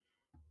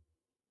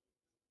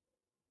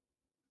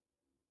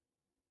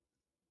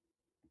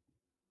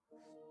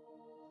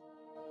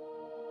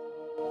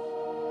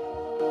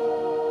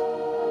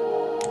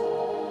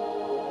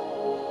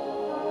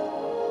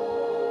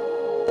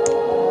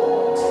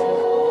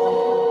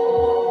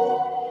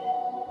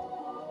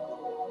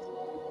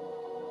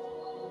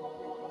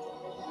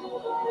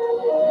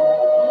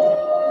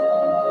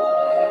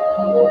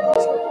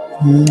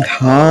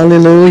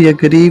Hallelujah.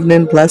 Good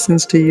evening.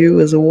 Blessings to you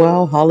as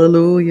well.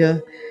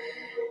 Hallelujah.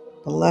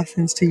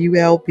 Blessings to you,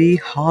 LB.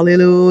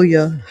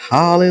 Hallelujah.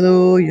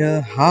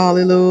 Hallelujah.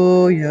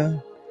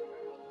 Hallelujah.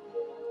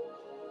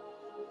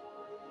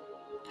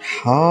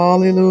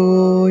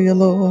 Hallelujah,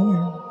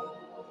 Lord.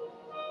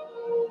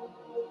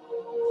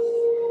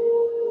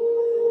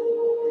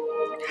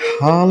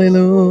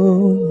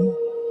 Hallelujah.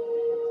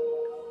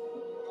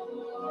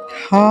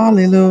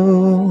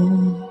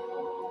 Hallelujah.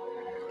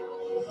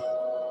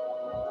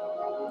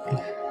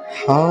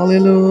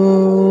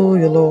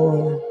 Hallelujah,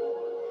 Lord.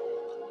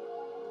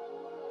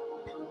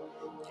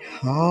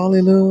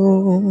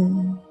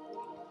 Hallelujah.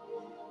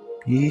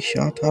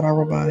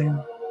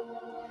 Yeshatarabai.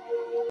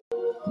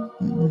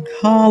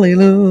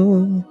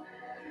 Hallelujah.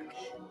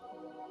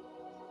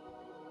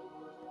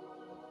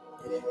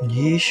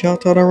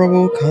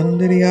 Yeshatarabu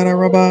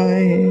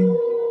kandidiyarabai.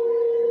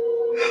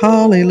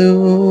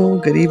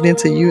 Hallelujah. Good evening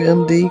to you,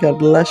 MD. God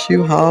bless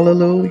you.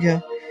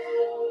 Hallelujah.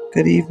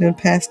 Good evening,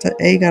 Pastor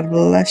A. God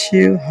bless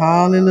you.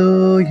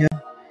 Hallelujah.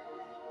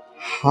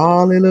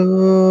 Hallelujah.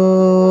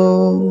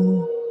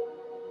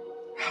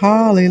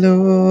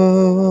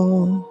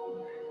 Hallelujah.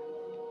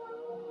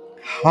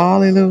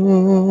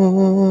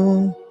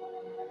 Hallelujah.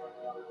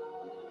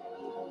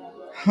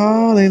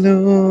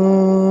 Hallelujah.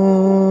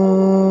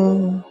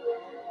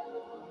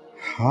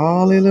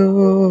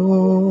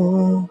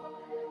 Hallelujah.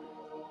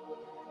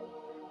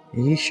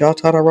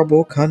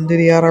 Ishatarabo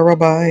Kandidiyara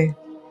Rabbi.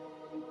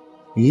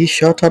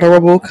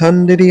 Ishatarabo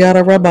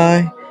Kandidiyara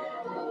Rabbi.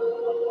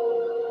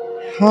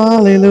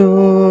 Hallelujah.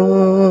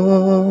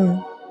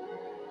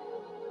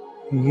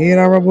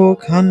 Yerabu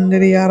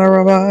Kandidi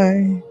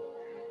Arabai.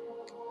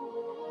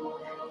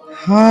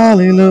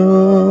 Hallelujah.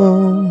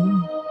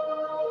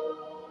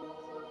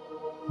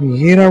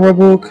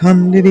 Yerabu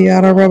Kandidi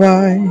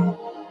Arabai.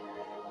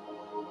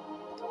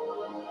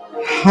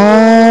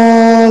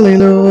 Hallelujah.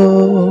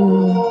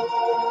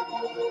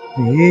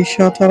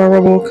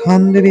 Yeshatarabu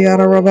Kandidi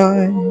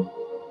Arabai.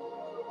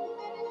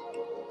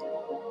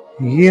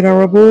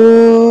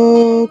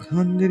 Yerabu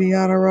Kandidi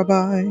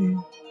Arabai.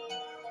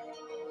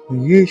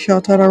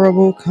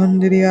 Yeshatarabu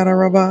Kandidi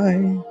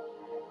Arabai.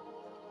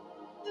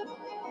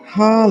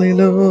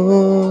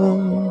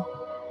 Hallelujah.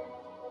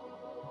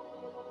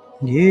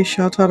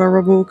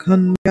 Yeshatarabu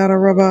Kandidi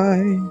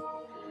Arabai.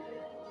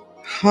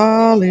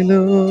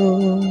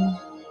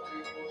 Hallelujah.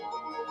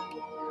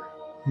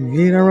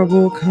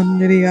 Venerable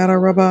Kandidi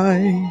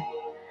Arabai.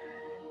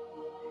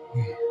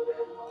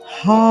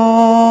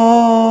 Hallelujah.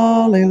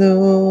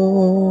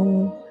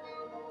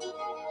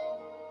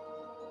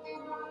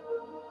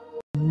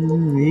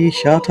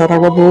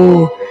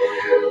 Ishatarabu.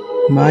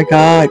 My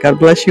God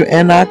bless you,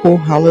 Anako.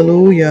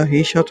 Hallelujah.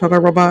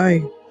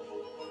 Ishatarabai.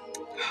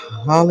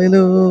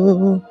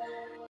 Hallelujah.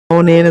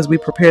 On in as we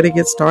prepare to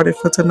get started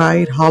for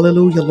tonight.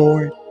 Hallelujah,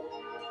 Lord.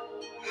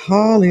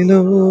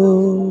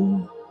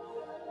 Hallelujah.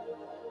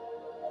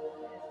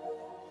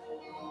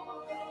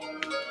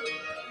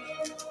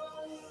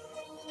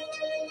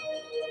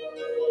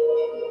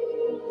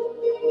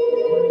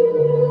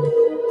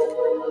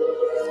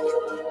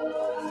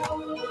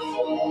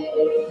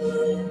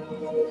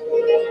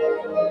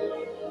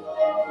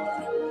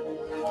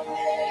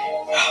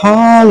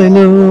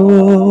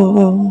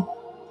 Hallelujah.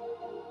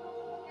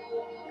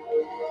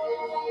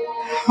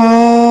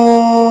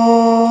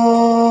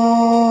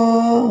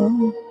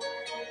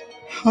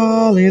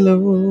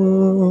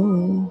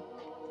 Hallelujah.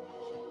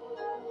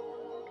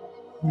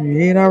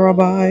 Yeda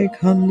Rabbi,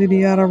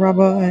 Kandidi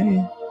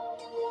Rabbi.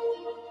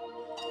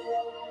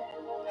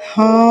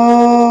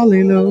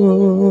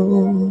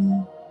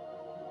 Hallelujah.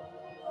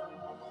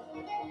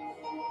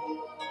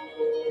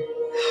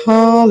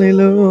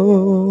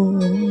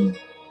 Hallelujah.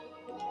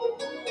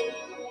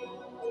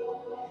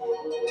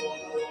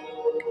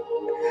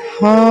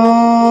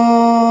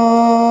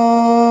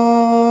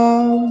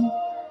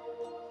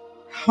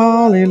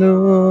 Hallelujah.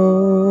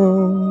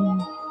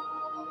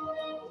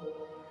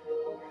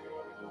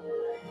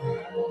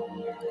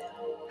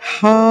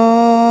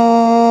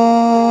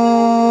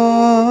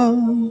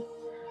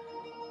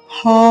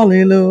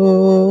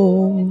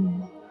 Hallelujah.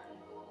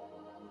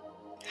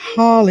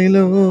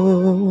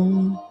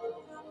 Hallelujah.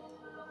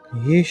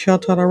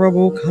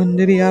 Yeshatarabu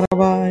Kandidi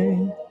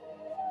Arabai.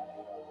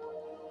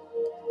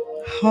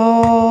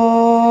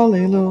 Hallelujah.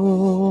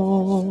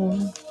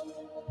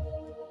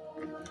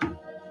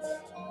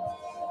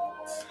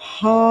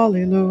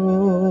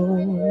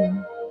 Hallelujah.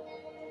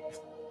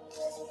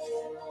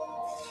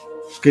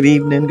 Good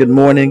evening, good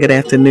morning, good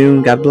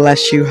afternoon. God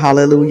bless you.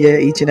 Hallelujah.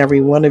 Each and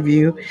every one of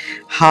you.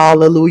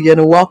 Hallelujah.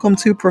 And welcome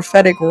to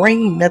Prophetic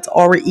Reign. That's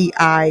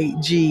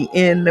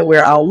REIGN,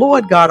 where our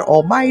Lord God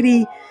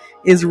Almighty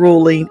is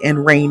ruling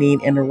and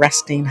reigning and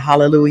resting.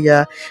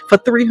 Hallelujah. For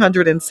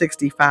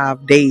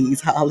 365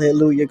 days.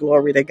 Hallelujah.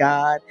 Glory to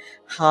God.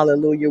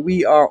 Hallelujah.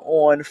 We are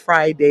on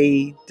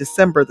Friday,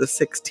 December the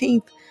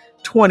 16th,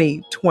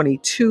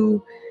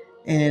 2022.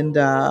 And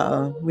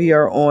we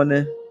are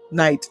on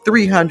night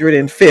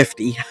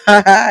 350.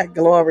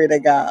 Glory to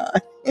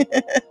God.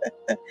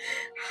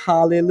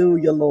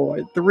 Hallelujah,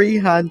 Lord.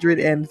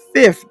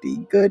 350.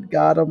 Good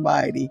God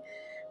Almighty.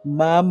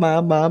 My.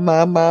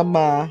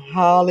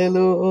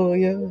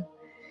 Hallelujah.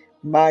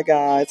 My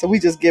God. So we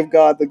just give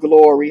God the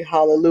glory.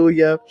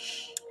 Hallelujah.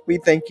 We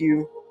thank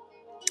you,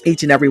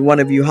 each and every one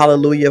of you.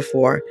 Hallelujah,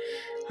 for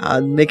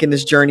making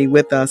this journey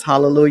with us.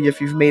 Hallelujah.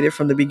 If you've made it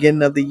from the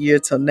beginning of the year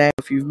till now,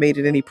 if you've made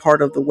it any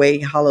part of the way,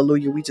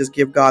 hallelujah, we just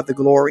give God the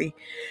glory.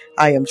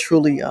 I am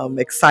truly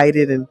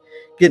excited and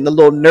getting a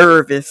little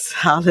nervous.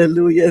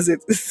 Hallelujah. As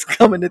it's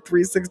coming to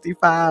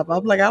 365.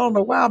 I'm like, I don't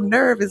know why I'm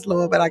nervous,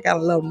 Lord, but I got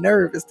a little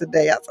nervous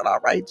today. I said,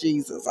 all right,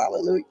 Jesus.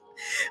 Hallelujah.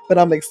 But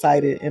I'm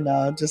excited and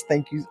just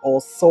thank you all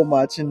so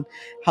much. And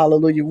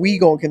hallelujah, we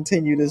gonna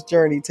continue this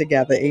journey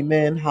together.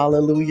 Amen.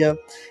 Hallelujah.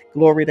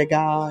 Glory to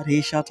God.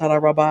 He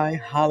shatara rabbi.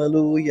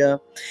 Hallelujah.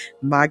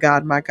 My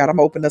God, my God. I'm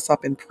opening us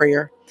up in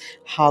prayer.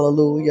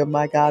 Hallelujah.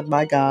 My God,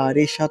 my God.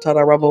 He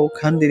shatara rabo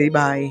kandiri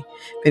bai.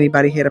 If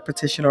anybody had a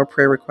petition or a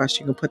prayer request,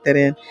 you can put that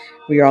in.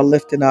 We are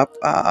lifting up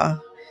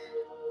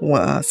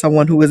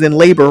someone who is in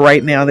labor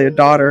right now. Their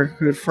daughter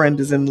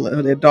is in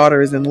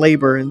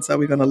labor, and so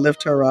we're going to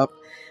lift her up.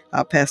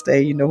 Pastor A,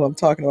 you know who I'm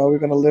talking about. We're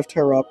going to lift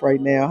her up right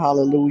now.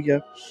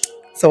 Hallelujah.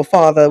 So,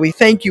 Father, we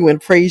thank you and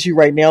praise you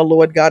right now,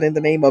 Lord God, in the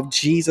name of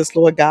Jesus,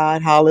 Lord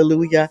God.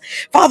 Hallelujah.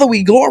 Father,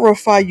 we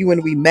glorify you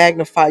and we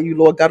magnify you,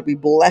 Lord God. We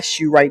bless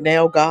you right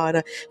now,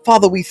 God.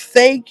 Father, we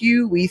thank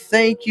you. We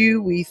thank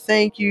you. We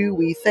thank you.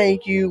 We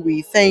thank you.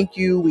 We thank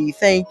you. We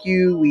thank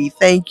you. We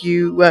thank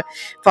you.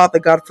 Father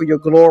God, for your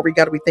glory,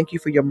 God. We thank you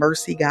for your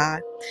mercy,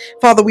 God.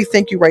 Father, we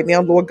thank you right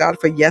now, Lord God,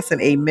 for yes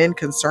and amen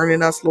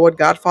concerning us, Lord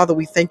God. Father,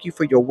 we thank you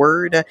for your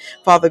word.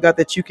 Father God,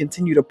 that you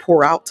continue to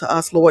pour out to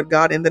us, Lord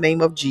God, in the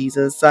name of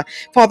Jesus.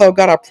 Father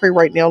God, I pray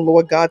right now,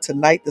 Lord God,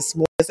 tonight, this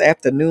morning, this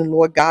afternoon,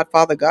 Lord God,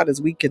 Father God, as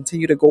we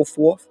continue to go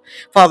forth.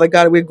 Father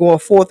God, we're going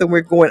forth and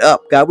we're going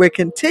up, God. We're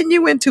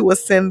continuing to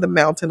ascend the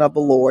mountain of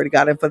the Lord,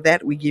 God, and for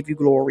that we give you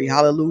glory.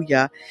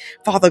 Hallelujah.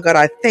 Father God,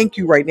 I thank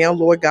you right now,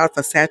 Lord God,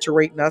 for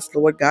saturating us,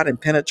 Lord God,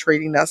 and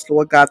penetrating us,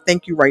 Lord God.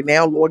 Thank you right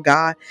now, Lord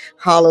God.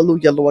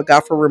 Hallelujah, Lord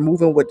God, for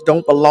removing what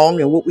don't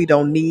belong and what we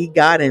don't need,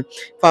 God, and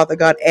Father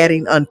God,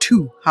 adding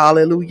unto.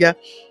 Hallelujah.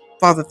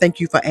 Father, thank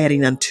you for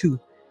adding unto.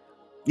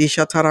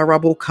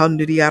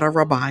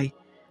 Rabbi.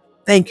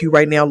 Thank you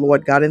right now,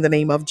 Lord God, in the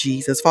name of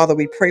Jesus. Father,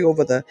 we pray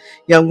over the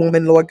young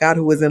woman, Lord God,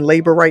 who is in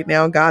labor right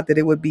now, God, that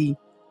it would be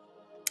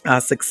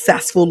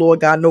successful, Lord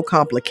God, no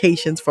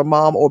complications for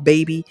mom or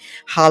baby.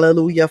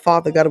 Hallelujah.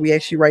 Father God, we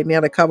ask you right now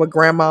to cover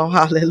grandma.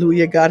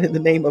 Hallelujah, God, in the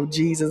name of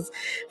Jesus.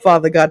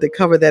 Father God, to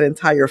cover that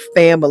entire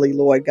family,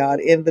 Lord God,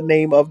 in the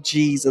name of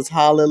Jesus.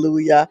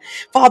 Hallelujah.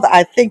 Father,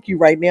 I thank you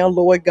right now,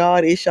 Lord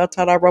God.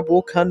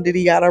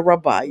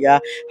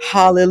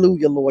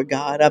 Hallelujah, Lord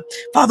God.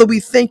 Father, we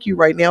thank you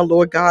right now,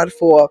 Lord God,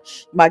 for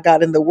my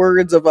God, in the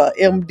words of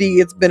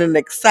MD, it's been an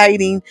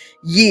exciting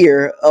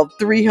year of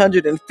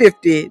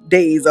 350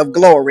 days of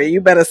glory.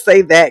 You better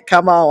say that.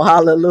 Come on.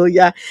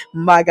 Hallelujah.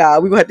 My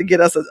God, we're going to have to get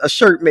us a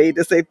shirt made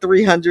to say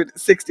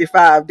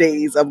 365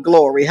 days of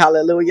glory.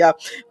 Hallelujah.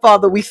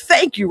 Father, we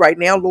thank you right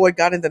now, Lord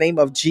God, in the name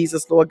of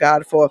Jesus, Lord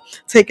God, for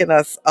taking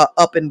us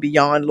up and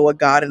beyond, Lord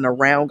God, and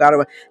around.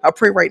 God, I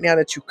pray right now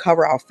that you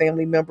cover our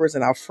family members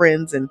and our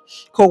friends and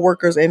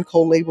co-workers and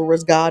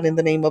co-laborers, God, in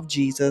the name of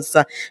Jesus.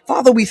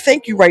 Father, we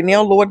thank you right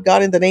now, Lord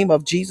God, in the name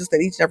of Jesus,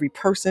 that each and every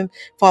person,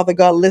 Father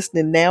God,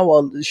 listening now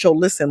or shall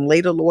listen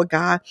later, Lord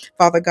God,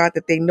 Father God,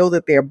 that they know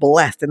that they're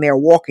blessed and they're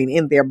walking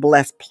in their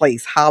blessed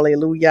place.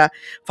 Hallelujah.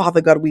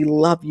 Father God, we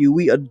love you.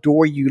 We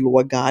adore you,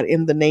 Lord God,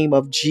 in the name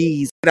of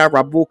Jesus.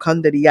 Father,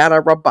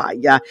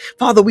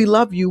 we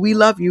love you. We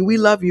love you. We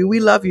love you. We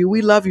love you.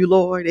 We love you,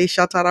 Lord.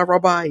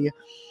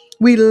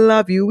 We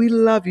love you. We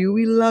love you.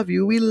 We love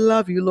you. We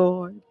love you,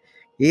 Lord.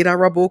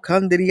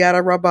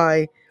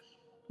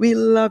 We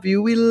love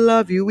you. We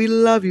love you. We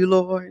love you,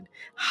 Lord.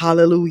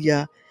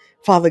 Hallelujah.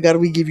 Father God,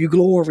 we give you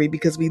glory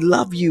because we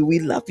love you. We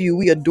love you.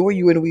 We adore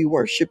you and we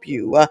worship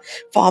you.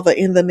 Father,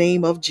 in the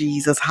name of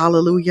Jesus.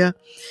 Hallelujah.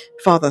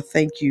 Father,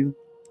 thank you.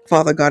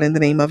 Father God, in the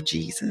name of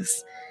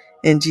Jesus.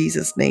 In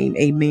Jesus' name,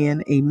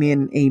 amen,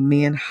 amen,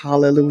 amen.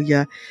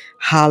 Hallelujah.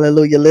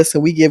 Hallelujah.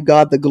 Listen, we give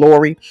God the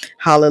glory.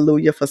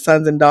 Hallelujah. For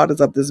sons and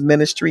daughters of this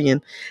ministry.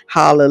 And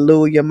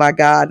hallelujah. My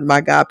God,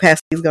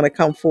 Pastor is going to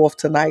come forth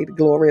tonight.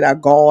 Glory to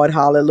God.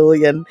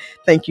 Hallelujah. And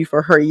thank you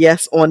for her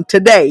yes on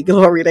today.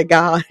 Glory to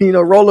God. You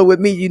know, rolling with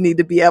me, you need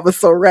to be ever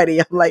so ready.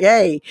 I'm like,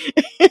 hey.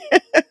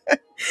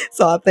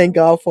 So I thank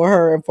God for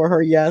her and for her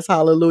yes.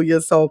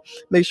 Hallelujah. So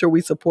make sure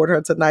we support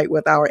her tonight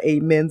with our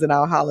amens and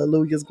our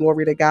hallelujahs.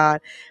 Glory to God.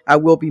 I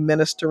will be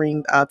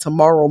ministering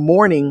tomorrow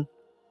morning,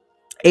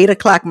 8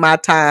 o'clock my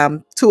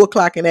time, 2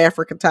 o'clock in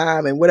Africa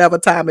time, and whatever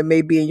time it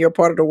may be in your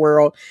part of the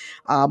world,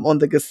 on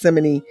the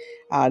Gethsemane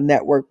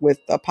network with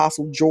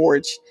Apostle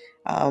George.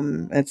 I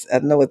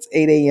know it's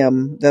 8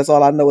 a.m. That's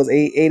all I know is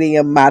 8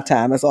 a.m. my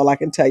time. That's all I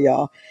can tell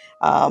y'all.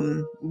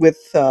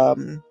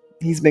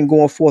 He's been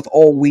going forth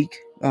all week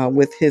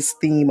with his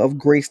theme of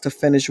grace to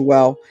finish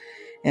well.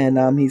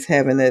 and he's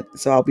having it.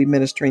 So I'll be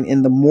ministering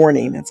in the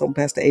morning, and so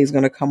Pastor A is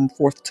going to come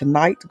forth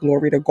tonight.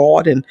 Glory to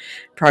God, and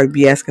probably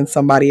be asking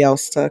somebody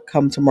else to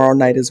come tomorrow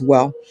night as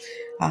well.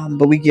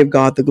 But we give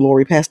God the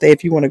glory. Pastor A,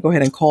 if you want to go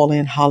ahead and call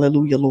in,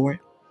 hallelujah, Lord,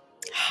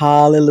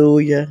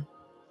 hallelujah,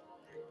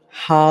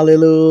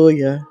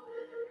 hallelujah.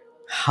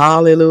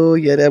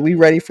 Hallelujah. That we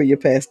ready for you,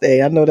 Pastor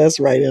A. I know that's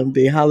right,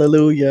 MD.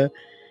 Hallelujah.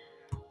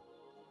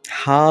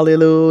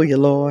 Hallelujah,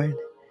 Lord.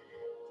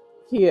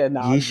 Yeah,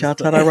 no, I'm just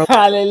playing. Yeshatara.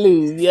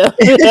 Hallelujah.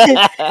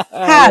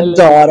 Hi,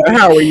 daughter. Hallelujah.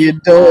 How are you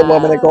doing,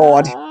 woman of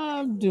God?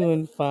 I'm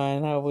doing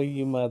fine. How are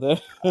you, mother?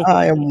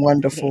 I am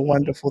wonderful,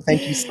 wonderful.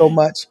 Thank you so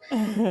much.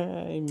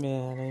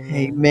 Amen. Amen.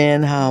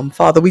 Amen.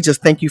 Father, we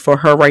just thank you for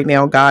her right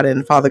now, God.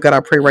 And Father God, I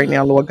pray right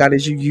now, Lord God,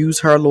 as you use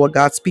her, Lord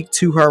God, speak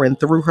to her and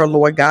through her,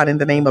 Lord God, in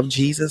the name Thank of you, Jesus.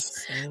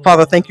 Jesus.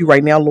 Father, Amen. thank you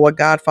right now, Lord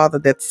God, Father,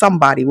 that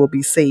somebody will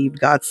be saved,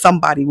 God.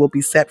 Somebody will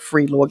be set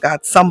free, Lord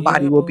God.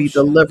 Somebody will be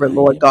delivered,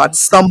 Lord God.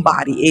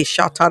 Somebody,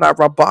 Eshatara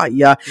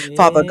Rabaya,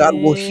 Father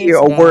God, will hear Yes,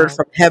 a word God.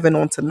 from heaven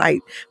on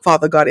tonight.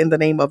 Father God, in the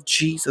name of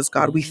Jesus,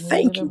 God, we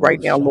thank you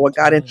right now, Lord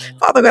God. And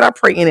Father God, I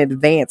pray in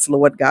advance,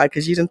 Lord God,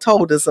 because you done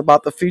told us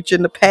about the future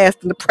and the past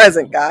and the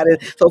present, God. And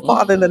so,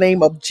 Father, in the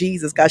name of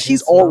Jesus, God,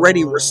 she's Yes, already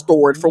Lord.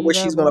 restored for what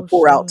she's going to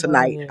pour out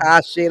tonight.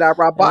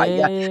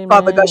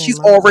 Father God, she's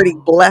already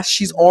Amen. blessed.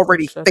 She's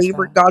already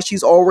favored, Yaboshata. God.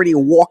 She's already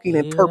walking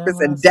in purpose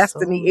and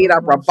destiny. Father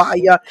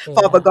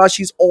Irabasondoroshekea. God,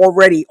 she's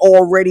already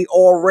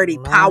My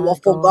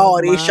powerful,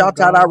 God, God.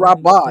 my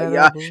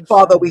God.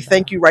 Father, we thank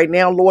Itarabushanda. you right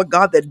now, Lord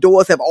God, that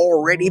doors have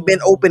already been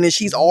Mm. opened and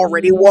she's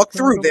already walked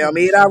through them.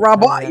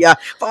 Ikarabushataya.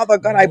 Father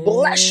God, I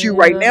bless you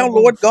right now,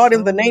 Lord God,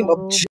 in the name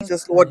of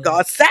Jesus, Lord Irabusondorobakaya.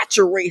 God.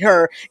 Saturate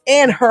her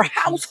and Thank her you,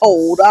 household.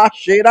 Jesus.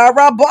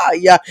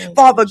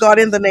 Thank you, Father God,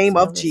 in the Jesus. name I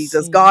of Jesus,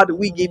 receive it God, in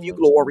we the give name you of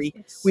glory.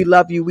 We Jesus.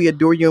 love you, we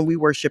adore you, and we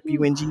worship you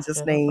Whew. in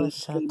Jesus' name.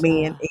 Amen,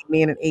 Irabashata.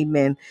 amen, and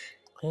amen.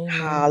 Amen.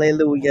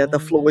 Hallelujah. The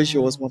floor is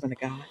yours, Amen. woman of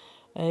God.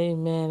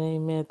 Amen,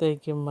 amen.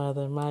 Thank you,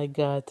 Mother. My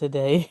God,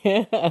 today.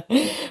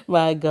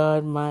 My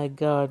God, my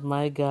God,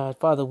 my God.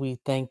 Father, we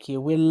thank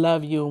you. We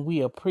love you and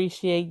we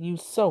appreciate you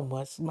so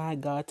much, my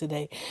God,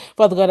 today.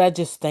 Father God, I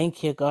just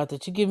thank you, God,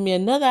 that you give me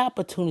another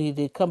opportunity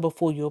to come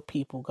before your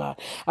people, God.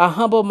 I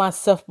humble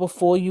myself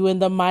before you in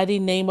the mighty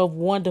name of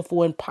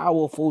wonderful and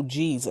powerful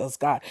Jesus,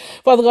 God.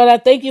 Father God, I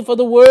thank you for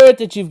the word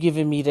that you've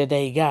given me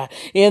today, God.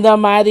 In the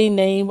mighty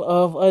name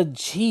of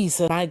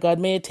Jesus, my God,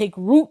 may it take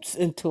roots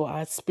into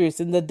our spirits,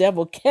 and the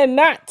devil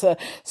cannot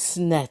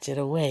snatch it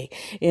away.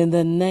 In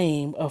the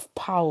name of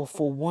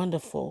powerful,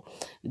 wonderful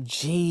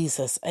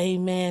Jesus.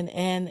 Amen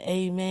and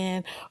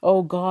amen.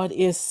 Oh, God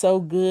is so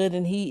good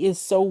and he is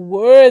so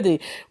worthy,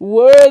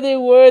 worthy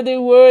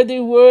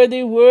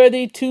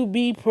to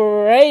be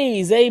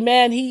praised.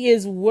 Amen. He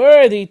is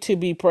worthy to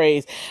be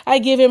praised. I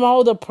give him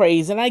all the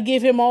praise and I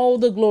give him all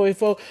the glory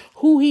for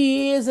who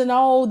he is and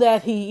all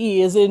that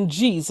he is in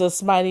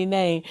Jesus' mighty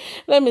name.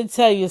 Let me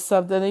tell you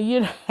something. And you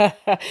know,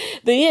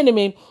 the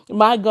enemy,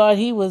 my God,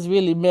 he was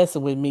really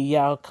messing with me,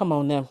 y'all. Come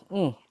on now.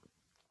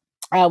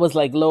 I was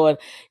like, Lord,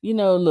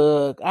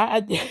 look,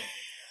 I just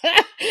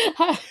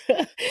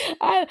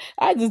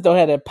don't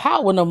have that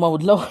power no more,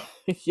 Lord.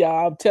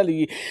 Y'all, I'm telling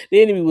you,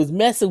 the enemy was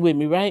messing with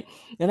me, right?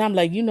 And I'm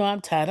like,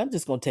 I'm tired. I'm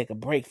just gonna take a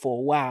break for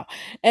a while.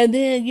 And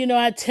then,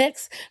 I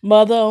text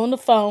mother on the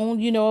phone,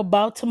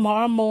 about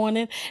tomorrow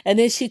morning, and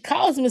then she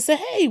calls me and said,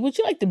 "Hey, would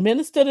you like to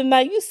minister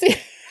tonight?" You see,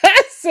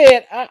 I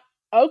said,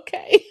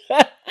 "Okay."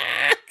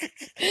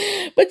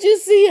 But you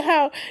see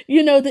how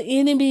the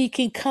enemy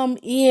can come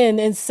in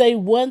and say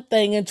one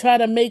thing and try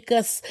to make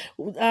us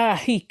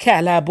he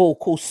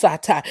kalaboko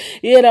sata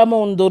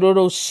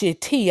iramondoro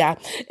shitia.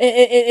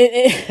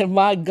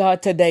 My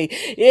God, today,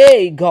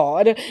 hey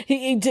God,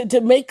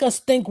 to make us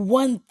think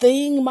one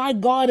thing, my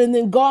God, and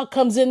then God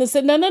comes in and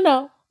said, no, no,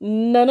 no,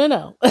 no, no,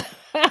 no.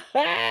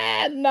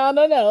 No,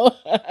 no, no.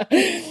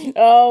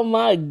 Oh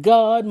my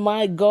God,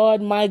 my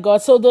God, my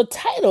God. So the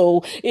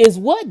title is,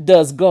 What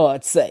Does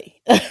God Say?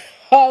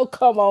 Oh,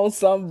 come on,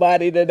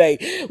 somebody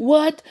today.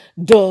 What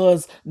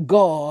does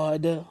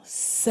God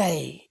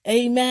say?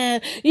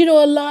 Amen.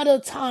 A lot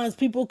of times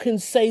people can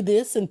say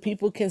this and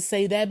people can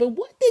say that, but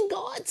what did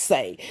God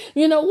say?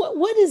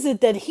 What is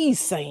it that he's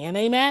saying?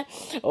 Amen.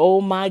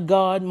 Oh my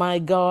God, my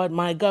God,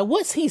 my God.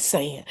 What's he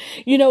saying?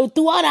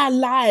 Throughout our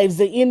lives,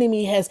 the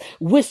enemy has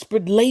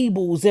whispered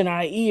labels in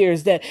our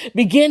ears that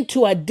we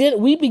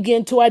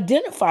begin to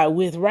identify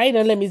with, right?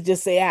 And let me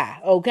just say,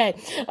 okay.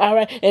 All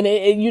right. And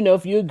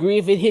if you agree,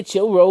 if it hits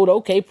your road,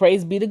 okay,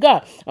 praise be to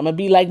God. I'm gonna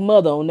be like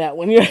mother on that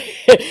one.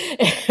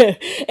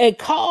 And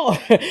call,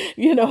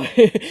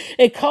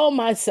 and call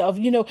myself,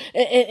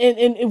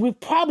 and we've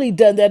probably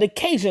done that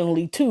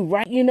occasionally too,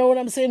 right? You know what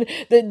I'm saying?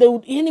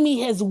 The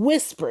enemy has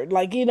whispered,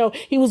 like,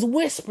 he was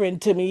whispering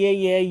to me,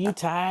 yeah, you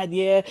tired,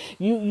 yeah,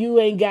 you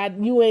ain't got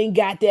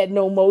that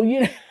no more,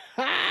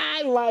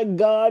 My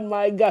God,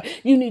 my God.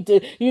 You need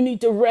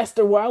to rest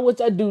a while,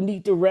 which I do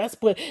need to rest,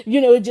 but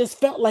it just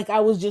felt like I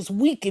was just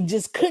weak and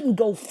just couldn't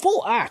go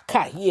full.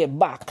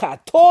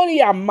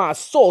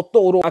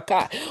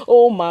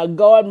 Oh my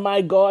God,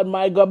 my God,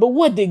 my God. But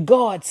what did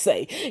God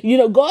say?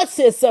 God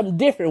said something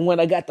different when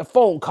I got the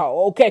phone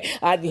call. Okay.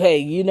 Hey,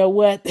 you know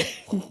what?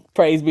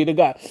 Praise be to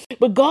God.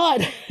 But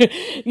God,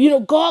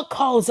 God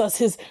calls us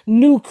his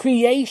new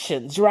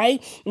creations,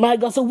 right? My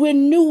God. So we're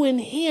new in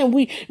him.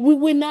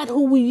 We're not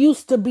who we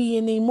used to be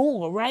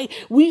anymore, right?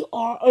 We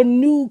are a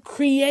new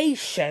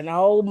creation.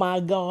 Oh my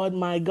God,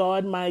 my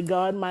God, my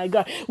God, my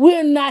God.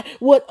 We're not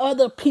what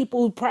other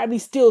people probably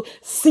still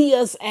see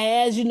us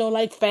as,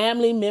 like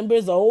family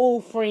members or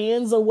old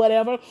friends or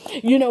whatever.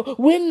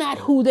 We're not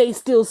who they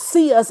still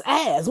see us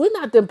as. We're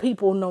not them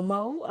people no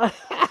more.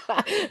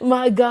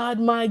 My God,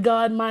 my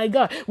God, my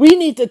God. We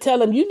need to tell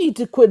them, you need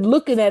to quit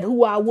looking at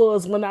who I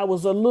was when I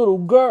was a little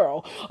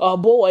girl or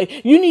boy.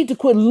 You need to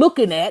quit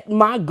looking at,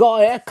 my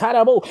God,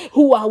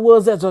 who I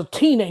was as a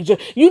teenager.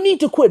 You need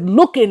to quit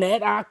looking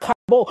at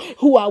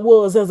who I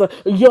was as a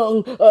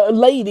young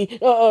lady,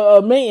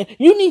 man.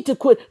 You need to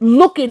quit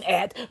looking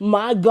at,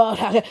 my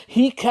God,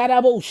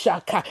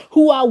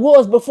 who I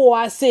was before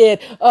I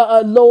said,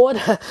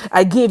 Lord,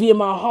 I give you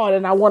my heart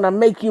and I want to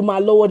make you my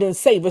Lord and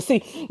Savior.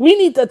 See, we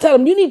need to tell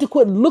them, you need to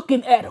quit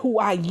looking at who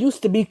I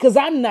used to be, because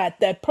I'm not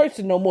that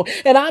person no more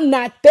and I'm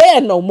not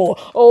there no more.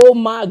 Oh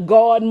my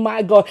God,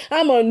 my God.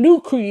 I'm a new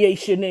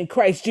creation in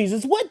Christ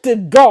Jesus. What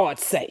did God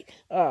say?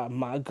 Oh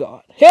my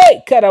God.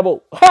 Hey,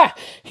 Karabo. Ha!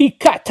 He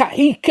kata,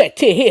 he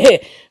kete, he,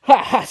 ha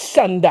ha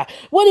shanda.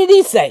 What did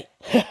he say?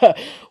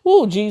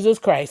 Oh, Jesus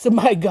Christ.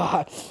 My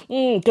God.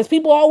 Because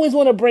people always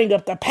want to bring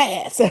up the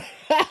past.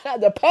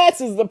 The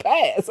past is the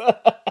past.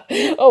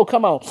 Oh,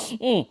 come on.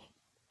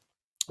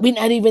 We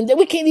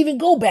can't even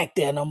go back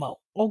there no more.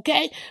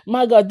 Okay,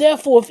 my God.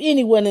 Therefore, if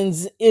anyone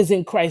is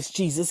in Christ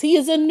Jesus, he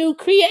is a new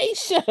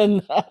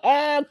creation.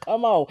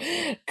 Come on,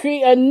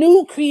 a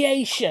new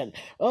creation.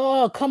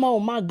 Oh, come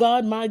on, my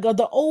God, my God.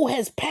 The old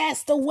has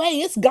passed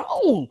away; it's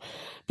gone.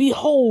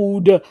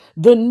 Behold,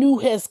 the new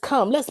has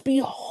come. Let's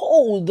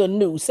behold the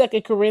new.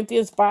 2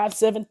 Corinthians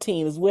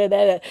 5:17 is where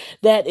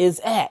that is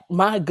at.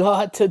 My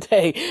God,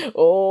 today.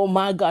 Oh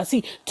my God.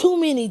 See, too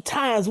many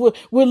times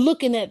we're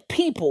looking at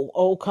people.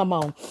 Oh, come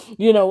on.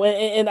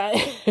 And I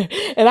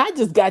and I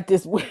just got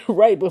this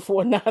right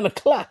before 9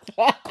 o'clock.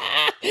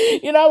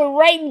 I was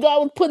writing, God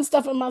was putting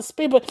stuff in my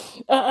spirit,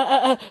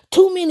 but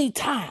too many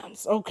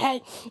times,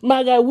 okay,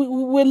 my God,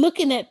 we're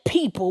looking at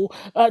people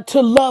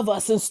to love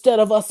us instead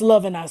of us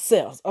loving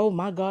ourselves. Oh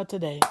my God,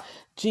 today.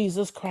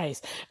 Jesus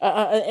Christ.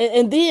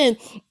 And then,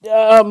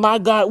 my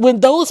God,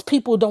 when those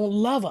people don't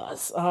love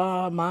us,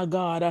 my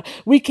God,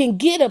 we can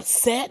get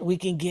upset, we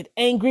can get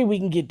angry, we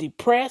can get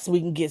depressed,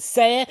 we can get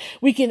sad,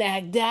 we can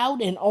act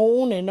out and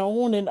on and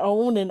on and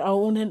on and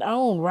on and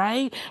on,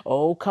 right?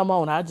 Oh, come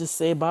on. I just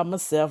say it by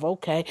myself.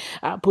 Okay.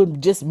 I put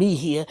just me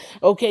here.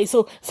 Okay.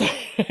 So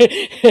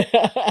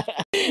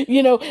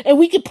and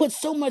we can put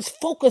so much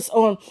focus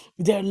on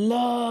their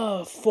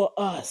love for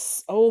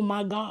us. Oh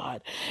my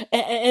God.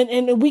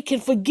 And we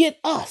can forget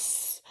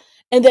us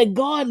and that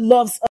God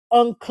loves us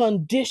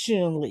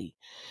unconditionally.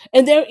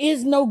 And there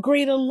is no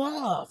greater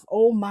love.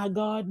 Oh my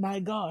God, my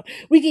God.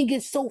 We can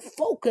get so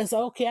focused.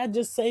 Okay, I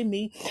just say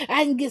me.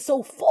 I can get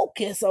so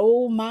focused.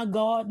 Oh my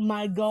God,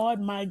 my God,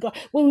 my God.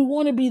 When we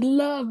want to be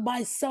loved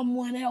by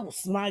someone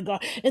else, my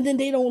God. And then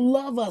they don't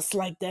love us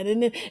like that.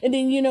 And then I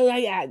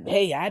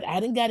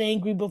didn't got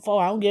angry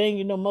before. I don't get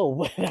angry no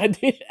more. But I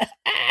did.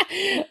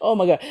 Oh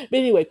my God. But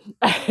anyway,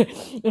 oh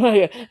my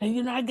God.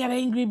 I got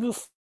angry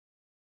before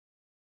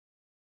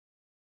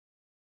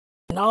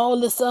and all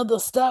this other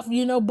stuff,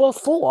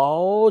 before.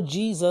 Oh,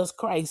 Jesus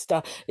Christ.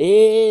 Oh,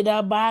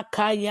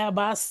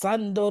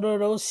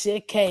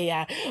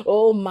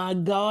 my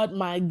God,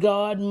 my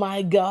God,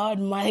 my God,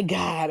 my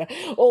God.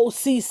 Oh,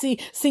 see,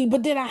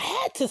 but then I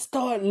had to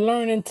start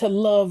learning to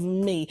love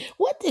me.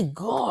 What did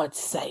God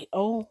say?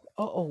 Oh,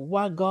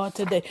 why God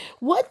today?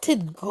 What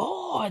did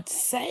God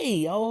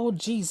say? Oh,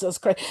 Jesus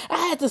Christ. I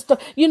had to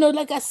start,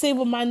 like I said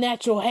with my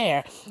natural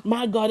hair.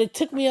 My God, it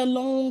took me a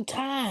long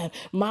time.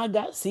 My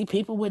God, see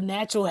people with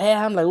natural hair.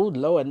 I'm like, oh,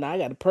 Lord, now I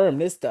got to perm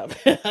this stuff.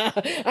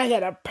 I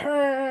got to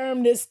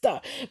perm this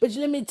stuff. But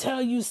let me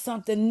tell you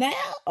something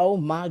now. Oh,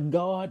 my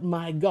God,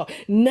 my God.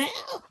 Now,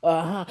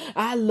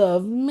 I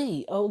love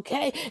me,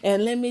 okay?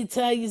 And let me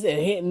tell you,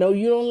 hey, no,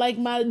 you don't like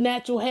my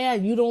natural hair.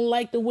 You don't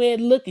like the way it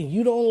looking.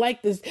 You don't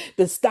like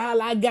the style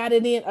I got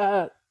it in.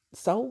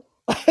 So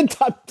I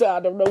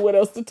don't know what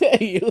else to tell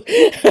you.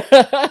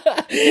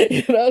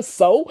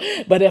 So,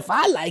 but if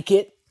I like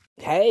it,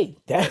 hey,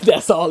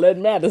 that's all that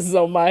matters is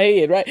on my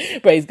head, right?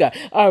 Praise God.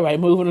 All right,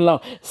 moving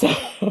along. So,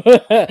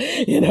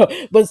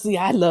 but see,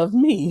 I love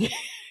me.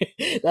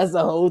 That's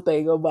the whole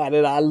thing about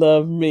it. I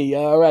love me.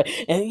 All right.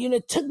 And,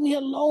 it took me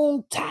a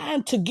long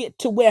time to get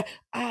to where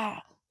I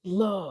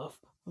love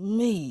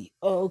me.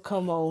 Oh,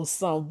 come on,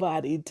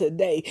 somebody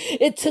today.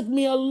 It took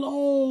me a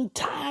long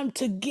time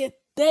to get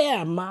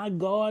there. My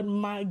God,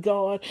 my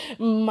God,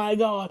 my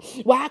God.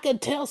 Well, I can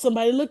tell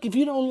somebody, look, if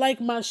you don't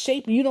like my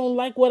shape, you don't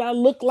like what I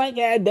look like,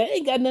 that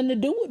ain't got nothing to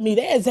do with me.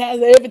 That has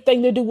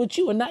everything to do with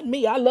you and not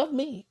me. I love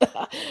me.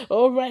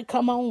 All right,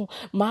 come on,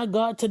 my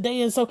God,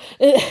 today. And so,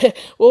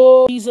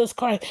 oh, Jesus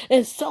Christ.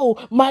 And so,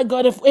 my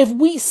God, if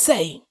we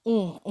say,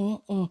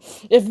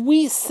 if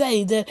we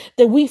say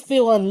that we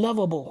feel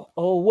unlovable,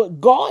 or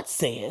what God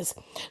says,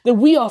 that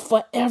we are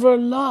forever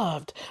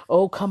loved.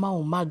 Oh, come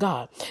on, my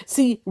God.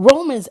 See,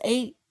 Romans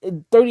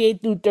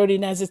 8:38 through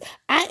 39 says,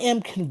 I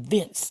am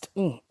convinced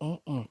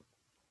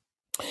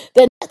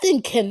that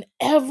nothing can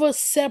ever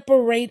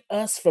separate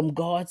us from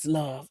God's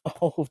love.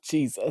 Oh,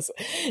 Jesus.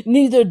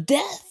 Neither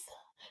death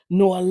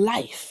nor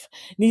life,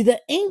 neither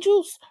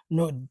angels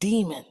nor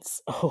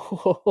demons.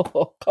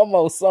 Oh, come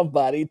on,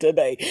 somebody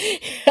today.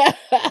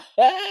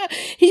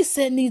 He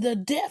said, neither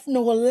death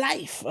nor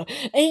life,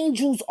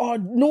 angels or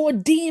nor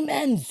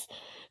demons,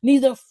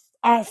 neither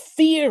our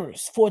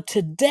fears for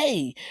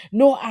today,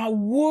 nor our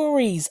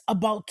worries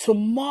about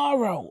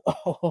tomorrow.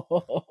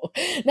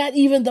 Not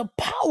even the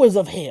powers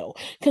of hell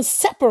can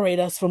separate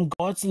us from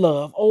God's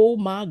love. Oh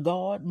my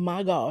God,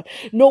 my God.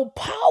 No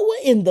power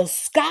in the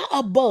sky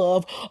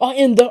above or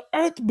in the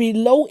earth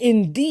below,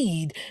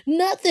 indeed,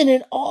 nothing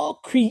in all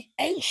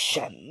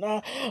creation,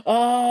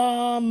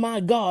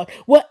 my God,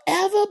 will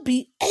ever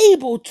be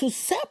able to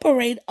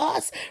separate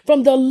us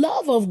from the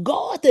love of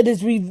God that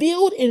is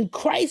revealed in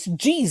Christ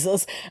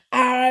Jesus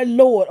our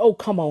Lord. Oh,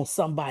 come on,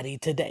 somebody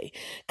today.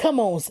 Come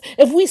on.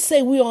 If we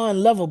say we are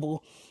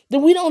unlovable,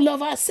 then we don't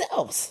love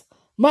ourselves.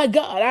 My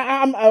God,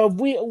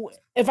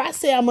 if I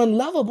say I'm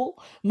unlovable,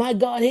 my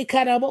God,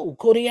 Hikarabo,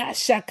 Korea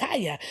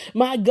Shakaya,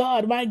 my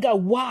God,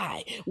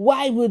 why?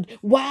 Why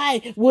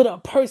would a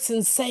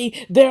person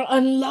say they're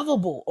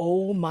unlovable?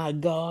 Oh my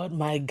God,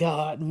 my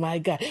God, my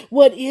God.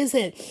 What is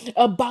it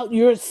about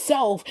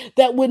yourself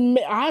that would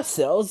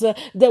ourselves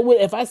that would,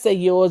 if I say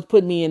yours,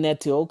 put me in that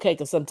too, okay?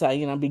 Because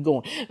sometimes I be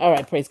going. All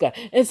right, praise God.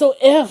 And so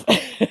if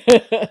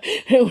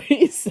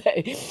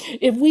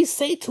if we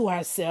say to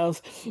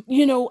ourselves,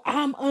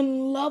 I'm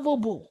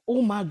unlovable.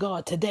 Oh my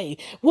God, today,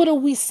 what are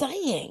we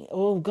saying?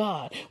 Oh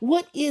God,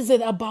 what is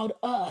it about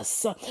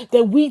us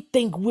that we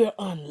think we're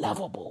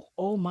unlovable?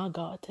 Oh my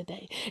God,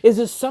 today. Is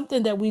it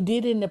something that we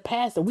did in the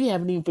past that we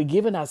haven't even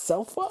forgiven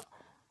ourselves for?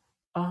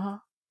 Uh-huh.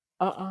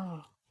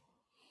 Uh-uh.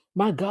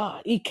 My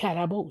God,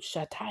 Ikarabo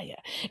Shataya.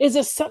 Is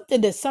it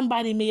something that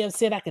somebody may have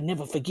said, I can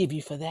never forgive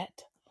you for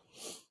that?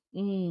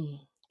 Mm,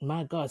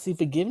 my God, see,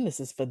 forgiveness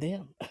is for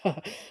them.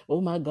 Oh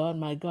my God,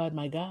 my God,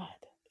 my God.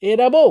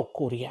 Irabo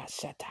Korea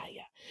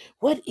Shataya.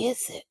 What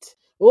is it?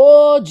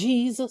 Oh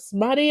Jesus,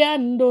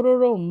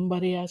 Mariandororom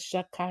Maria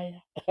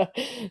Shakaya.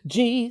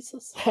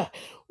 Jesus.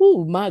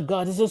 Oh my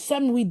God. Is it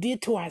something we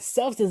did to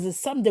ourselves? Is it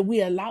something that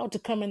we allowed to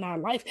come in our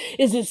life?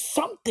 Is it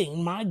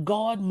something, my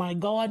God, my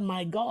God,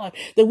 my God,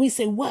 that we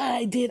say,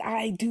 why did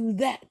I do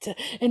that?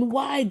 And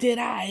why did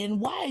I? And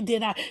why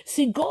did I?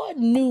 See, God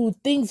knew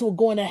things were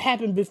going to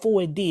happen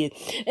before it did.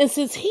 And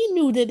since he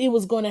knew that it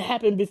was going to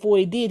happen before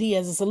it did, he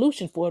has a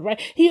solution for it, right?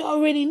 He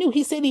already knew.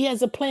 He said he has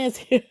the plans.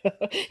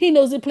 He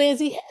knows the plans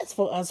he has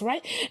for us,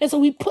 right? And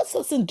so he puts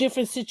us in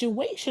different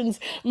situations,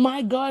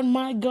 my God,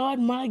 my God,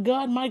 my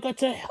God, my God,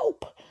 to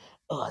help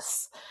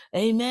us.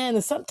 Amen.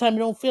 And sometimes it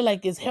don't feel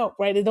like it's help,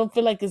 right? It don't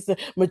feel like it's to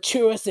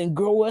mature us and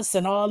grow us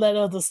and all that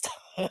other stuff.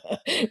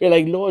 You're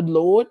like,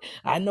 Lord,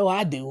 I know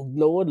I do.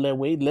 Lord,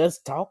 let's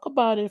talk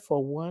about it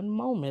for one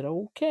moment.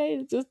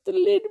 Okay, just a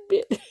little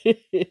bit.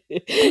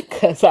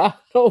 Because I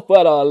know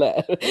about all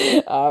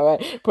that. All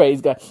right,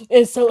 praise God.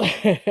 And so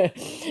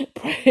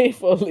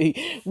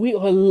prayerfully, we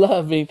are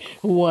loving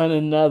one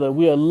another.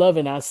 We are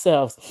loving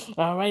ourselves.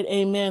 All right,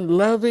 amen.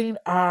 Loving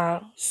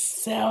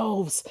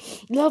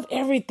ourselves. Love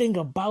everything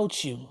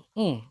about you.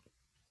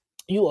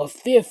 You are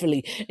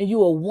fearfully and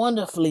you are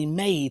wonderfully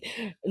made.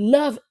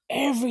 Love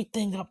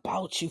everything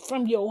about you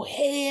from your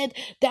head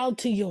down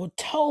to your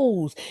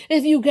toes.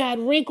 If you got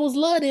wrinkles,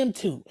 love them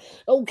too.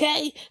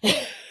 Okay?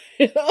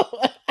 You know,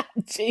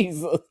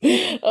 Jesus.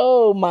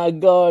 Oh my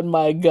God,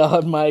 my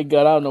God, my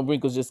God. I don't know.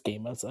 Wrinkles just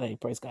came up. So hey,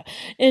 praise God.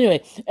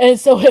 Anyway, and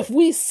so if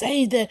we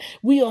say that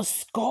we are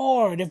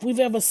scarred, if we've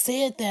ever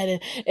said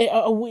that,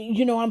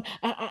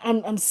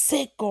 I'm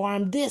sick or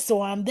I'm this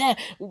or I'm that,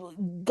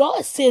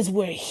 God says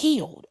we're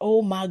healed.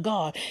 Oh my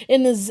God.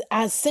 In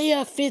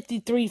Isaiah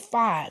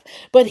 53:5,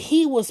 but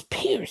he was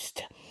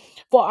pierced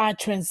for our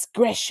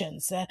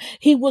transgressions.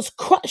 He was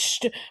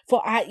crushed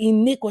for our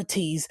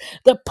iniquities.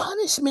 The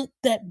punishment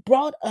that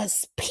brought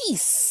us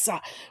peace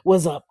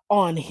was up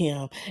on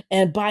him,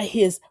 and by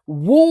his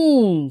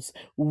wounds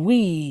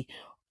we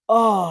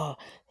are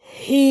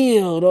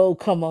healed. Oh,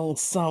 come on,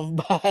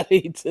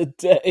 somebody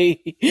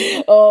today.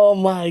 Oh,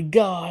 my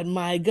God,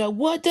 my God.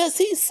 What does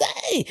he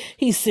say?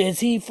 He says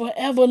he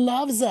forever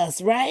loves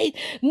us, right?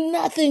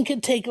 Nothing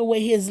can take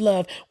away his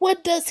love.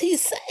 What does he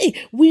say?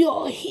 We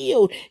are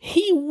healed.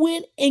 He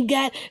went and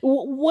got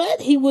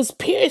what? He was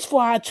pierced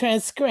for our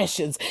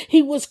transgressions.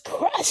 He was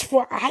crushed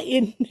for our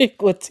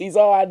iniquities.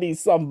 Oh, I need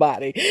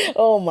somebody.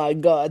 Oh, my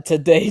God,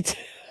 today.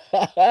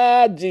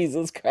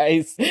 Jesus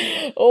Christ.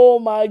 Oh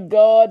my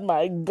God,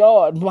 my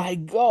God, my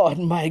God,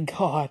 my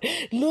God.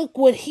 Look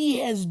what he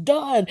has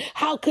done.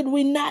 How could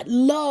we not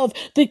love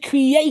the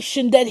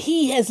creation that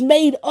he has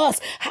made us?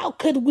 How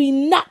could we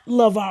not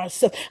love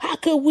ourselves? How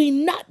could we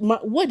not?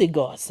 What did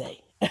God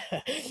say?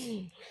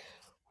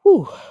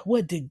 Whew,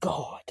 what did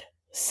God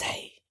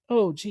say?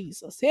 Oh,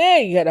 Jesus.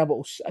 Hey,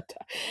 Yadaboshata.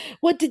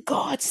 What did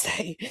God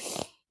say?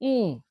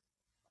 Mm,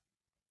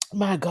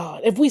 my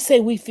God. If we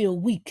say we feel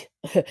weak,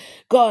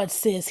 God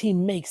says he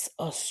makes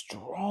us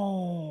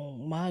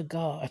strong. My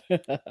God.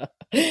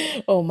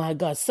 Oh, my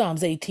God.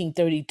 Psalms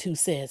 18:32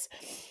 says,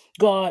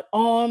 God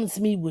arms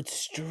me with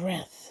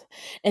strength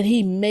and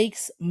he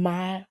makes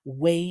my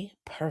way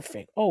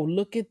perfect. Oh,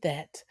 look at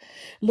that.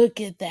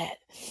 Look at that.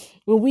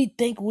 When we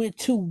think we're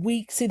too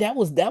weak, see that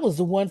was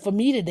the one for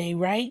me today,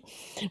 right?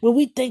 When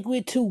we think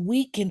we're too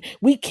weak and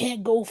we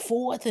can't go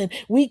forth and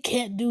we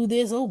can't do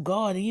this, oh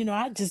God,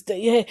 I just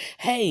yeah,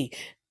 hey,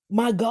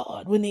 my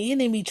God, when the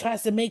enemy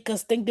tries to make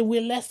us think that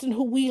we're less than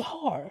who we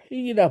are,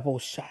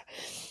 bullshit.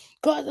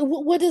 God,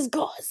 what does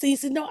God say? He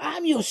said, no,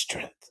 I'm your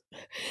strength.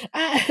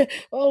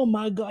 Oh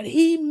my God,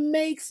 he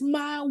makes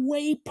my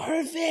way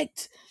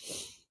perfect.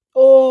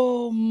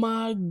 Oh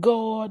my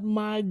God,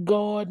 my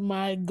God,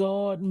 my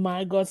God,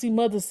 my God. See,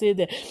 mother said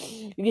that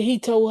he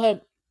told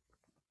her,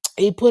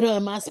 he put her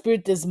in my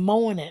spirit this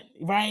morning,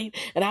 right?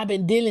 And I've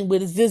been dealing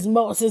with it since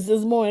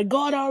this morning.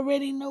 God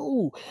already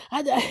knew.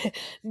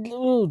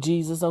 Oh,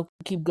 Jesus, I'll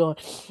keep going.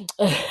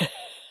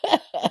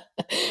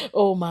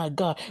 Oh my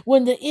God.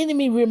 When the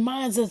enemy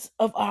reminds us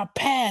of our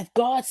past,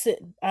 God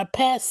said, our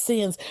past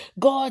sins,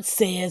 God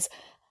says,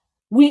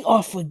 we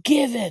are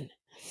forgiven.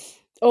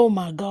 Oh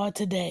my God,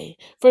 today.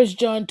 1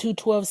 John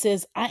 2:12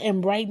 says, I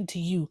am writing to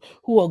you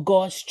who are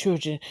God's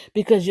children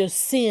because your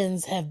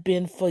sins have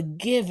been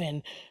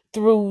forgiven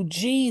through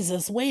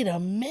Jesus. Wait a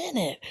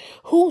minute.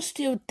 Who's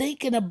still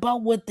thinking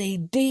about what they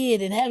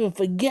did and haven't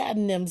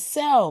forgotten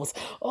themselves?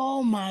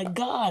 Oh my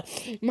God.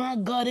 My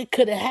God, it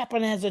could have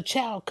happened as a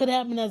child, could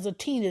happen as a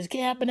teenager, could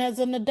happen as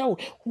an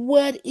adult.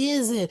 What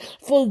is it?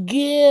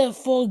 Forgive,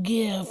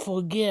 forgive,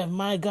 forgive.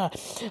 My God.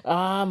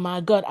 Ah, my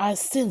God, our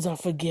sins are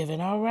forgiven.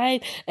 All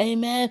right.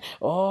 Amen.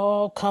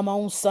 Oh, come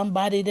on,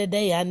 somebody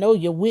today. I know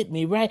you're with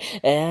me, right?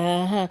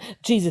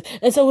 Jesus.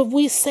 And so if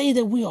we say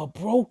that we are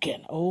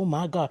broken, oh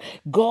my God,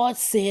 God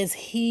says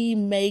he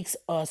makes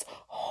us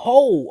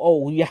whole.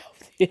 Oh, yeah.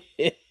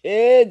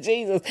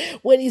 Jesus.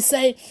 What he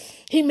say?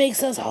 He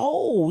makes us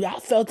whole. I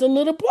felt a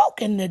little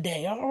broken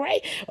today. All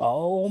right.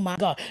 Oh my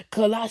God.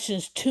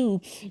 Colossians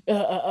 2,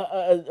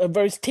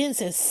 verse 10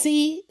 says,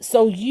 see,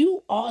 so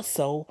you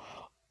also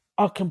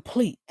are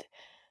complete.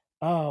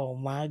 Oh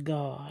my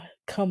God.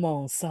 Come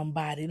on,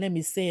 somebody. Let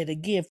me say it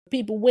again.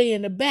 People way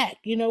in the back,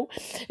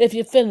 if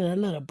you're feeling a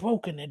little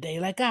broken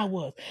today, like I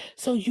was.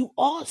 So you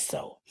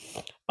also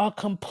are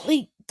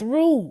complete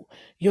through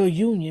your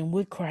union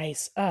with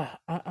Christ.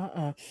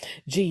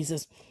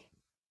 Jesus,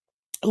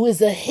 who is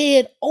the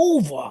head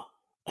over.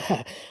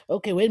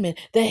 Okay, wait a minute.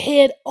 The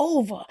head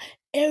over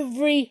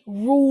every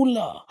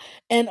ruler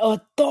and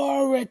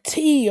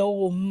authority.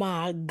 Oh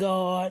my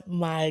God,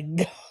 my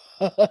God.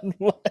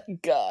 My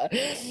God.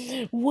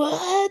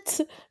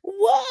 What?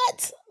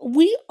 What?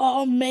 We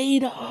are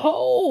made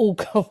whole.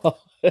 Come on.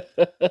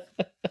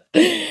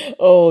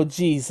 Oh,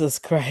 Jesus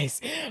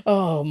Christ.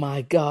 Oh,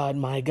 my God,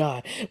 my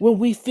God. When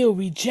we feel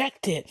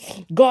rejected,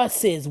 God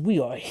says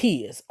we are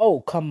His. Oh,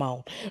 come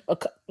on.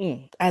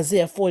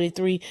 Isaiah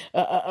 43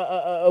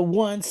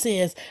 1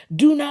 says,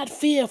 do not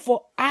fear,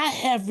 for I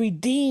have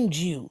redeemed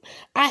you.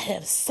 I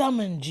have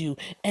summoned you,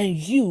 and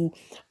you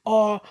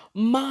are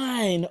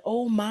mine.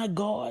 Oh my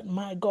God,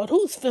 my God.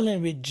 Who's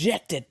feeling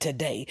rejected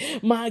today?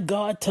 My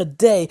God,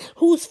 today.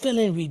 Who's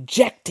feeling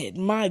rejected?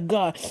 My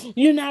God.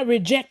 You're not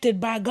rejected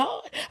by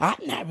God.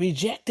 I'm not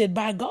rejected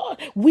by God.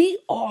 We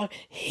are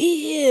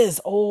his.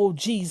 Oh,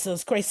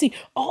 Jesus Christ. See,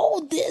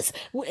 all this,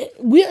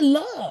 we're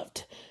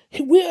loved.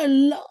 We're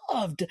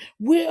loved.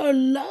 We're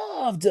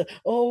loved.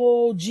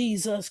 Oh,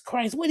 Jesus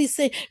Christ. What did he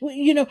say?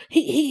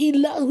 He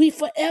loves, he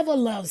forever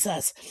loves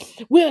us.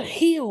 We're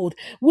healed.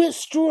 We're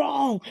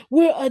strong.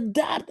 We're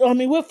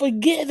adopted. We're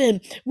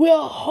forgiven.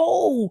 We're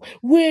whole.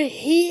 We're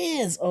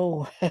his.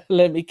 Oh,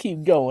 let me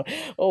keep going.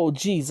 Oh,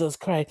 Jesus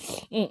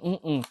Christ.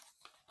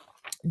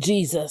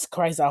 Jesus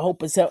Christ, I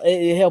hope it's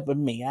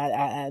helping me.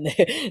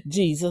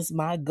 Jesus,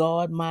 my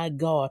God, my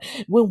God.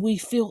 When we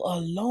feel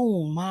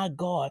alone, my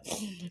God,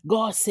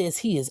 God says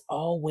He is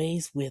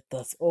always with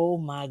us. Oh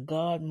my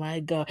God,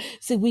 my God.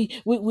 See,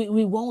 we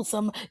want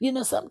some.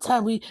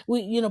 Sometimes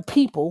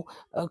people.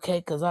 Okay,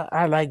 because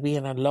I like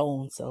being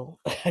alone, so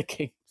I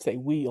can't say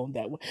we on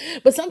that one.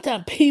 But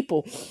sometimes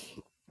people,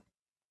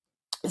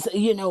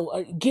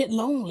 get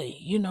lonely,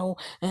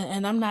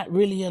 and I'm not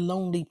really a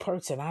lonely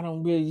person. I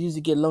don't really usually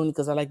get lonely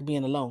because I like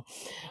being alone.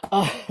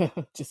 uh,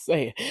 just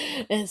saying.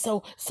 And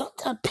so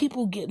sometimes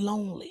people get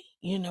lonely,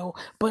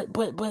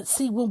 but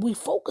see, when we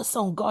focus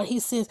on God,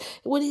 he says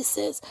what he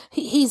says,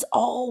 he's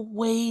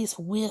always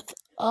with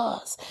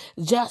us.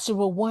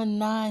 Joshua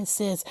 1:9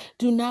 says,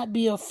 do not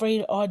be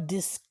afraid or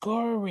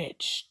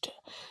discouraged.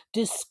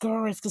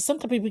 Discouraged. Because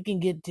sometimes people can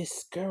get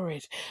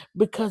discouraged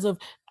because of,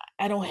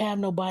 I don't have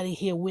nobody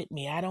here with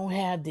me. I don't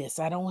have this.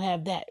 I don't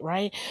have that.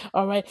 Right?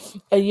 All right.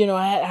 I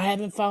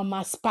haven't found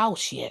my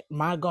spouse yet.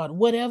 My God,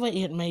 whatever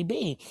it may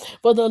be.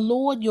 For the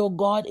Lord your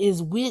God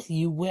is with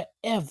you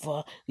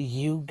wherever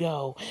you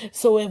go.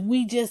 So if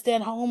we just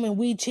at home and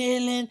we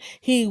chilling,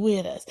 he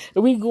with us.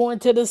 If we going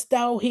to the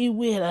store, he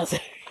with us.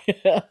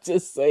 I'm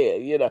just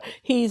saying,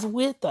 he's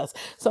with us.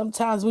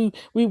 Sometimes we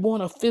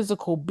want a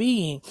physical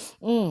being.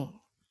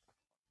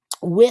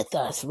 With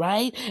us,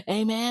 right?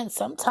 Amen.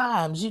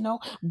 Sometimes,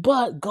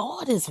 but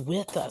God is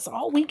with us.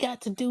 All we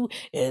got to do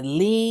is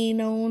lean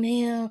on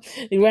him,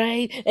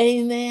 right?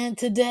 Amen.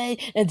 Today,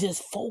 and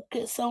just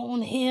focus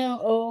on him.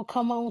 Oh,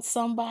 come on,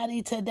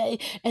 somebody today.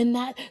 And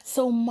not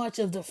so much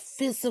of the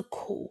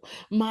physical,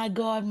 my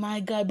God,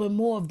 but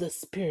more of the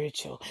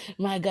spiritual,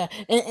 my God.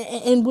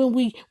 And when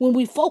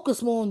we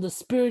focus more on the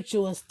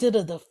spiritual instead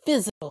of the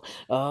physical,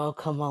 oh,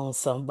 come on,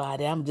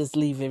 somebody. I'm just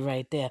leaving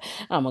right there.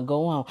 I'm going to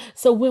go on.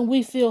 So when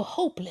we feel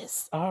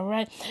hopeless, all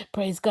right,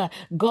 praise God.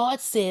 God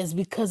says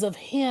because of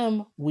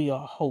him, we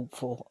are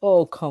hopeful.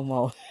 Oh, come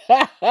on.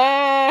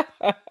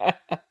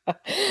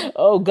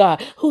 Oh,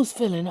 God, who's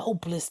feeling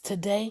hopeless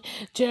today?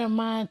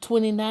 Jeremiah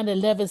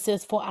 29:11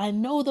 says, for I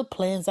know the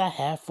plans I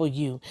have for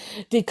you,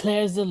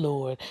 declares the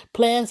Lord,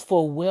 plans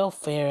for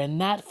welfare and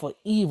not for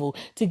evil,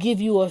 to give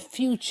you a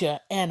future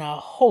and a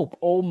hope.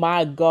 Oh,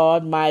 my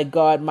God, my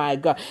God, my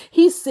God.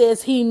 He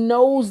says he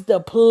knows the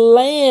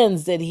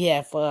plans that he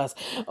has for us.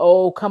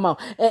 Oh, come on.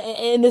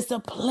 And it's the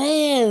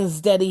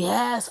plans that he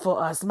has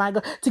for us, my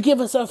God, to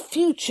give us a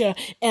future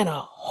and a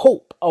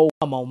hope. Oh,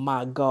 come on,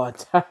 my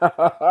God.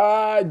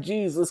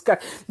 Jesus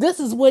Christ. This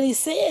is what he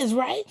says,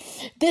 right?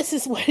 This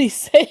is what he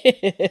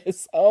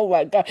says. Oh,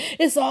 my God.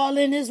 It's all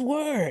in his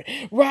word,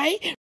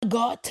 right?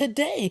 God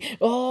today.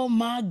 Oh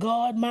my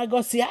God, my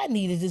God. See, I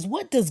needed this.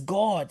 What does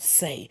God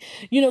say?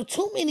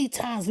 Too many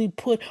times we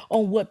put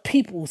on what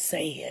people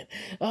saying.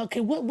 Okay,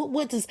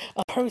 what does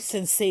a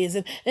person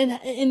says, and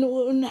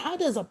how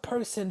does a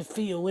person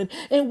feel,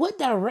 and what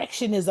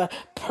direction is a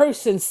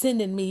person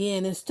sending me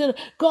in? Instead of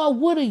God,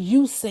 what are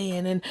you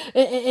saying, and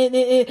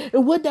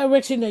what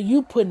direction are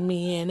you putting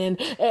me in,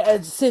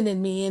 and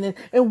sending me in,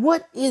 and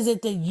what is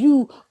it that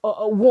you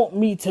want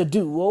me to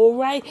do? All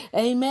right,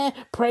 amen.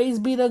 Praise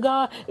be to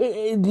God.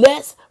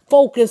 Let's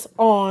focus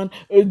on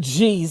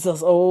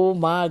Jesus. Oh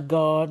my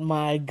God,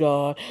 my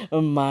God,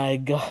 my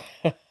God.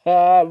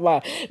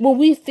 When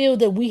we feel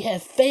that we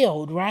have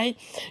failed, right?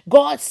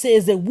 God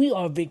says that we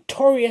are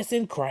victorious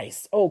in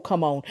Christ. Oh,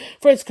 come on.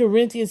 1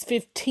 Corinthians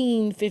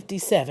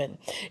 15:57.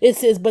 It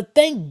says, but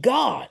thank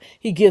God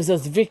he gives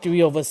us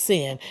victory over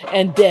sin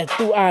and death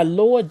through our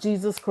Lord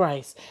Jesus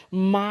Christ.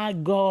 My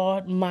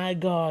God, my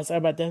God. Sorry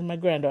about that. My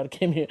granddaughter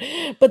came here.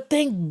 But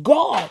thank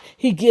God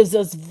he gives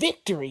us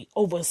victory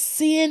over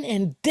sin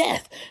and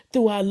death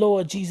through our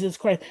Lord Jesus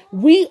Christ.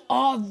 We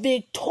are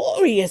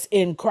victorious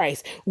in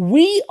Christ.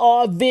 We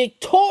are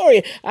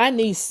victorious. I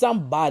need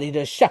somebody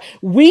to shout.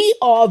 We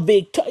are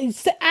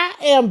victorious. I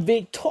am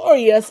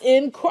victorious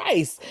in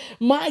Christ.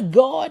 My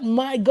God,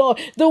 my God.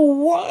 The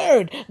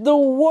word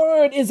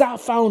is our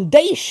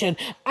foundation.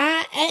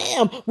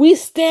 We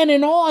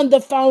standing on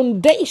the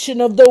foundation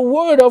of the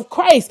word of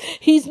Christ.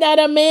 He's not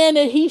a man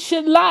that he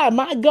should lie.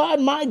 My God,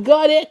 my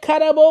God.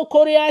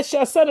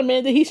 Son of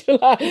man that he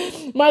should lie.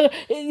 My God,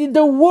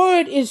 the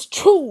word is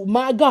true.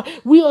 My God,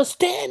 we are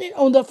standing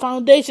on the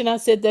foundation. I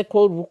said that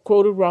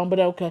quoted wrong, but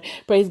okay,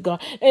 praise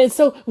God. And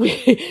so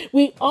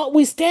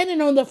we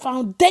standing on the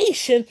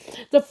foundation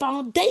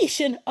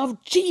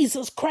of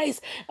Jesus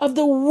Christ, of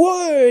the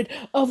word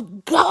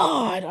of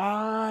God.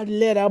 I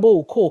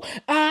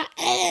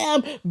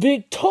am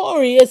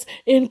victorious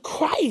in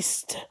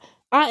Christ.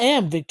 I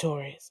am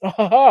victorious.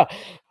 Ha.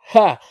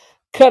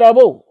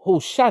 Karabo,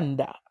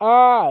 Hoshanda.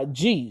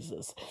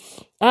 Jesus.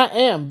 I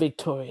am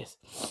victorious.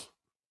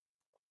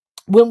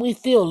 When we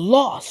feel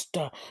lost,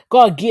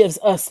 God gives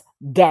us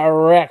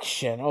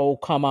direction. Oh,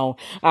 come on.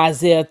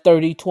 Isaiah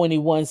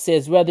 30:21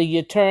 says, whether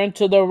you turn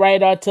to the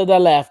right or to the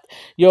left,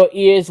 your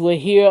ears will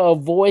hear a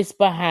voice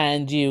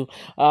behind you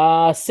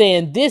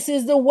saying, this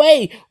is the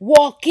way,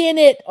 walk in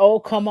it. Oh,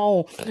 come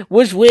on.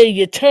 Which way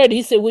you turn?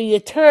 He said, when you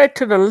turn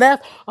to the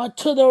left or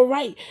to the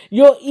right,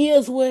 your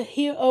ears will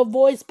hear a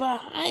voice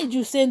behind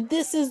you saying,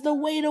 this is the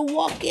way to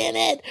walk in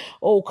it.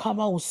 Oh, come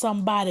on,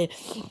 somebody.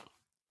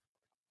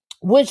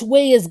 Which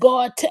way is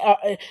God?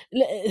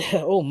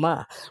 Oh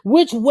my!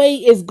 Which way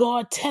is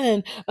God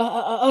telling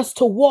us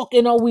to walk,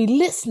 and are we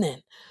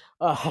listening?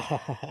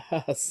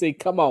 See,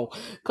 come on,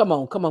 come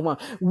on, come on, come on.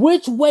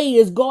 Which way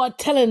is God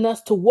telling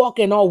us to walk,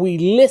 and are we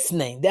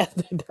listening?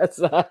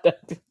 That's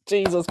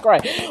Jesus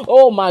Christ.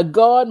 Oh my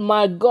God,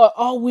 my God.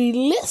 Are we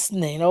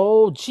listening?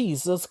 Oh,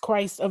 Jesus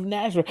Christ of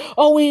Nazareth.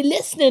 Are we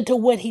listening to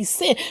what he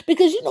said?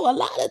 Because you know, a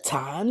lot of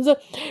times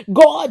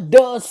God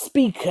does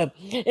speak and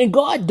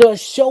God does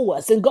show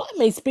us, and God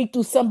may speak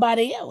through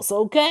somebody else,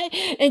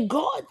 okay? And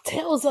God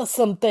tells us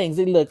some things.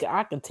 And look,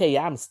 I can tell you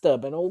I'm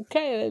stubborn,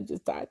 okay?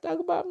 Just talk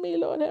about me,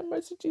 Lord have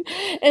mercy. Jesus.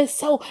 And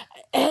so,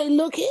 hey,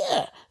 look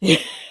here.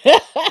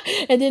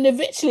 And then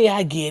eventually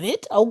I get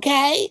it,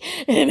 okay?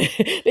 And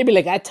they be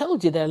like, I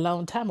told you that a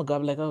long time ago.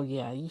 I'm like, oh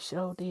yeah, you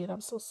sure did. I'm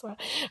so sorry.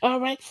 All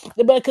right.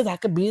 But because I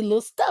could be a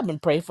little stubborn.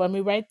 Pray for me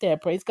right there.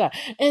 Praise God.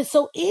 And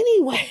so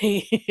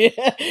anyway,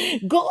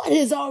 God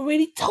has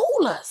already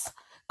told us.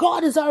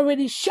 God has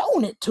already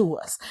shown it to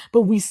us,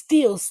 but we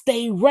still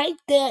stay right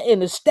there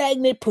in a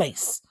stagnant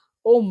place.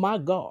 Oh my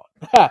God.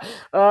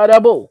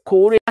 Arabo,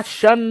 Korea,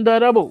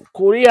 Shandarabo,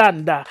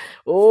 Koreanda.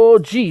 Oh,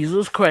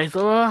 Jesus Christ.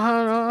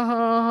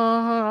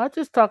 I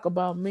just talk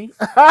about me.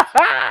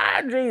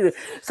 Jesus.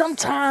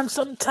 Sometimes.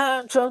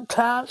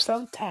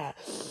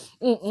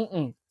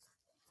 Mm-mm-mm.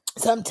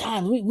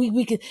 Sometimes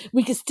we can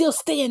still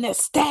stay in that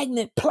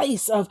stagnant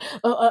place of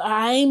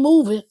I ain't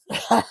moving.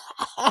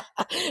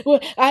 Well,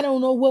 I don't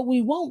know what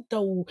we want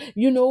though.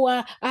 You know,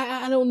 I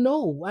don't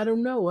know. I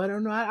don't know what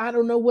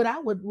I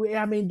would.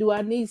 I mean, do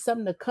I need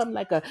something to come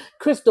like a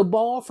crystal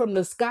ball from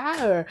the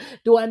sky, or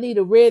do I need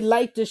a red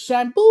light to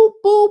shine? Boop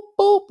boop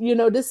boop. You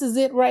know, this is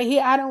it right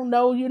here. I don't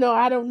know. You know,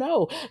 I don't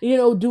know. You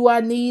know, do I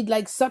need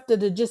like something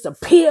to just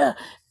appear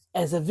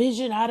as a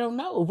vision? I don't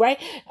know, right?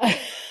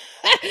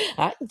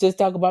 I just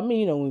talk about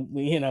me, you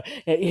know,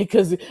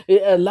 because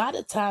a lot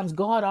of times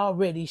God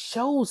already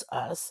shows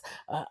us,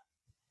 my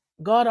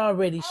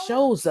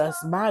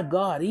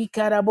God,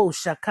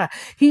 Ikaraboshaka.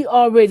 He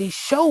already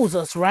shows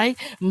us, right?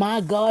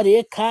 My God,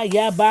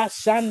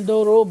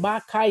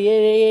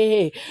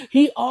 Ikayabashandorobakaye.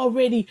 He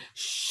already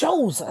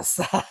shows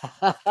us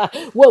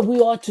what we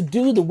ought to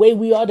do, the way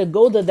we ought to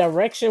go, the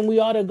direction we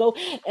ought to go.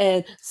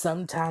 And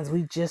sometimes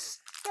we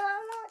just,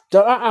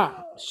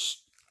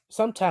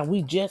 sometimes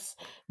we just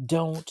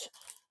don't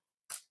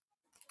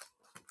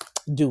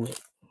do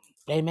it.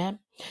 Amen.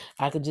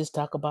 I could just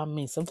talk about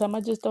me. Sometimes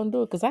I just don't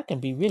do it because I can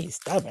be really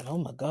stubborn. Oh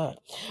my God.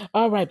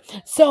 All right.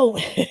 So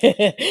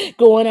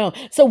going on.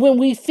 So when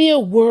we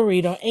feel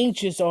worried or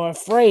anxious or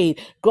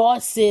afraid,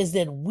 God says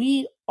that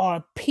we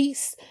are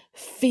peace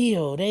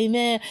filled.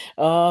 Amen.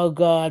 Oh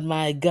God,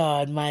 my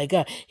God, my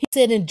God. He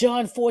said in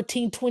John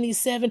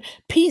 14:27,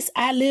 peace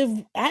I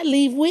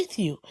leave with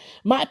you.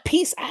 My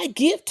peace I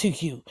give to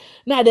you.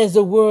 Not as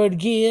the world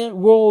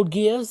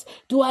gives,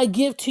 do I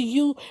give to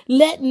you.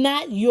 Let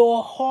not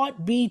your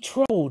heart be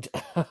troubled.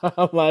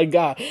 Oh my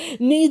God.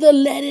 Neither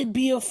let it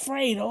be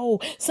afraid. Oh,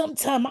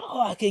 sometimes my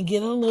heart can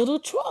get a little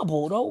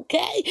troubled,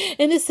 okay?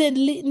 And it said,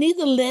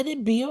 neither let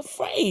it be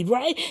afraid,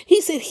 right?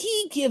 He said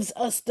he gives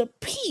us the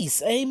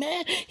peace.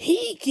 Amen.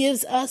 He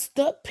gives us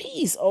the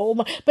peace. Oh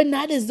my, but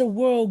not as the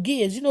world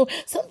gives. You know,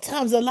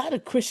 sometimes a lot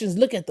of Christians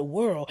look at the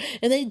world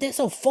and they're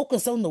so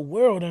focused on the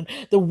world and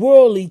the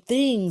worldly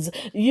things.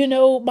 You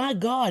know, my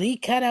God,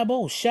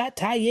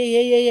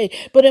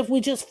 but if we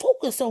just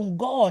focus on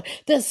God,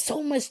 there's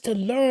so much to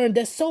learn.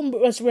 There's so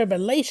much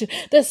revelation.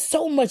 There's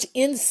so much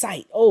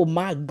insight. Oh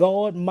my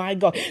God, my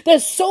God.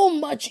 There's so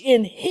much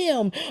in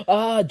Him,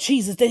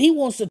 Jesus, that He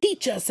wants to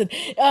teach us, and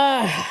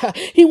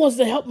He wants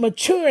to help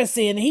mature us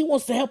in. He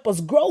wants to help us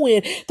grow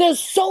in. There's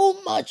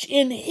so much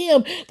in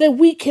Him that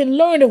we can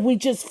learn if we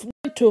just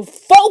to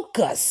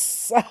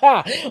focus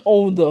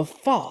on the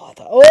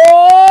Father.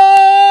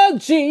 Oh,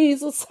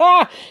 Jesus.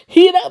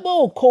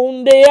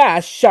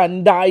 Hirabokondea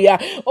shandaya.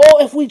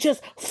 Oh, if we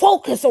just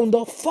focus on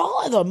the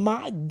Father,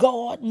 my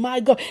God, my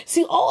God.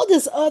 See, all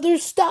this other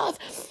stuff,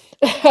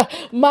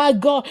 my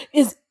God,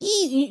 is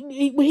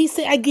easy. When He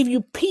said, I give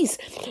you peace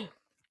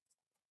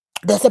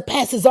that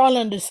surpasses all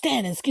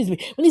understanding. Excuse me.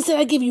 When He said,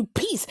 I give you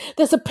peace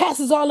that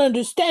surpasses all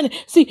understanding.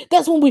 See,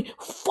 that's when we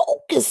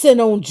focusing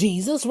on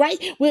Jesus,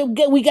 right?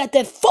 We got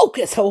that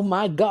focus. Oh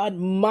my God,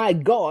 my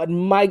God,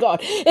 my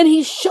God. And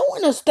He's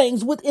showing us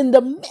things within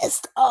the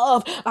midst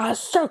of our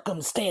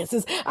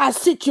circumstances, our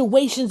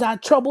situations, our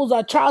troubles,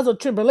 our trials, or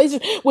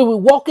tribulations. When we're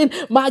walking,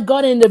 my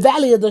God, in the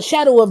valley of the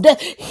shadow of death,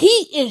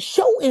 He is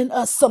showing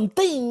us some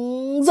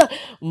things,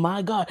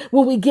 my God,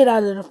 when we get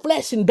out of the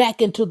flesh and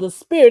back into the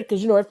spirit.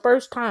 Because, you know, at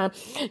first time,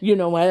 you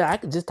know, I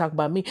could just talk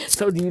about me.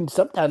 So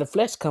sometimes the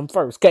flesh come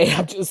first. Okay,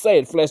 I'm just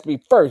saying, flesh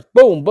be first.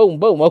 Boom, boom,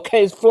 boom.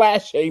 Okay, it's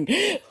flashing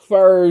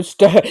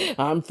first.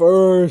 I'm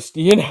first.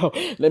 You know,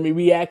 let me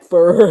react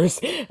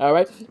first. All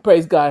right,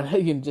 praise God.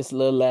 You can just a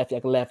little laugh. I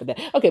can laugh at that.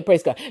 Okay,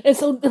 praise God. And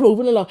so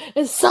moving along.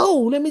 And so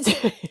let me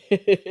tell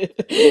you.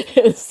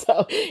 And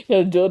so, you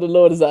know, joy of the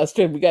Lord is our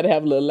strength. We got to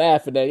have a little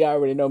laugh at that. Y'all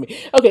already know me.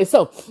 Okay,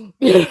 so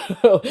you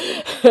know,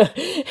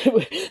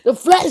 the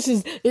flash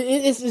is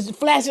it's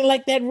flashing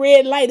like that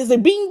red light. It's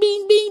like bing,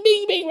 bing, bing,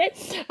 bing, bing,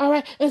 right? All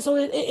right. And so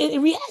it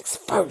reacts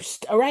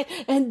first. All right.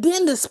 And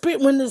then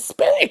when the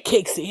spirit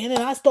kicks in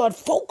and I start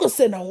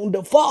focusing on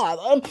the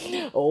Father,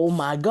 oh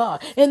my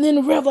God. And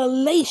then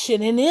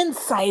revelation and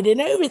insight and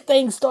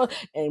everything starts.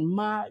 And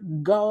my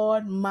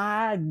God,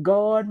 my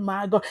God,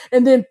 my God.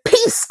 And then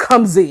peace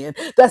comes in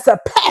that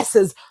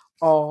surpasses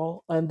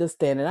all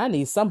understanding. I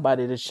need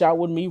somebody to shout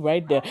with me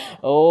right there.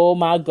 Oh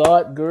my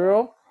God,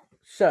 girl.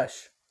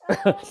 Shush.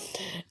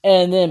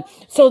 And then,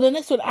 so the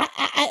next one,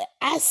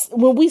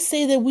 when we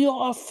say that we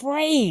are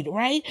afraid,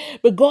 right?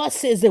 But God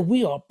says that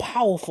we are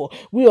powerful,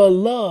 we are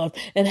loved,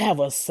 and have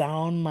a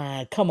sound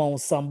mind. Come on,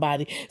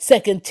 somebody.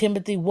 2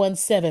 Timothy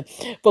 1:7.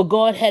 For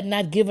God had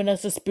not given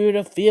us a spirit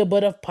of fear,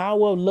 but of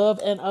power, of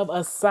love, and of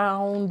a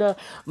sound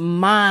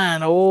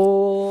mind.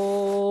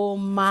 Oh,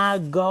 my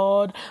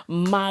God,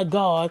 my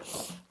God.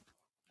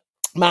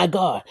 My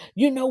God,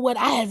 you know what?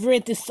 I have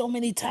read this so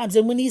many times.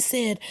 And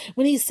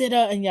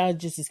and y'all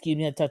just excuse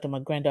me, I talked to my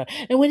granddaughter.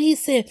 And when he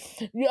said,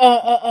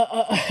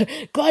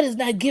 God has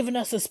not given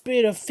us a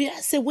spirit of fear, I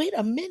said, wait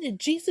a minute,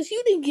 Jesus,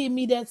 you didn't give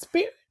me that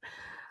spirit.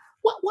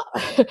 What?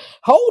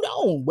 Hold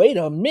on. Wait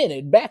a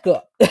minute. Back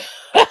up.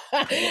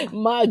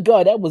 My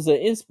God, that was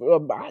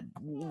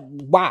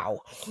wow.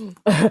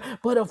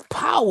 But of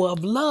power,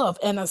 of love,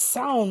 and a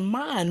sound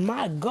mind.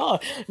 My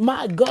God,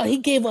 He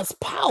gave us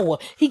power.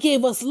 He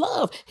gave us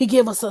love. He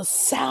gave us a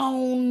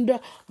sound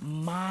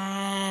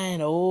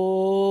mind.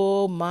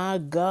 Oh, my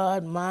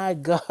God, my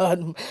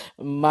God,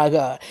 my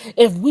God.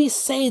 If we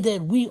say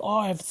that we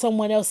are, if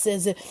someone else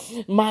says it,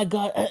 my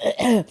God,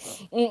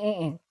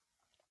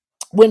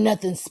 we're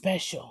nothing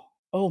special.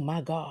 Oh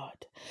my God.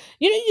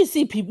 You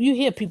see people, you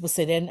hear people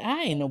say that, and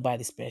I ain't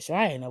nobody special.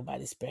 I ain't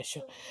nobody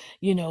special.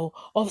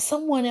 Or if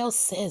someone else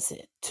says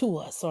it to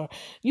us, or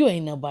you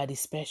ain't nobody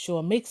special,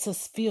 or makes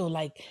us feel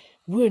like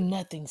we're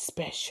nothing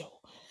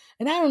special.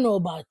 And I don't know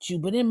about you,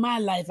 but in my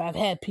life, I've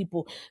had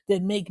people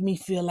that make me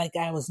feel like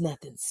I was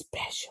nothing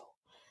special,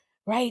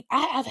 right?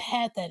 I've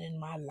had that in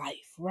my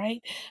life,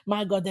 right?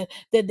 My God, that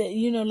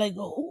like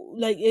who,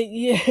 like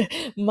yeah,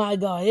 my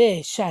God,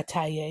 yeah,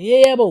 shataya,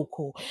 yeah,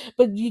 boko.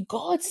 But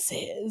God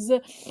says,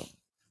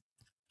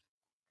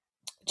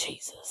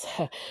 Jesus,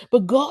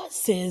 but God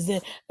says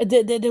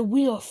that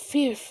we are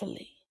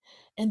fearfully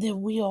and that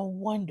we are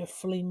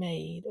wonderfully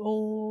made.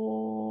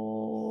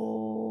 Oh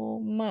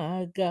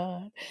my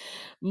God.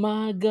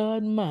 My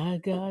God, my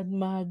God,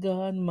 my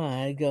God,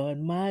 my God,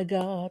 my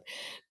God.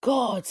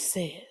 God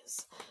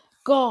says,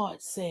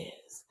 God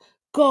says,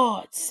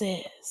 God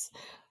says,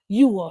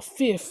 you are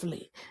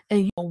fearfully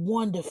and you are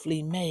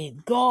wonderfully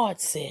made.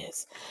 God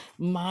says,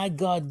 my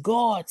God,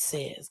 God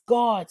says,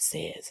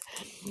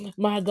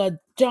 my God,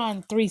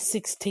 John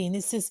 3:16.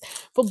 It says,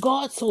 for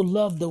God so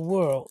loved the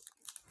world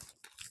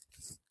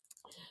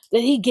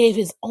that he gave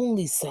his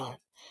only son,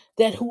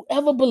 that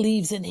whoever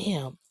believes in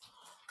him,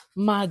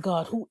 my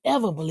God,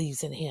 whoever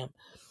believes in him,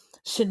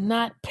 should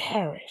not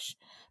perish,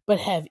 but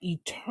have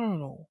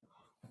eternal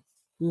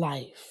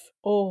life.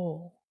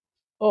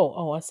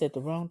 I said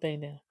the wrong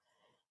thing there.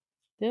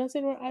 Did I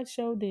say the wrong? I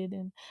sure did.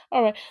 Then.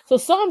 All right. So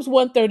Psalms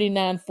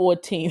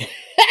 139:14.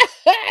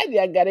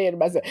 Yeah, I got ahead of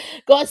myself.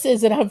 God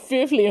says that I'm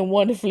fearfully and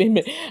wonderfully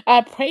made.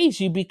 I praise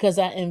you because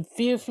I am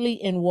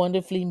fearfully and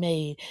wonderfully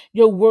made.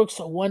 Your works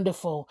are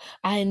wonderful.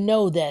 I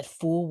know that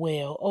full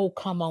well. Oh,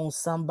 come on,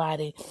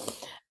 somebody.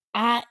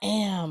 I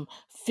am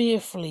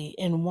fearfully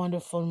and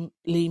wonderfully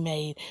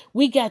made.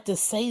 We got to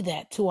say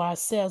that to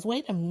ourselves.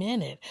 Wait a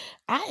minute.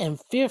 I am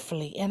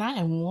fearfully and I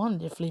am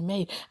wonderfully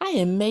made. I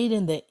am made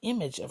in the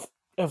image of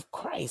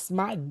Christ.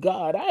 My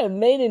God, I am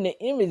made in the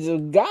image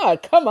of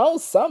God. Come on,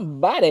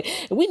 somebody.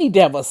 We need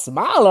to have a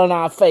smile on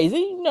our face.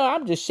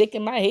 I'm just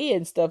shaking my head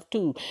and stuff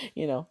too.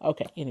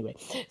 Okay, anyway.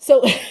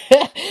 So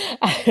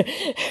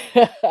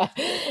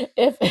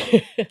if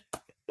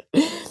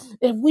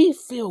if we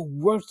feel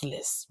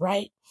worthless,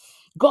 right?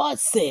 God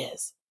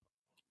says,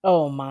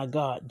 oh my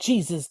God,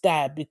 Jesus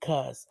died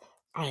because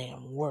I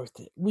am worth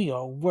it. We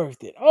are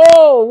worth it.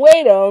 Oh,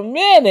 wait a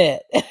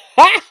minute.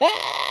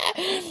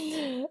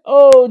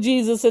 Oh,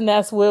 Jesus, and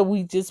that's where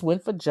we just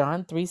went for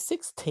John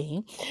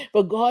 3:16.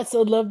 But God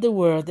so loved the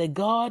world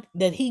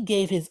that he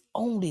gave his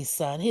only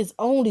son, his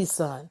only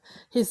son.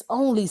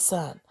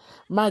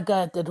 My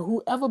God, that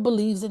whoever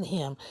believes in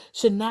him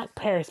should not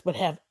perish but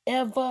have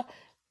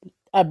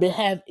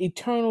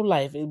eternal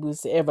life. It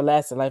was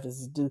everlasting life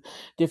is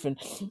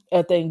different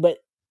thing. But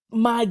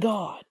my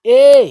God,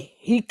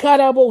 he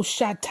karabo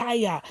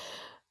shataya.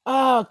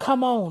 Ah,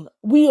 come on,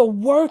 we are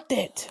worth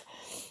it.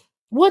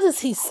 What does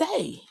he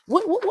say?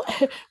 What?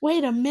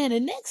 Wait a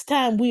minute. Next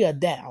time we are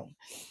down,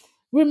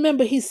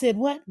 remember he said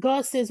what?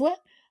 God says what?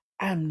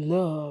 I'm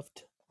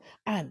loved.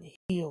 I'm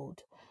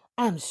healed.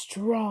 I'm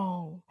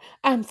strong.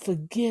 I'm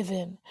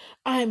forgiven.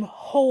 I'm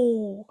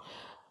whole.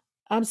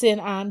 I'm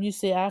saying you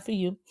say I for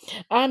you.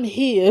 I'm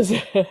his.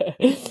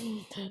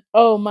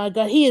 Oh my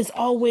God. He is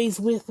always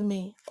with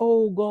me.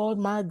 Oh God,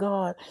 my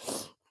God.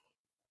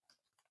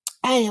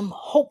 I am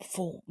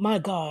hopeful, my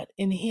God,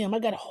 in Him. I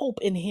got hope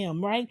in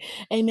Him, right?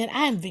 Amen.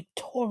 I am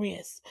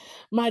victorious.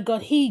 My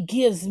God, He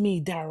gives me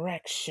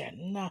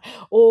direction.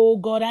 Oh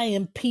God, I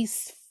am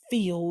peace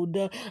filled.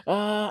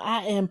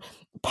 I am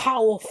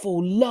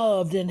powerful,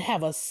 loved, and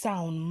have a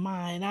sound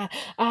mind.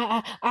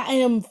 I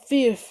am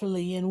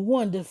fearfully and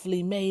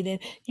wonderfully made. And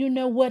you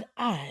know what?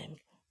 I'm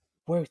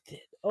worth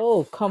it.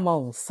 Oh, come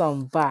on,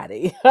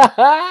 somebody.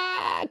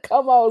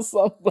 Come on,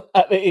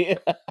 somebody.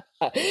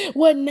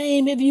 What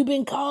name have you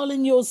been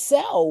calling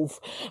yourself?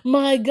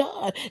 My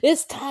God,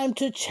 it's time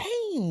to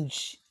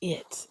change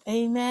it.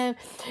 Amen.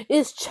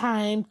 It's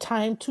time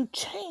to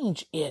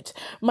change it.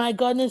 My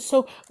God, and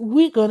so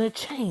we're gonna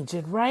change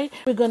it, right?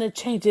 We're gonna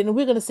change it, and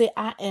we're gonna say,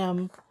 I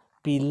am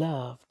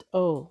beloved.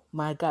 Oh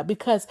my God,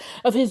 because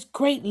of His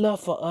great love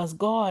for us,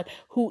 God,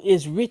 who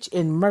is rich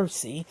in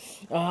mercy,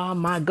 oh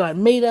my God,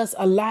 made us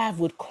alive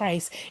with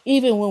Christ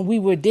even when we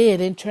were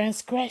dead in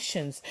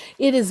transgressions.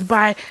 It is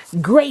by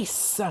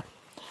grace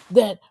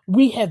that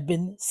we have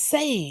been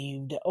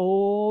saved.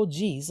 Oh,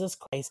 Jesus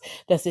Christ.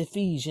 That's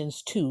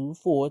Ephesians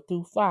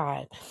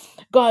 2:4-5.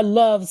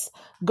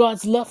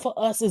 God's love for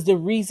us is the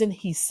reason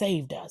He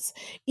saved us.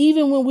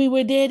 Even when we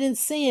were dead in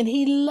sin,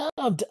 He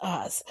loved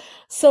us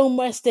so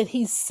much that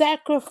He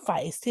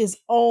sacrificed His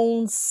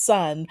own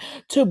Son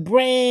to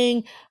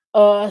bring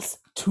us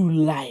to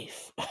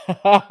life.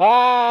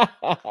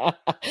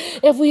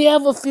 If we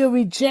ever feel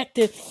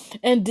rejected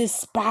and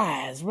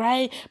despised,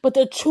 right? But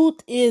the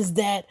truth is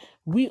that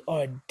we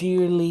are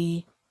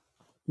dearly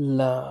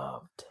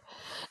loved.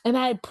 And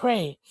I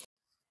pray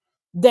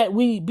that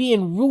we,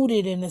 being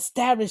rooted and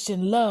established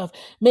in love,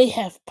 may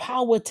have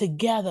power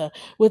together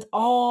with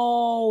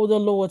all the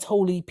Lord's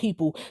holy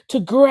people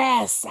to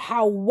grasp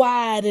how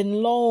wide and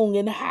long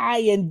and high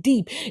and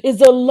deep is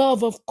the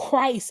love of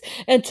Christ,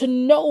 and to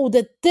know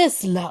that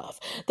this love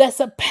that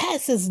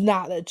surpasses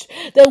knowledge,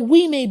 that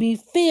we may be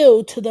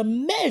filled to the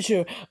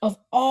measure of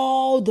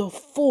all the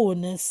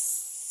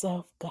fullness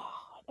of God.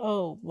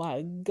 Oh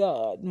my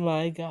God,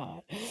 my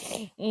God.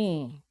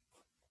 Mm.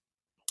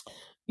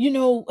 You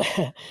know,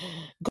 God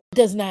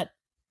does not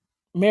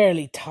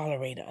merely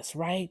tolerate us,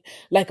 right?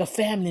 Like a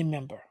family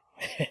member.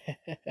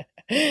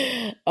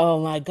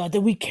 Oh my God,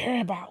 that we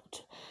care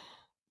about,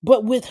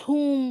 but with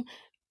whom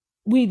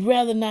we'd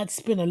rather not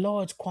spend a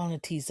large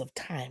quantities of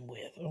time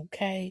with.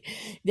 Okay,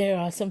 there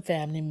are some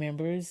family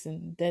members,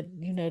 and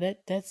that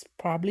that's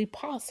probably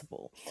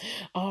possible.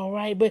 All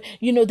right, but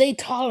they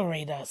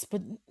tolerate us,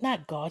 but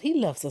not God. He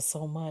loves us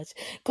so much.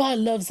 God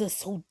loves us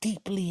so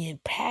deeply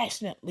and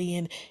passionately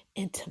and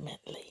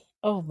intimately.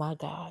 Oh my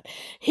God.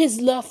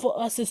 His love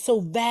for us is so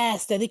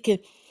vast that it can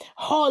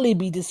hardly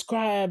be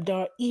described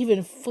or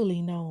even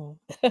fully known.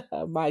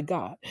 My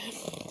God.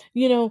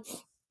 You know,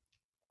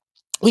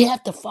 we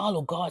have to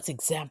follow God's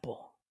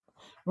example,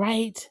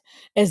 right?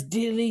 As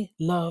dearly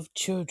loved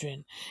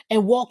children,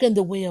 and walk in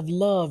the way of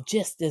love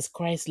just as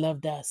Christ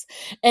loved us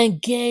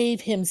and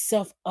gave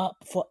Himself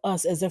up for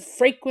us as a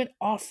fragrant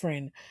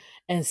offering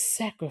and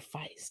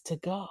sacrifice to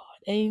God.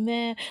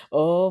 Amen.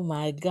 Oh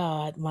my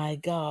God, my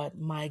God,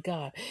 my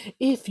God.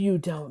 If you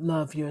don't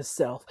love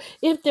yourself,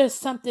 if there's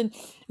something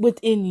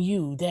within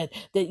you that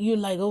you're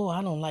like, oh,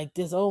 I don't like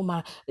this. Oh,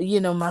 my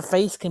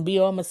face can be,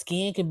 or my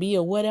skin can be,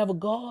 or whatever.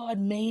 God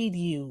made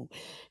you.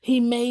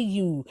 He made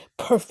you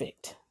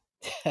perfect.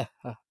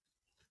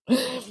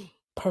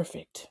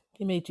 Perfect.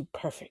 He made you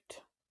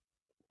perfect.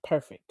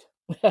 Perfect.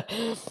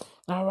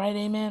 All right,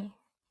 amen.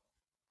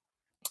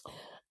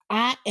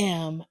 I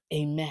am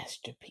a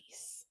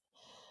masterpiece.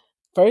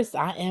 First,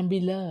 I am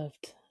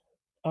beloved.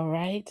 All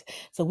right.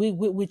 So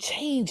we're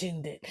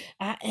changing it.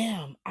 I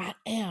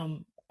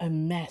am a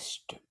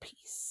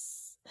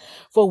masterpiece.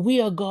 For we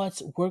are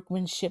God's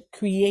workmanship,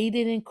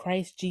 created in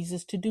Christ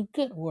Jesus to do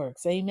good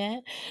works.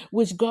 Amen.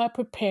 Which God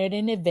prepared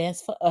in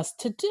advance for us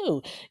to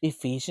do.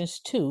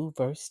 Ephesians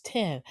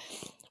 2:10.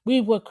 We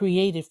were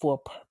created for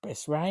a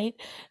purpose, right?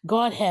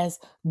 God has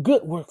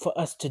good work for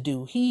us to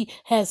do. He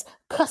has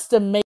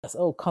custom made us.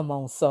 Oh, come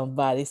on,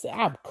 somebody. Say,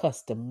 I'm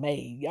custom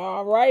made.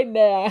 All right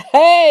now.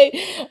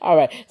 Hey. All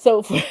right.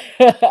 So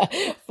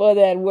for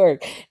that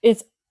work,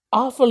 it's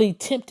awfully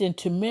tempting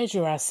to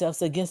measure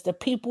ourselves against the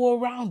people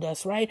around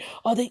us, right?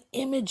 Or the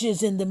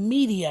images in the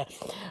media.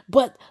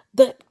 But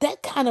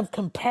that kind of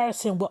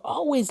comparison will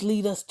always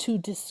lead us to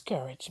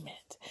discouragement.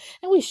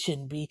 And we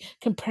shouldn't be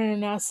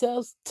comparing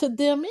ourselves to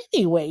them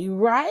anyway,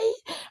 right?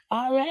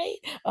 All right.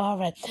 All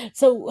right.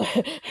 So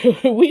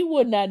we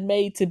were not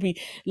made to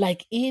be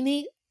like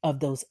any of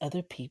those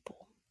other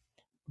people,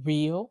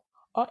 real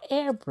or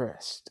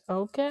airbrushed.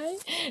 Okay,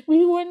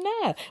 we were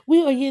not.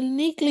 We are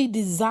uniquely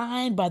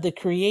designed by the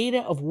creator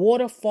of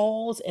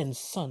waterfalls and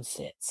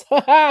sunsets.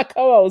 Come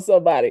on,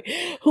 somebody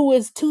who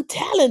is too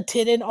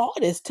talented an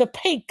artist to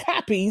paint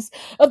copies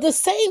of the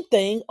same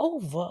thing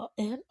over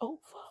and over.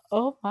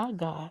 Oh my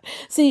God.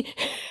 See,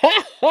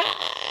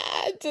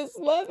 I just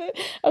love it.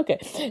 Okay.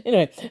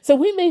 Anyway, so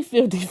we may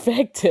feel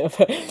defective,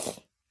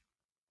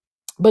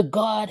 but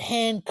God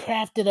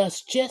handcrafted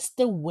us just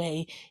the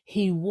way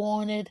He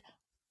wanted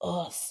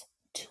us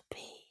to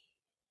be.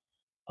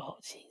 Oh,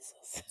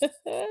 Jesus.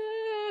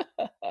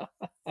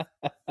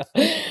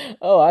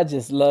 Oh, I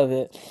just love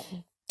it.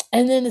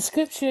 And then the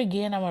scripture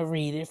again, I'm going to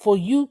read it. For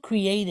you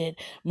created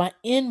my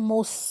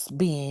inmost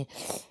being.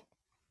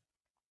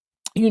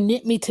 You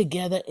knit me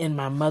together in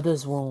my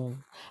mother's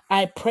womb.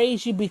 I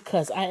praise you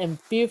because I am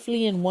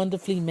fearfully and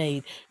wonderfully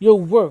made. Your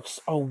works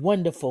are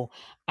wonderful.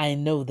 I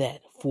know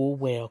that full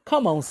well.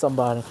 Come on,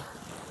 somebody.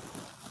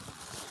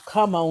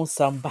 Come on,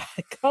 somebody.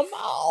 Come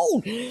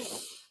on.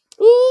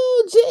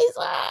 Ooh,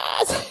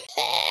 Jesus.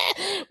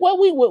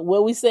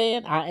 What we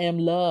saying? I am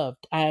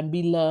loved. I am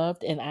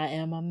beloved, and I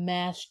am a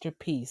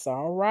masterpiece.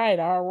 All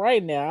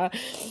right now.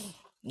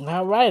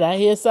 All right, I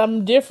hear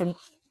something different.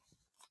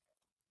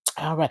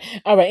 All right.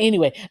 All right.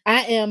 Anyway,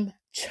 I am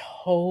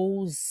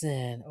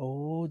chosen.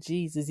 Oh,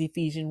 Jesus.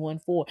 Ephesians 1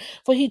 4.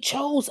 For he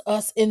chose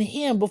us in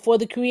him before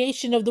the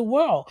creation of the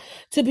world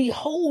to be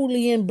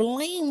holy and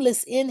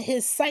blameless in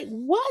his sight.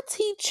 What?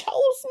 He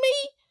chose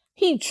me?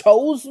 He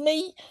chose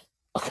me?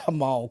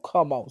 Come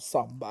on,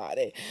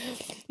 somebody.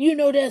 You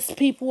know, there's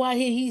people out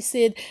here. He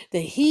said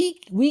that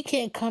we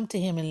can't come to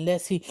him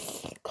unless he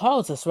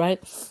calls us,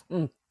 right?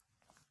 Mm,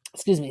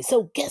 excuse me.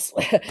 So guess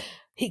what?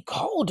 He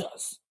called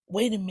us.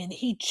 Wait a minute.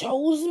 He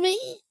chose me?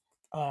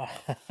 Uh,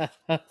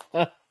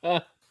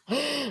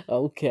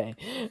 okay.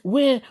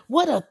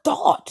 What a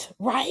thought,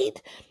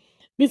 right?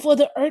 Before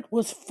the earth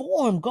was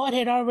formed, God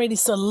had already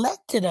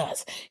selected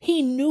us.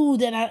 He knew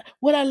that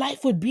what our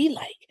life would be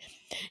like.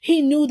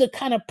 He knew the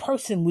kind of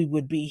person we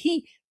would be.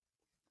 He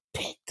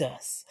picked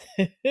us.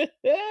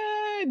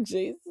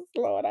 Jesus,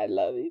 Lord, I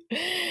love you.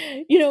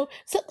 You know,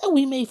 sometimes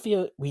we may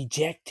feel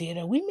rejected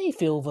or we may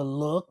feel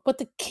overlooked, but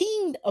the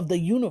King of the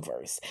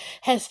universe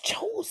has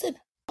chosen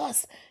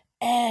us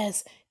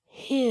as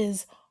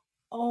his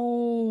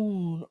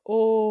own.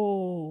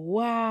 Oh,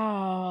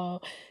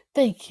 wow.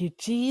 Thank you,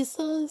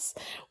 Jesus.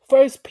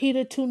 First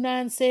Peter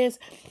 2:9 says,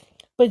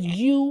 but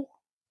you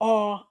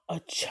are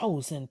a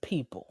chosen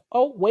people.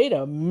 Oh, wait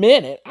a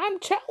minute. I'm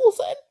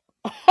chosen.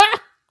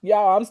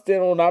 Y'all, I'm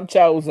still on I'm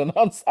chosen.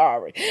 I'm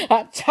sorry.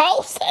 I'm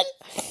chosen.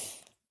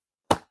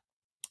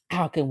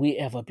 How can we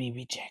ever be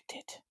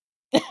rejected?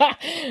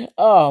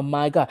 Oh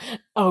my God.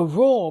 A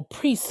royal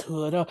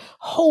priesthood, a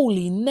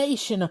holy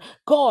nation, a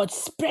God's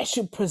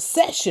special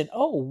possession.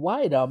 Oh,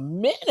 wait a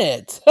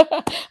minute.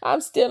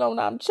 I'm still on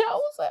I'm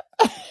chosen.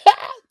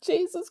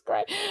 Jesus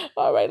Christ.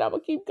 All right, I'm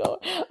going to keep going.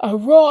 A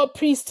royal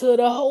priesthood,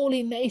 a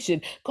holy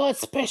nation, God's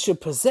special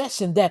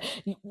possession that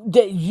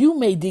you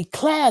may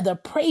declare the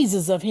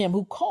praises of him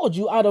who called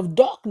you out of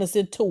darkness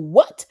into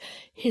what?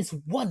 His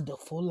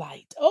wonderful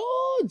light.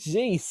 Oh,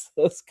 Jesus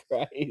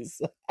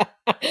Christ.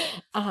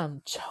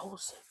 I'm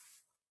chosen.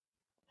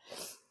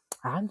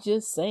 I'm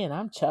just saying,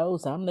 I'm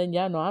chosen. I'm letting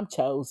y'all know I'm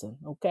chosen.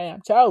 Okay,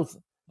 I'm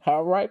chosen.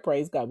 All right,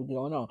 praise God. We're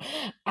going on.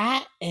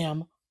 I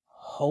am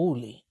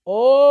holy.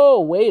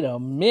 Oh, wait a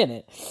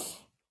minute.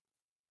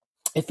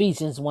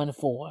 Ephesians 1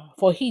 4.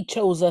 For he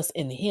chose us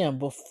in him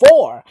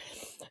before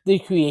the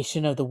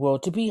creation of the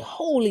world to be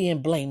holy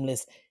and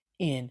blameless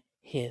in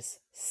his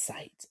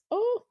sight.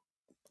 Oh,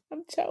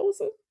 I'm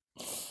chosen.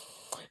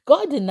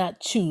 God did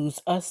not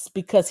choose us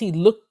because he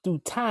looked through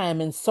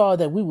time and saw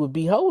that we would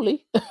be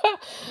holy.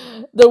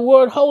 The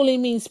word holy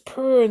means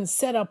pure and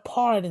set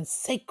apart and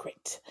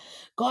sacred.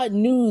 God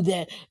knew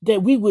that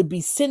we would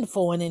be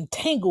sinful and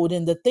entangled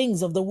in the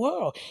things of the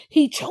world.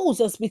 He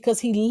chose us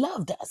because he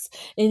loved us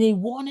and he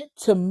wanted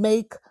to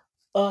make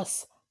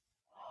us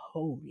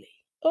holy.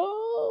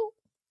 Oh,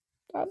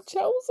 I'm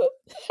chosen.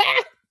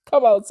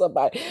 Come on,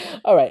 somebody.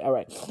 All right, all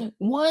right.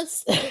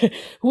 Once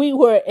we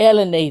were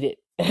alienated,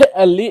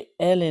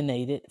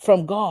 alienated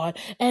from God,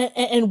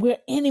 and we're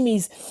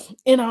enemies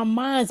in our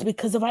minds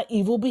because of our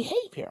evil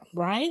behavior,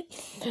 right?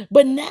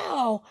 But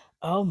now,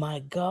 oh my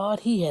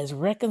God, he has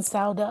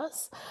reconciled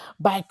us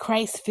by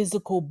Christ's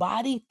physical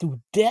body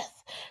through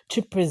death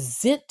to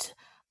present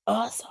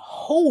us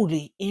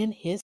holy in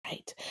his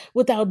sight,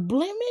 without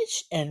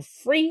blemish and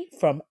free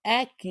from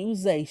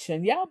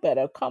accusation. Y'all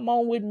better come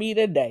on with me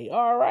today.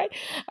 All right.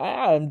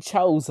 I am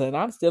chosen.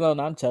 I'm still on.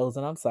 I'm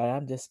chosen. I'm sorry.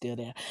 I'm just still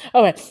there.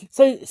 All right.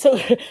 So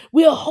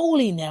we are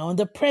holy now in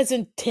the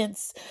present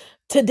tense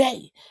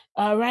today.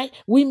 All right.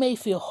 We may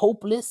feel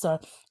hopeless or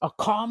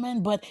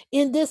common, but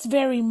in this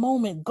very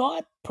moment,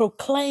 God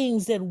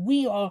proclaims that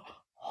we are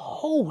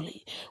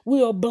holy,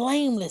 we are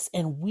blameless,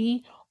 and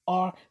we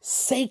are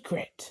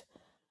sacred.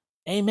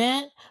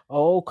 Amen.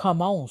 Oh,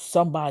 come on,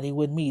 somebody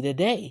with me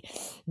today.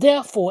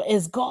 Therefore,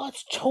 as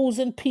God's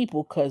chosen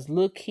people, because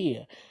look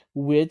here,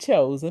 we're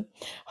chosen,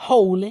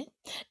 holy,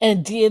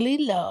 and dearly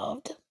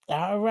loved.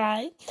 All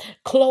right.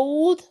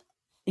 Clothe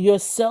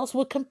yourselves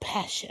with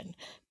compassion,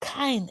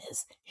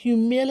 kindness,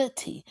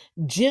 humility,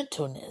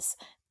 gentleness,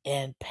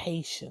 and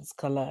patience.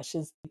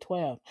 Colossians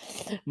 12.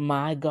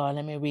 My God,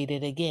 let me read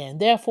it again.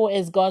 Therefore,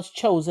 as God's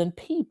chosen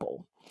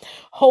people,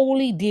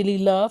 holy, dearly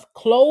loved,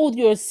 clothe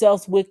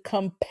yourselves with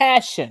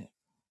compassion,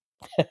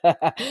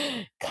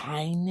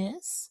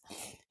 kindness,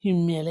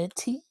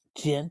 humility,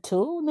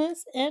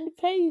 gentleness and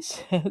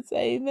patience.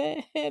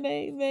 Amen.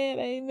 Amen.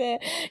 Amen.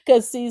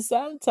 Because see,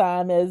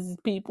 sometimes as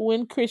people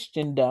in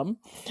Christendom,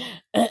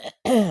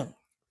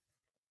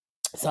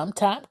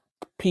 sometimes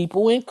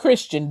people in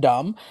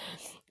Christendom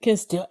can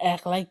still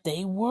act like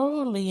they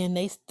worldly and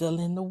they still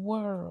in the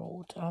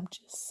world. I'm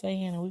just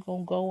saying, we're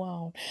gonna go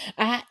on.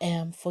 I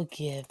am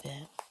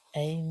forgiven.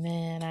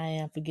 Amen. I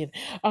am forgiven.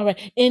 All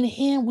right. In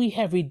him we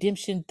have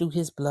redemption through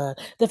his blood,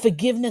 the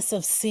forgiveness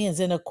of sins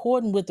in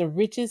accordance with the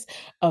riches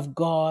of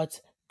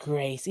God's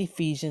grace.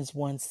 Ephesians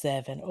 1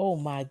 7. Oh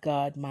my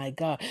God, my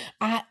God.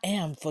 I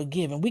am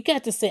forgiven. We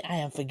got to say I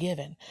am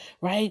forgiven,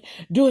 right?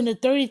 During the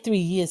 33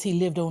 years he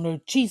lived on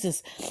earth,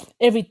 Jesus,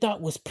 every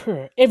thought was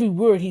pure, every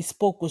word he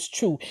spoke was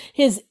true,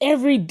 his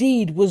every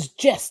deed was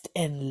just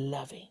and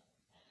loving.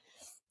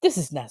 This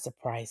is not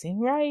surprising,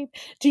 right?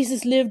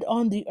 Jesus lived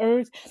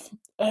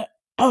uh,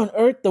 on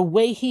earth the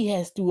way he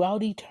has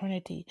throughout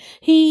eternity.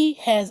 He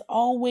has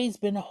always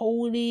been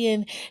holy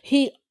and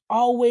he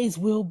always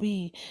will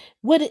be.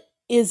 What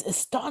is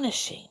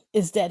astonishing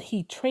is that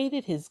he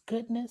traded his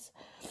goodness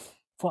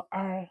for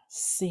our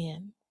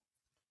sin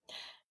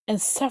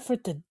and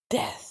suffered the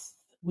death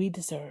we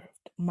deserved.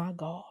 My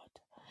God.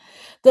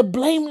 The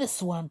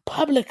blameless one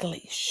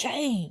publicly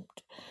shamed,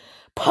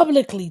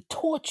 publicly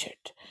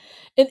tortured,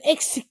 and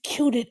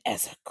executed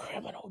as a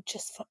criminal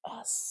just for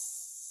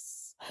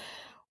us.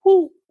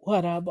 Who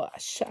what about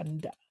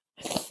Shanda?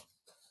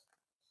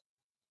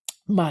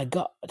 My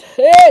God.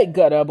 Hey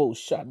Garabo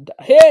Shanda.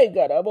 Hey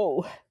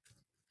Garabo.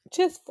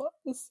 Just for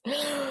us.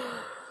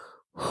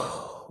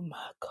 Oh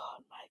my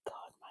God, my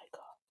God, my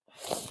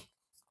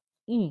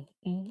God.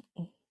 Mm.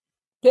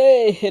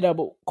 Hey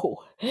Hiraboko.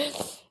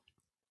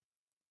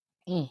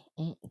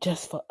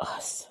 Just for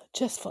us.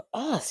 Just for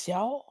us,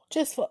 y'all.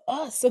 Just for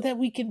us. So that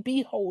we can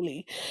be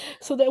holy.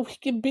 So that we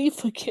can be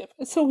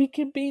forgiven. So we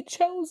can be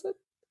chosen.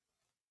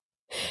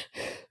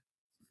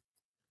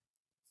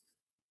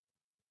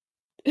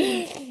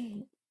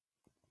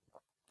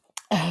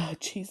 Oh,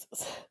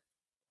 Jesus.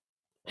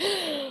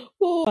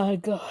 Oh, my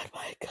God,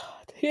 my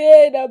God.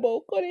 Yeah,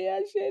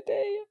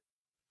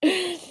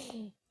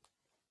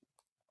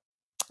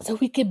 so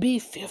we can be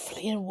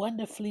fearfully and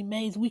wonderfully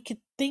made. We can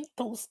think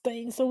those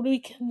things so we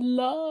can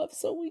love.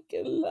 So we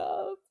can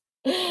love.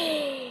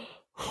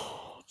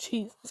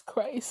 Jesus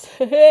Christ.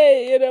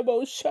 Hey,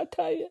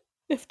 Shataya.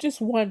 If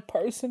just one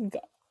person,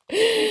 God.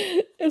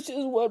 If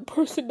just one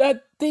person not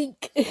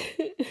think.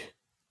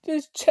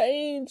 Just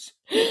change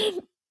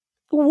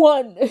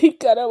one. He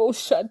got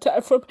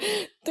Shataya from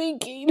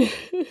thinking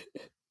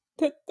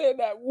that they're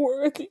not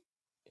worthy.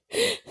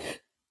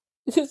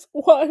 Just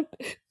one.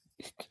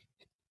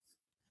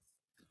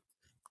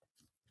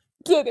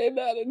 That they're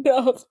not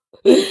enough.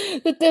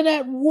 That they're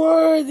not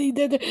worthy.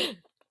 That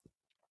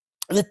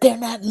they're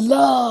not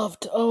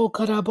loved. Oh,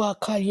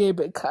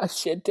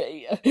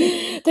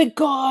 Karabakayebekasheteya. That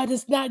God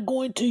is not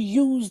going to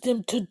use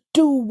them to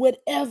do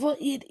whatever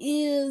it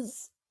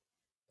is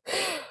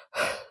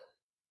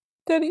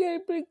that He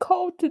ain't been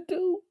called to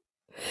do.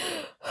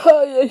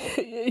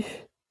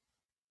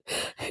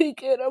 He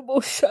get a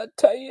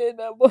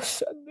moshatayena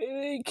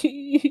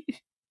moshaneki.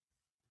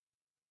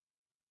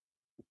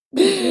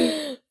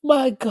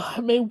 My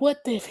God, man,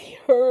 what they've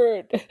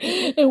heard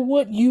and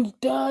what you've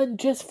done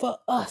just for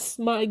us,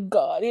 my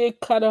God.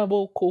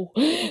 Ekaraboko.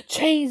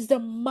 Change the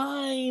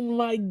mind,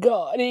 my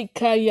God.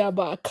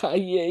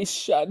 Ekayabakaye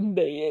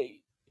shandeye.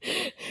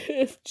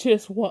 If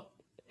just one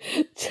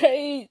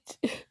change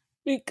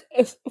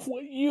because of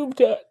what you've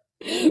done.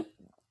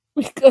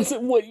 Because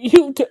of what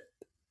you've done.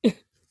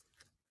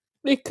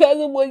 Because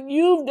of what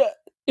you've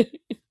done.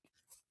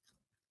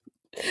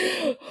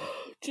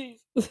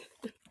 Jesus.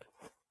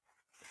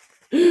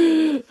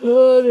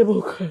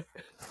 Oh,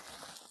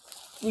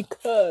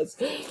 because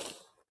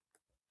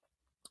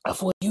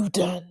of what you've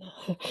done.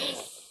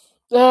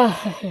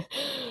 Ah,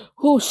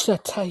 who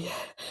shataya?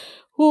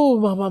 Who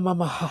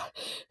mama?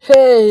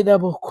 Hey,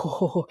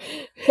 Naboko.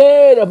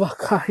 Hey,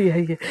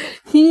 Nabakaya.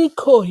 He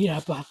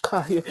koya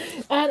bakaya.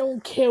 I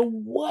don't care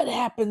what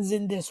happens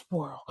in this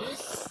world.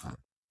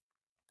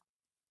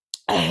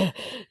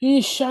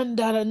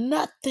 Yeshandara,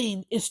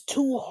 nothing is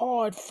too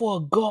hard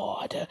for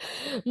God.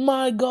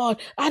 My God,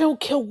 I don't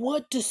care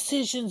what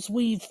decisions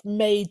we've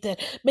made that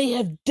may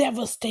have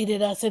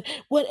devastated us in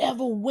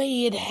whatever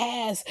way it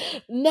has.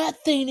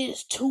 Nothing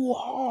is too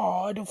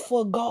hard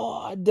for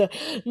God.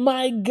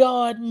 My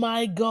God,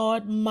 my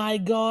God, my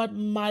God,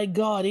 my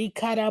God.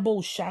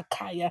 Ikarabo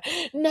shakaya.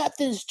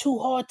 Nothing's too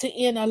hard to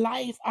end our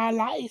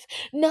life.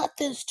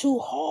 Nothing's too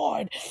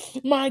hard,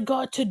 my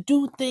God, to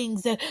do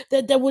things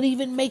that would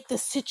even make the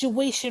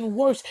situation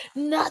worse.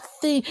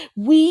 Nothing.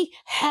 We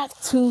have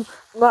to,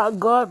 my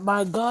God,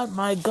 my God,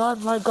 my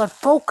God, my God,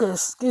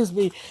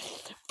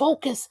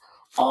 focus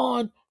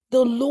on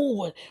the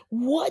Lord.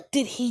 What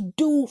did He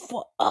do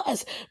for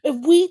us? If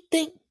we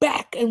think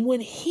back and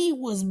when He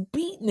was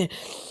beaten,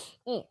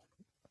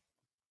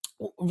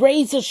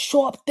 razor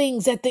sharp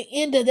things at the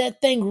end of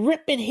that thing,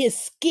 ripping his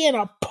skin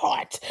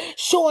apart,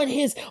 showing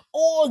his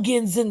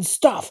organs and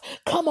stuff.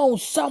 Come on,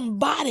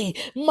 somebody,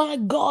 my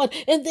God.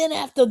 And then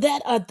after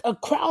that, a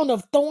crown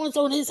of thorns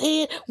on his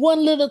head,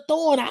 one little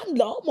thorn.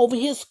 I'm over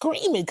here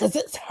screaming because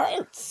it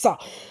hurts.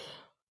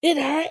 It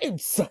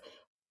hurts.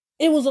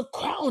 It was a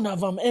crown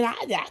of them, and I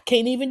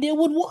can't even deal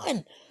with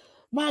one.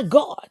 My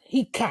God,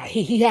 he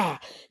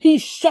shandoro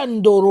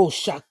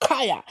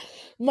shakaya.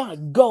 My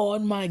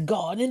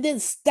God, and then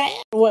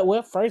stab.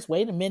 Well, first,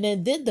 wait a minute,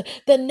 and then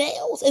the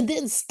nails, and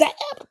then stab.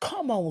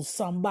 Come on,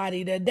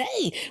 somebody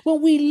today.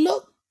 When we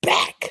look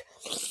back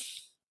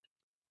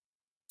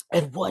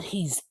at what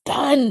he's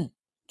done,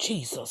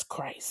 Jesus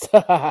Christ,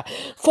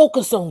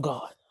 focus on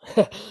God.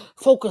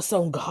 Focus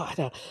on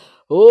God.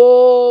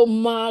 Oh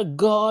my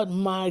God,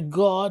 my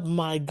God,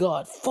 my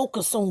God.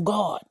 Focus on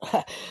God.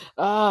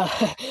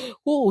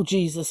 Oh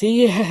Jesus.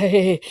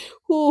 Yeah.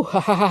 Oh,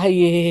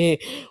 yeah.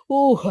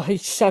 Oh,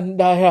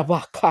 Shandaya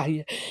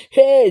Bakaya.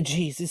 Hey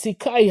Jesus.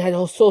 Ikaya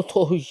no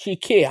soto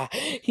shikea.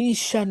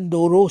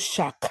 Ishandoro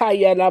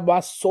shakaya la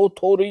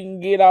basoto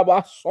ringira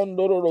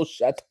basondoro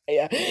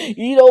shataya.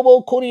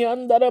 Irobo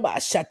koriandara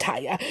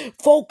bashataya.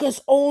 Focus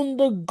on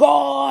the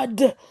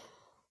God.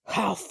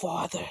 Our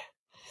Father.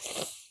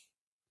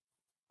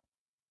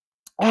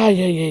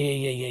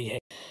 Yeah.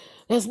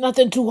 There's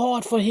nothing too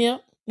hard for him.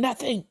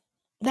 Nothing.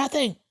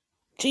 Nothing.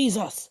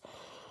 Jesus.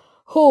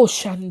 Oh,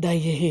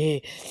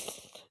 Shandaye.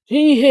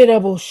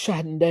 Ihirabo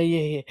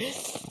Shandaye.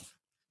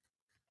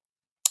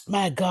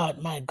 My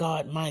God, my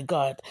God, my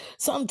God.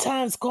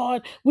 Sometimes,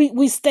 God,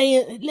 we stay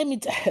in, let me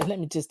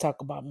just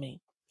talk about me.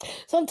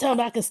 Sometimes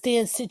I can stay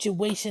in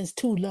situations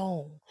too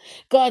long.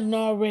 God done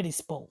already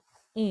spoke.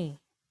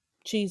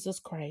 Jesus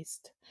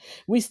Christ.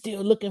 We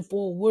still looking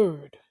for a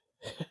word.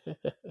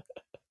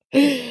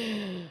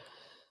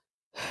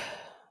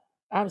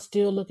 I'm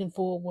still looking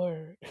for a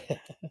word.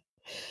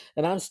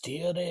 And I'm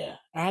still there.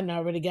 I done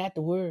already got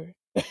the word.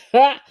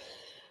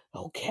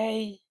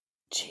 Okay.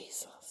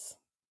 Jesus.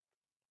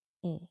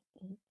 Mm,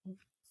 mm, mm.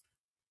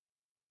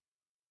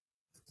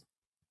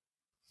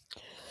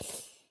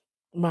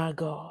 My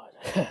God.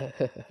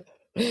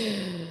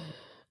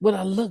 When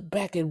I look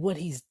back at what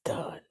he's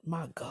done,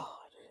 my God.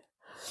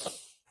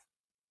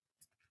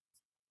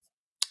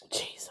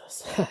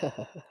 Jesus.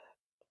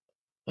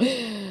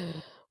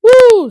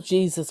 Woo,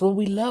 Jesus. When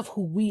we love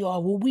who we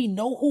are, when we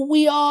know who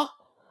we are,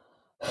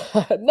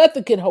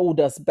 nothing can hold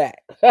us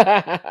back.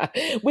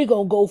 We're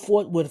going to go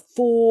for it with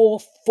full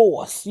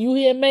force. You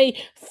hear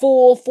me?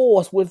 Full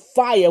force with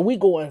fire. We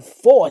going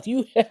forth.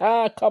 You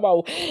come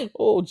on.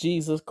 Oh,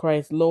 Jesus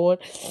Christ, Lord.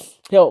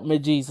 Help me,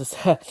 Jesus.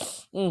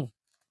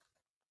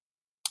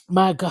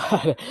 My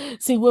God.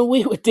 See, when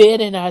we were dead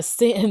in our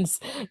sins,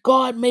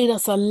 God made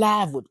us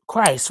alive with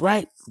Christ,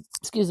 right?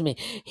 Excuse me.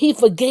 He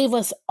forgave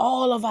us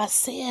all of our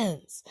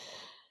sins,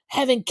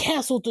 having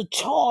canceled the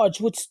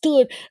charge which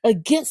stood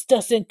against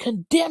us and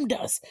condemned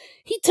us.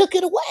 He took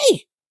it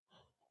away,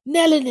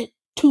 nailing it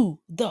to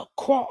the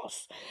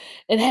cross.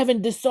 And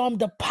having disarmed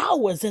the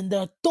powers and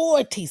the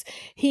authorities,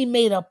 he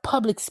made a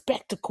public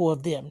spectacle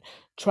of them,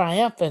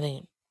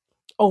 triumphing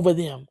over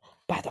them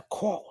by the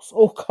cross.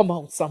 Oh, come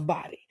on,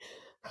 somebody.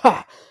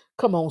 Ha!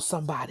 Come on,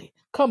 somebody.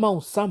 Come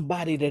on,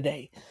 somebody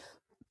today.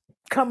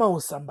 Come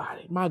on,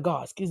 somebody. My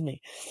God, excuse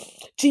me.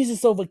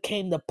 Jesus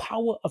overcame the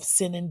power of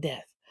sin and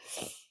death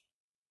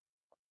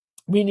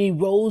when he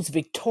rose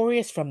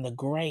victorious from the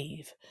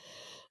grave.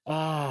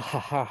 Ha, ha,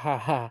 ha,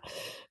 ha.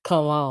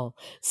 Come on.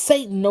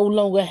 Satan no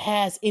longer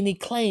has any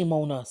claim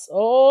on us.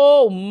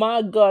 Oh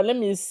my God. Let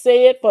me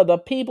say it for the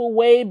people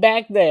way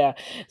back there.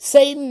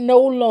 Satan no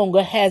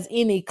longer has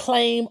any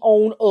claim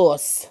on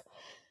us.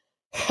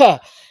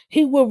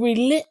 He will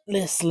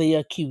relentlessly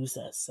accuse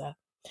us.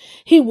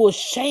 He will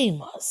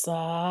shame us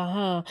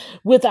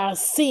with our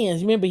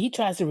sins. Remember, he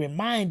tries to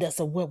remind us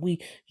of what we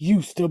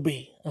used to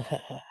be.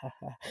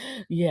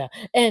 Yeah.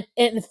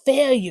 And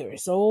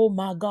failures. Oh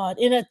my God.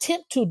 In an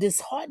attempt to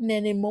dishearten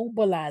and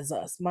immobilize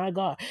us. My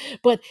God.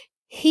 But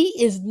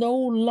he is no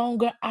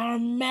longer our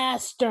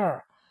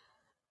master.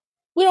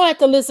 We don't have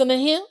to listen to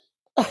him.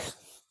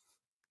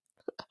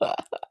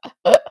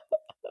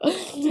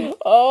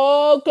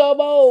 Oh, come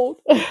on.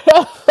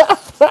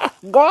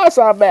 God's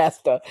our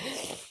master.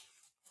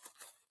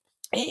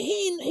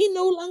 He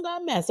no longer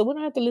our master. We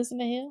don't have to listen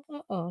to him.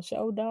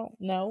 Sure don't.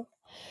 No.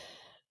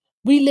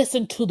 We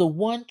listen to the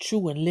one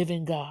true and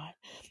living God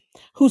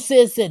who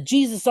says that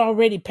Jesus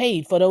already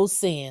paid for those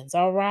sins.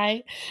 All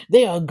right.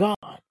 They are gone.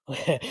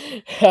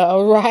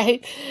 All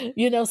right.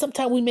 You know,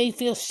 sometimes we may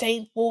feel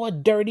shameful or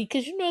dirty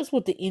because you know that's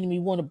what the enemy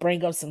want to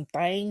bring up some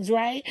things,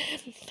 right?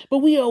 But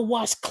we are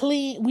washed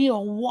clean. We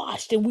are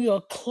washed and we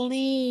are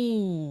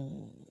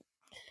clean,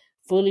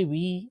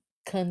 fully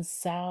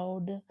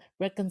reconciled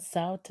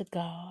to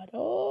God.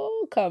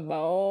 Oh, come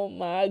on,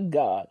 my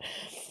God.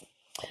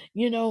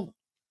 You know,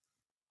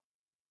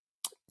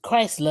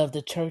 Christ loved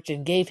the church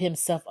and gave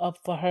himself up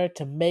for her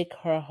to make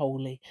her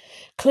holy,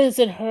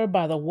 cleansing her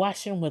by the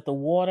washing with the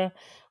water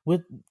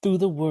with through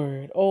the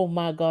word. Oh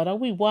my God, are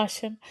we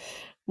washing?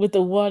 with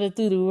the water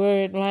through the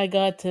word, my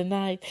God,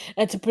 tonight,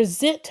 and to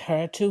present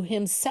her to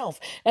himself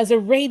as a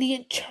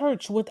radiant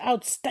church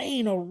without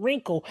stain or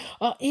wrinkle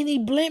or any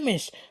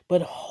blemish,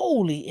 but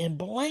holy and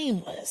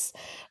blameless.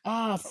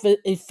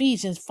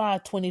 Ephesians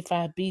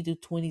 5:25b to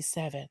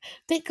 27.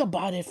 Think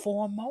about it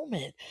for a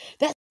moment.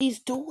 That's what he's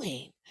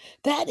doing.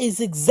 That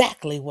is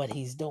exactly what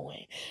he's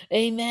doing.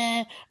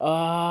 Amen.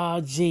 Ah,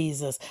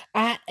 Jesus.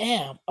 I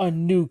am a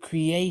new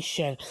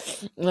creation.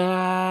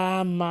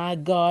 Ah, my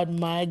God,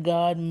 my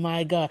God,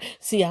 my God.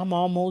 See, I'm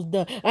almost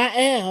done. I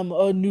am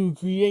a new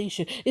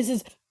creation. It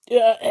says,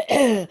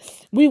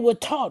 we were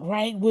taught,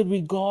 right, with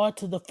regard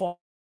to the fall.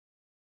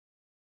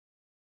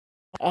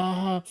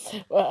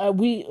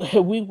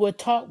 We were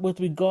taught with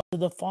regard to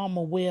the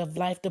former way of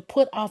life to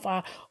put off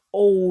our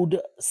old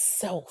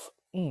self.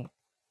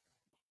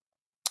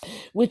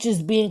 Which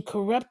is being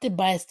corrupted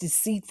by its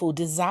deceitful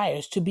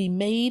desires, to be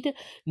made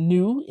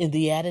new in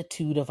the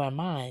attitude of our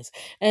minds,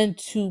 and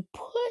to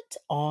put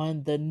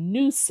on the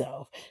new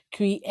self,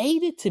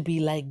 created to be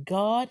like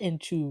God in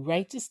true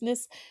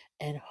righteousness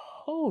and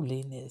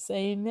holiness.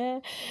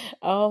 Amen.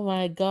 Oh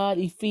my God.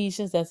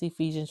 That's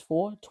Ephesians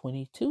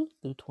 4:22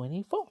 through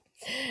 24.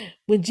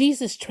 When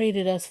Jesus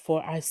traded us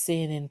for our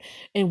sin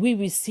and we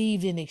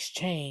received in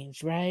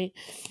exchange, right?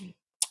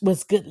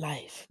 Was good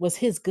life, was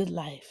his good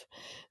life.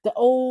 The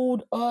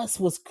old us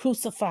was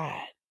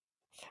crucified,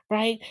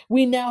 right?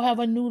 We now have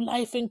a new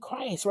life in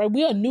Christ, right?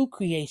 We're a new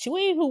creation.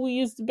 We ain't who we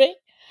used to be.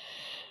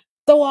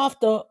 Throw off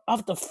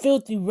the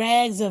filthy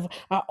rags of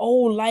our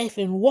old life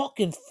and walk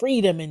in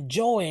freedom and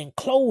joy and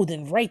clothe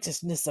in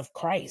righteousness of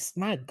Christ.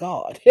 My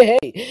God.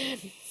 Hey,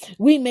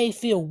 we may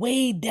feel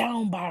weighed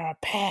down by our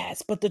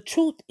past, but the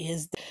truth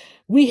is that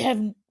we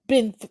have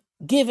been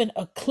given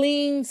a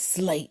clean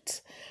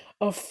slate,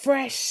 a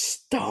fresh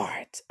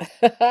start.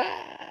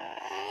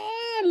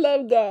 I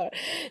love God.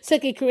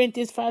 2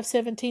 Corinthians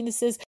 5:17, it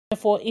says,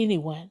 "For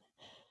anyone,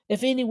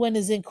 if anyone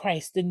is in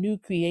Christ, the new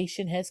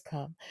creation has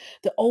come.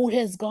 The old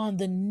has gone,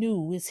 the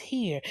new is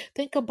here."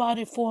 Think about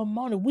it for a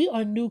moment. We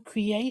are new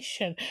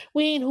creation.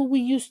 We ain't who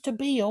we used to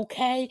be,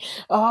 okay?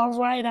 All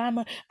right,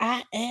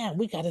 I am.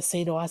 We gotta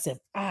say to ourselves,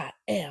 I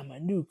am a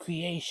new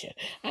creation.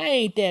 I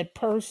ain't that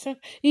person.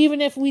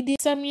 Even if we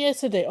did something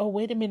yesterday. Oh,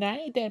 wait a minute, I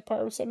ain't that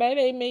person. That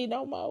ain't me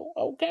no more.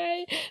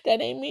 Okay? That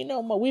ain't me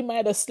no more. We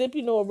might have slipped.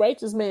 You know, a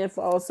righteous man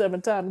falls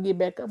 7 times and get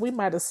back up. We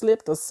might have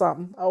slipped or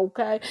something.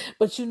 Okay?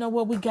 But you know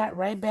what? We got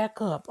right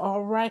back up.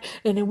 All right.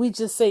 And then we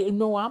just say,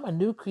 no, I'm a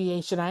new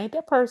creation. I ain't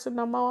that person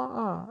no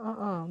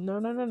more. No,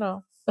 no, no,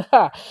 no.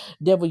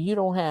 Devil, you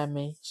don't have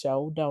me.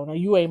 Show don't.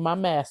 You ain't my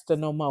master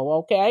no more.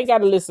 Okay. I ain't got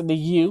to listen to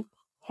you.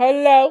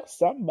 Hello,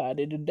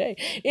 somebody today.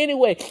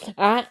 Anyway,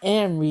 I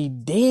am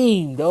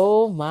redeemed.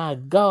 Oh my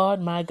God,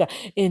 my God.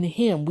 In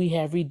him we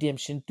have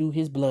redemption through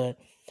his blood.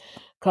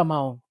 Come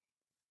on.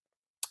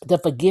 The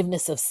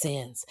forgiveness of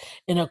sins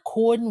in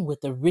accordance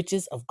with the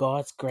riches of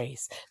God's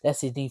grace.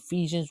 That's in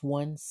Ephesians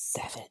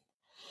 1:7.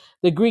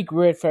 The Greek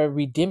word for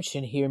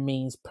redemption here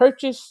means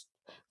purchased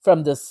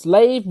from the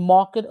slave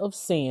market of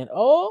sin.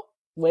 Oh,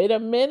 wait a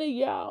minute,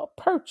 y'all.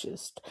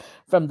 Purchased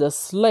from the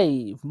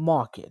slave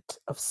market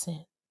of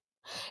sin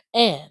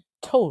and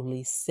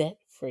totally set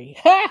free.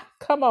 Ha!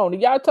 Come on,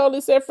 y'all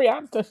totally set free.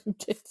 I'm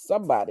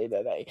somebody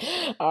today.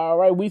 All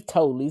right, we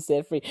totally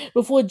set free.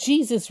 Before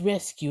Jesus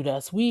rescued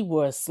us, we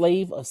were a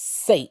slave of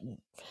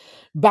Satan,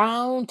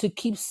 bound to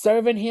keep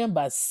serving him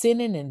by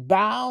sinning and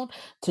bound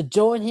to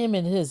join him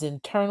in his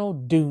eternal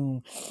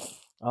doom.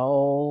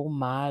 Oh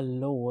my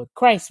Lord.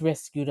 Christ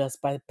rescued us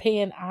by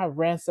paying our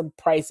ransom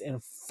price in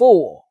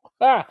full.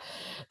 Ah,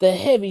 the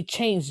heavy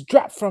chains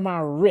dropped from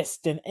our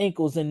wrists and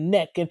ankles and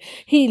neck, and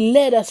he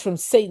led us from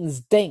Satan's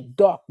dank,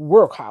 dark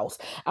workhouse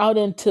out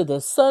into the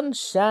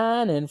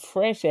sunshine and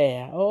fresh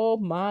air. Oh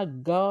my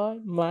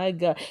God, my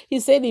God. He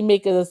said he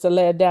maketh us to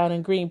lie down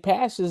in green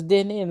pastures,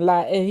 didn't he?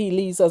 And he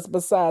leads us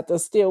beside the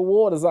still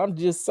waters. I'm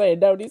just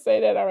saying, don't he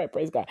say that? All right,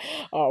 praise God.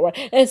 All right.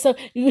 And so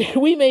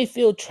we may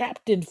feel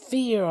trapped in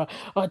fear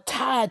or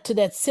tied to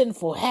that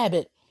sinful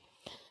habit.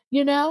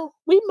 You know,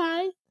 we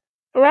might,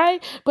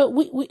 right? But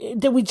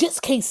that we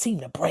just can't seem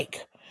to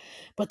break.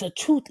 But the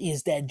truth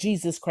is that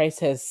Jesus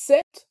Christ has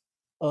set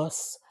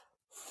us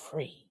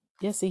free.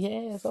 Yes, he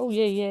has. Oh,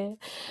 yeah, yeah.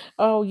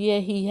 Oh, yeah,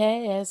 he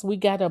has. We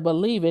got to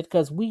believe it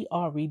because we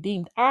are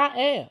redeemed. I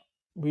am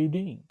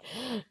redeemed.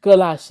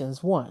 Colossians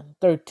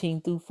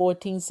 1:13 through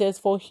 14 says,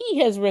 "For he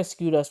has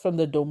rescued us from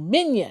the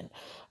dominion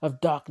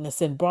of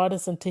darkness and brought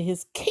us into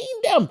his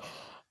kingdom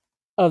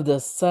of the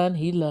Son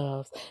he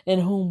loves, in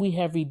whom we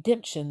have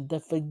redemption, the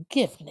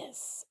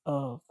forgiveness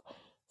of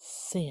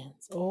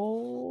sins."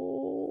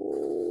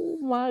 Oh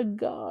my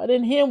God.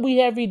 In him we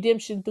have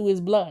redemption through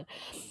his blood,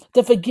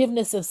 the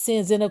forgiveness of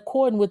sins in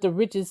accordance with the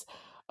riches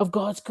of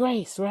God's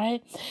grace,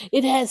 right?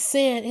 It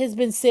has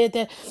been said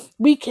that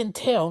we can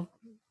tell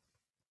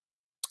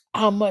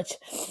how much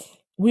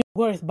we're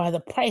worth by the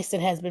price that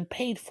has been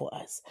paid for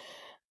us.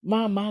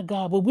 My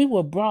God. But we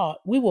were bought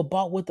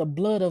with the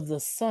blood of the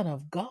Son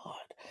of God.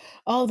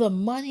 All the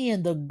money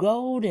and the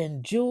gold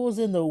and jewels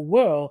in the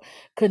world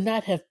could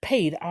not have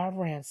paid our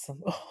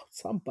ransom. Oh,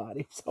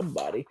 somebody.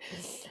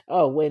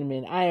 Oh, wait a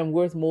minute. I am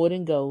worth more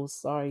than gold.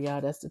 Sorry,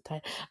 y'all. That's the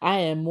time. I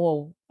am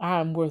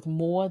worth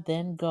more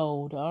than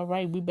gold. All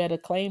right. We better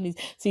claim these.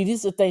 See,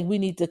 these are things we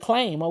need to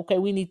claim. Okay.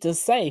 We need to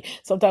say.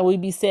 Sometimes we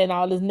be saying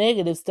all this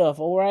negative stuff.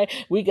 All right.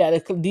 We got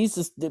to, these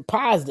is the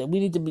positive. We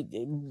need to be,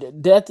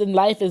 death and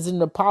life is in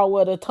the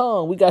power of the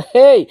tongue. We got,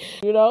 hey,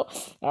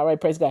 All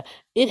right. Praise God.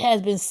 It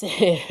has been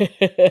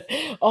said,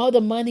 all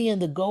the money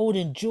and the gold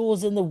and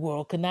jewels in the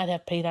world could not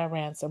have paid our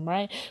ransom,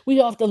 right?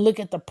 We often look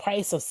at the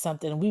price of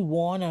something and we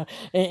want to,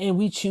 and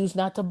we choose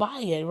not to buy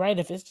it, right?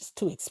 If it's just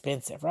too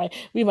expensive, right?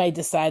 We might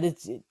decide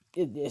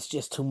it's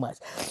just too much.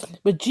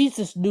 But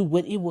Jesus knew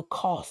what it would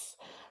cost,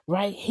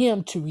 right?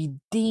 Him to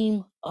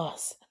redeem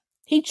us.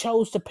 He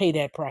chose to pay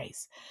that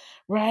price,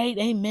 right?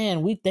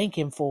 Amen. We thank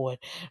him for it.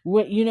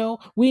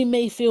 We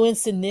may feel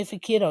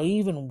insignificant or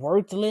even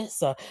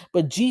worthless,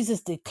 but Jesus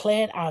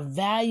declared our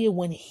value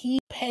when he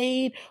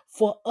paid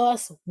for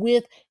us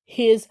with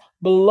his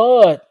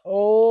blood.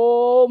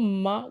 Oh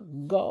my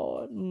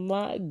God,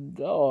 my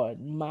God,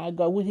 my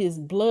God, with his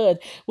blood,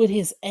 with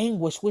his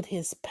anguish, with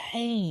his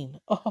pain.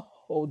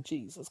 Oh,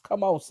 Jesus.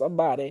 Come on,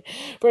 somebody.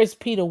 First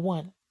Peter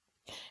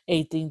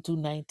 1:18 through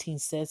 19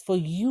 says, "For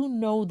you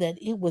know that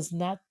it was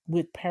not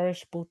with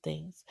perishable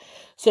things,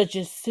 such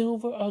as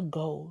silver or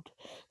gold,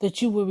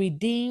 that you were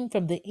redeemed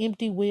from the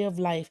empty way of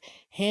life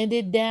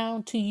handed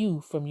down to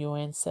you from your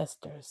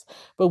ancestors,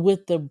 but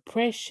with the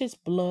precious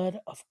blood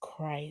of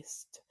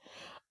Christ,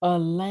 a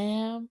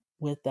lamb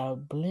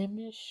without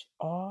blemish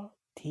or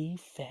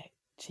defect."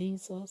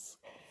 Jesus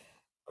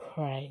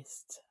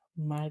Christ,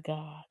 my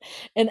God.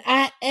 And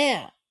I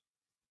am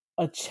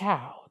a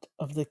child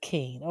of the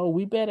King. Oh,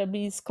 we better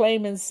be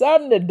claiming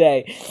something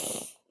today.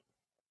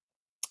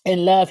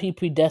 In love, he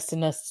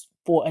predestined us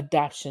for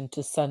adoption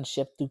to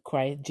sonship through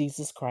Christ,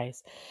 Jesus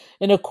Christ,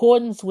 in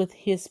accordance with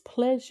his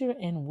pleasure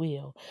and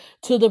will,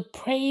 to the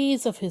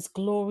praise of his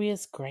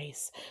glorious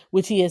grace,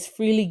 which he has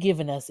freely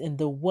given us in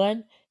the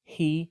one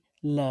he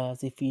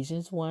loves.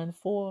 Ephesians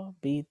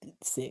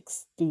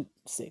 1:4b6 through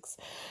 6.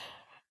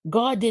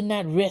 God did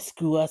not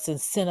rescue us and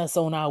send us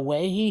on our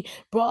way. He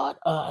brought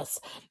us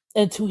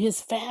into his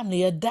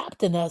family,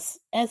 adopting us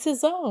as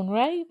his own,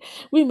 right?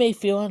 We may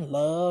feel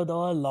unloved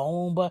or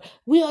alone, but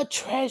we are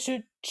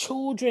treasured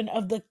children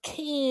of the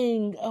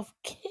King of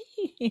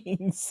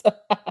Kings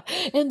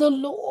and the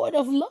Lord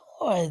of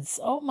Lords.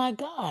 Oh my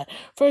God.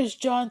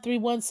 First John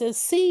 3:1 says,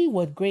 "See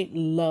what great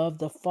love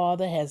the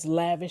Father has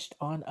lavished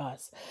on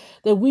us,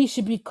 that we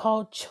should be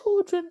called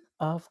children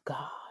of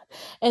God."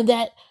 And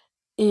that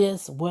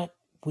is what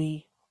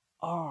we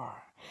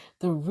are.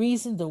 The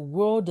reason the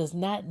world does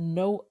not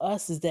know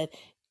us is that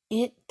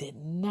it did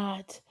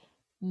not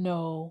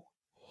know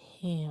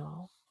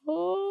him.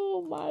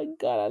 Oh my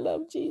God, I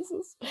love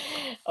Jesus.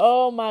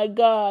 Oh my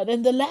God.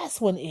 And the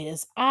last one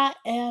is, I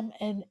am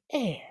an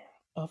heir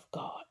of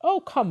God.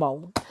 Oh, come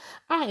on.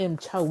 I am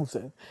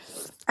chosen.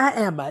 I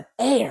am an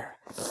heir.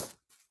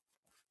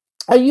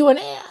 Are you an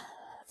heir?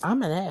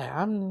 I'm an heir.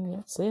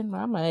 I'm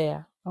an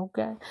heir.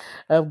 Okay,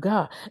 of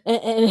God.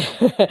 And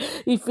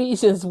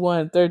Ephesians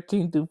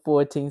 1:13 through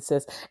 14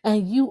 says,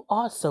 "And you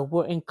also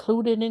were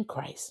included in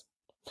Christ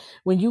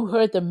when you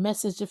heard the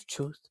message of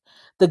truth,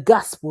 the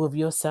gospel of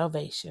your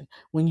salvation.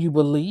 When you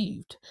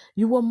believed,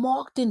 you were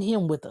marked in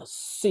him with a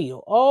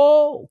seal."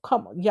 Oh,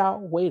 come on, y'all.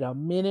 Wait a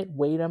minute.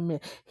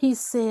 He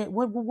said,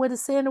 what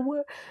is saying the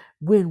word?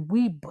 When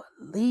we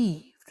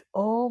believed,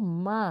 oh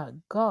my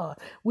God,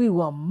 we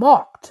were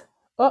marked,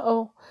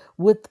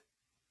 with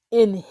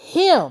in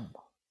him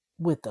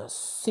with a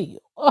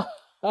seal.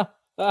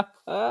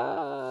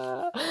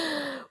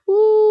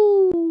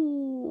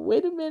 Ooh,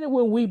 wait a minute.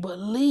 When we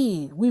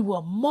believed, we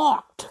were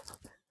marked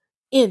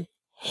in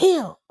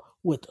him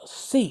with a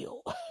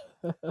seal.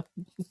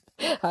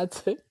 I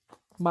tell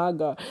my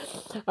God.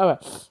 All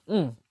right.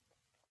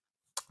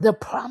 The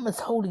promised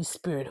Holy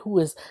Spirit, who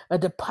is a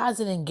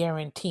deposit and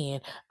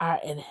guaranteeing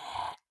our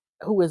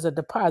who is a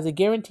deposit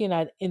guaranteeing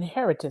our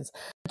inheritance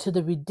to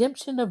the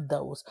redemption of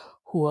those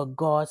who are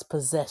God's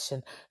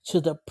possession, to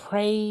the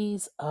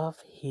praise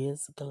of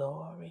his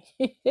glory.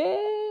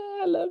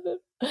 I love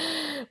it.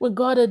 When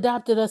God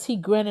adopted us, he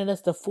granted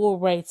us the full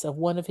rights of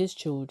one of his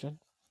children.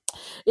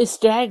 It's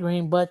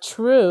staggering, but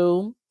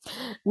true.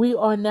 We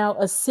are now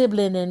a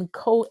sibling and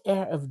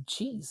co-heir of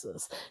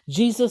Jesus.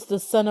 Jesus, the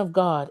Son of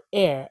God,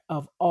 heir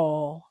of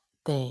all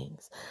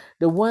things.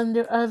 The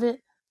wonder of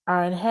it,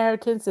 our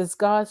inheritance as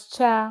God's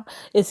child,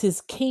 is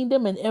his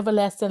kingdom and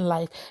everlasting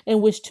life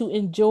in which to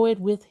enjoy it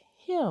with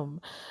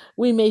him.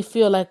 We may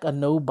feel like a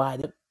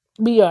nobody.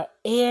 We are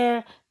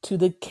heir to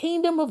the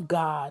kingdom of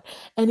God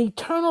and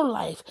eternal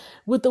life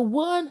with the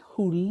one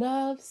who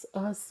loves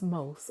us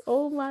most.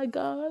 Oh my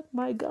God,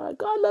 my God.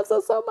 God loves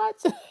us so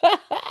much.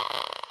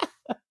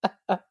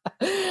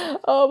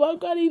 Oh my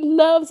God, he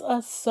loves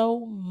us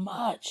so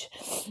much.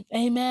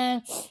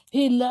 Amen.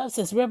 He loves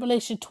us.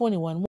 Revelation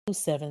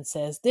 21:7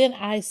 says, "Then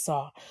I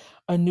saw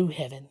a new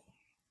heaven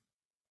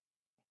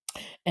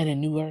and a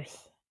new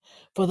earth.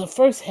 For the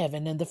first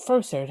heaven and the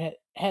first earth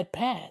had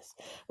passed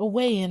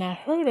away, and I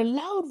heard a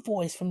loud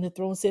voice from the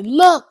throne saying,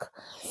 Look!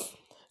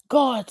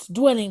 God's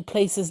dwelling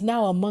place is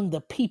now among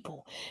the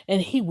people,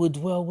 and he will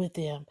dwell with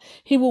them.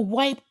 He will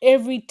wipe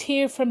every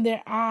tear from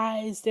their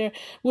eyes. There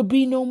will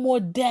be no more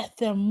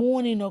death, or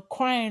mourning, or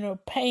crying, or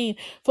pain,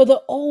 for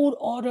the old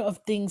order of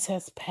things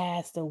has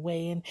passed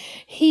away. And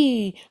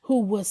he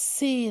who was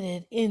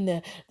seated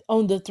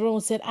on the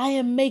throne said, I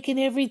am making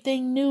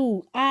everything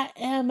new. I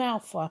am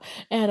Alpha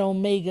and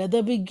Omega,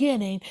 the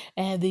beginning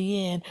and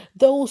the end.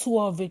 Those who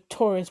are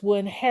victorious will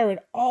inherit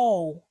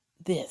all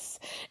this,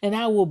 and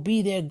I will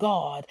be their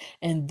God,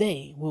 and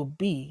they will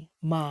be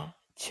my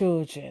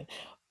children.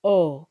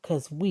 Oh,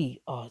 because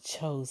we are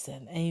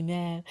chosen.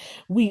 Amen.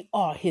 We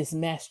are his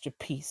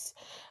masterpiece.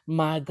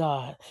 My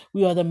God.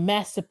 We are the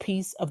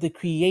masterpiece of the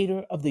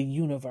creator of the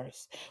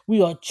universe.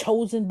 We are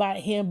chosen by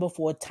him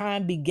before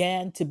time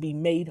began to be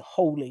made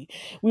holy.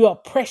 We are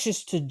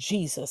precious to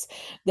Jesus,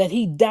 that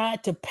he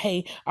died to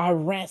pay our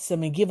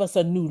ransom and give us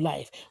a new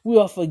life. We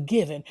are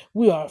forgiven.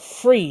 We are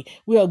free.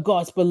 We are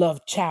God's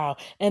beloved child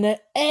and an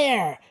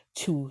heir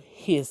to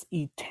his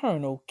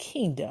eternal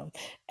kingdom.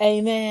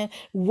 Amen.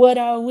 What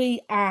are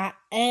we? I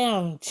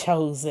am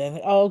chosen.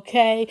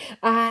 Okay.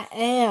 I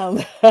am.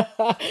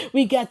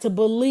 We got to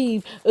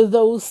believe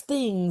those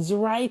things,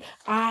 right?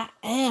 I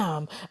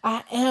am.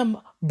 I am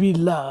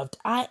beloved.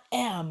 I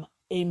am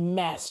a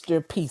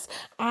masterpiece.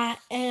 I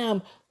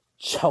am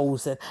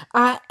chosen.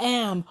 I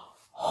am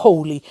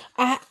holy.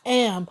 I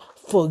am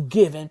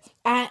forgiven.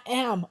 I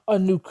am a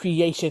new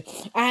creation.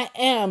 I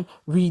am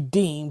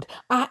redeemed.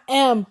 I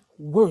am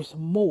worth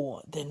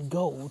more than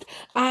gold.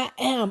 I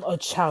am a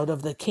child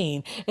of the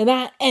King, and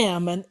I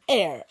am an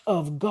heir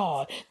of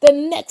God. The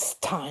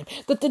next time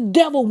that the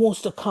devil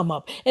wants to come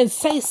up and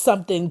say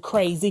something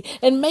crazy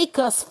and make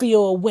us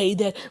feel a way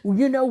that,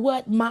 you know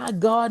what, my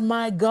God,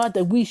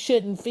 that we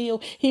shouldn't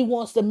feel, he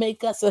wants to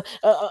make us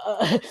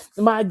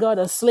my God,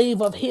 a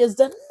slave of his.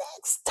 The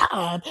next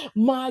time,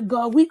 my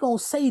God, we gonna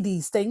say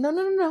these things. No,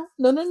 no, no,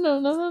 no, no, no, no,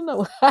 no,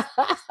 no, no.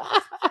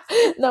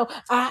 No,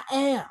 I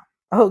am.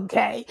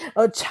 Okay,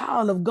 a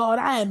child of God.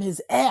 I am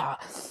his heir.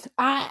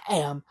 I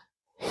am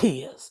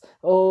his.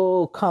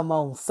 Oh, come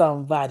on,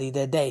 somebody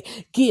today.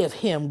 Give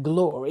him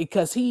glory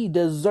because he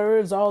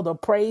deserves all the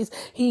praise.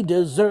 He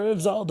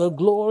deserves all the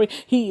glory.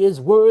 He is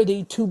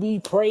worthy to be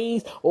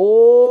praised.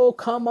 Oh,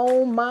 come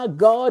on, my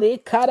God.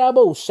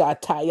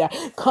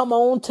 Ikaraboshataya. Come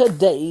on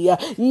today.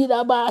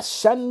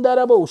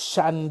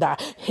 Irabashandarabosanda.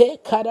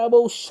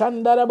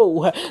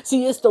 Hekaraboshandarabo.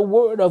 See, it's the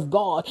word of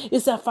God.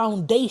 It's a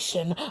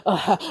foundation,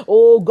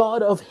 oh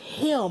God, of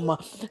him,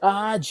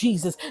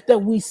 Jesus, that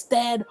we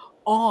stand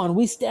on.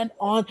 We stand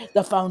on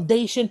the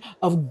foundation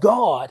of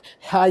God.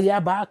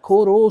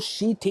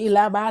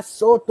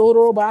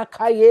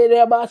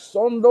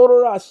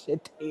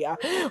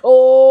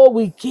 Oh,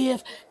 we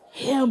give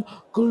him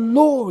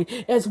glory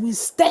as we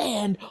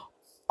stand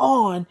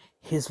on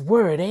his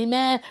word.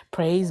 Amen.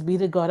 Praise be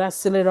to God. I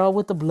seal it all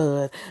with the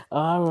blood.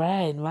 All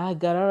right, my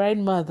God. All right,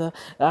 mother.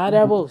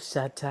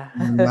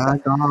 My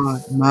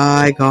God,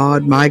 my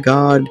God, my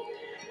God,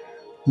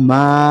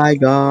 my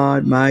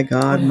God, my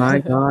God, my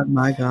God,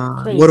 my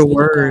God. What Praise a be to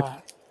word.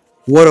 God.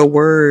 What a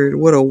word.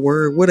 What a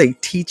word. What a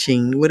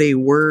teaching. What a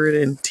word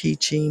and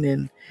teaching.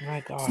 And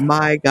My God.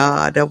 my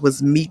God, that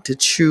was meat to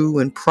chew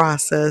and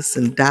process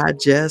and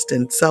digest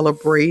and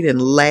celebrate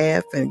and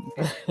laugh. And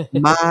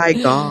my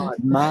God,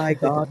 my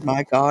God,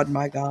 my God,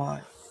 my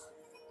God,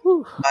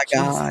 Whew, my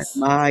God, Jesus.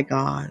 my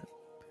God.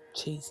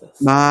 Jesus.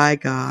 My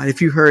God,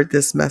 if you heard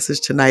this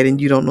message tonight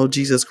and you don't know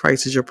Jesus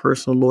Christ as your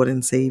personal Lord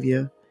and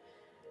Savior,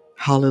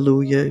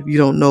 hallelujah. If you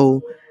don't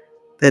know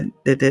that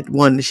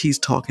one that she's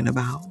talking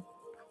about,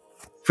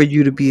 for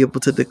you to be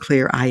able to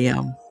declare, I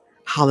am,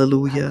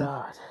 My hallelujah.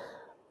 God.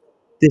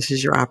 This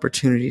is your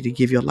opportunity to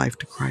give your life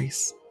to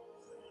Christ.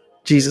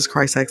 Jesus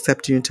Christ, I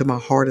accept you into my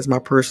heart as my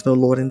personal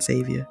Lord and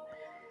Savior.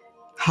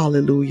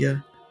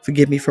 Hallelujah.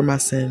 Forgive me for my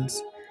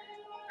sins.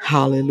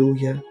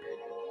 Hallelujah.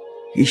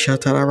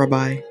 Ishatara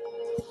Rabbi.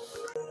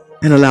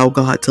 And allow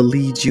God to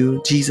lead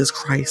you, Jesus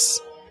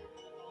Christ,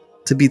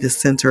 to be the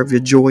center of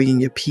your joy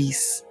and your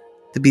peace,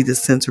 to be the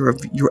center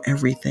of your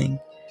everything.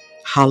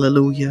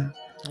 Hallelujah.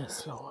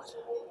 Yes, Lord.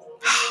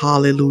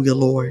 Hallelujah,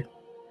 Lord.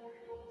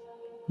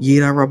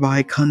 Yira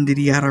Rabbi,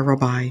 Kandidi Yara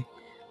Rabbi.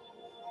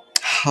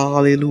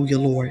 Hallelujah,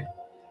 Lord.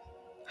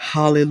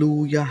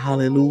 Hallelujah,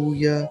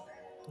 hallelujah,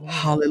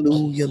 hallelujah,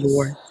 Jesus.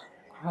 Lord.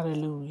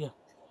 Hallelujah.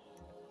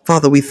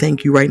 Father, we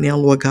thank you right now,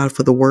 Lord God,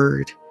 for the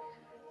word.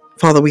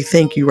 Father, we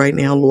thank you right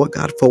now, Lord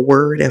God, for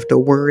word after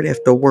word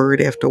after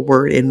word after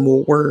word and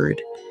more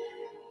word.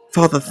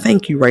 Father,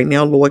 thank you right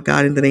now, Lord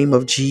God, in the name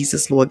of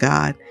Jesus, Lord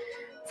God.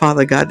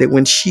 Father God, that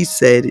when she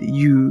said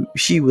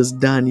she was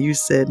done, you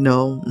said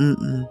no.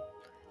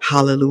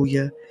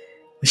 Hallelujah.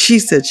 When she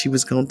said she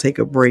was going to take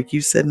a break,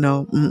 you said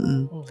no.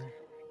 Mm,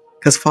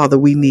 Because Father,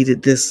 we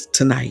needed this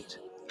tonight.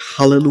 my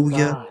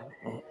Hallelujah. God.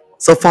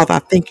 So Father, I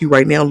thank you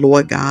right now,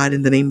 Lord God,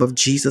 in the name of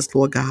Jesus,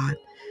 Lord God.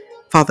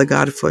 Father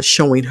God, for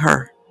showing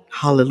her,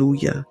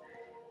 hallelujah,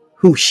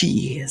 who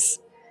she is.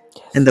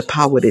 and the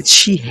power that Jesus.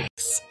 she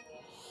has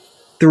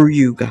through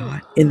you,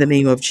 God, in the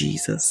name of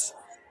Jesus.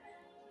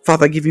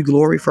 Father, I give you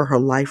glory for her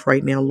life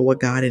right now, Lord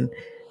God. And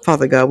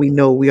Father God, we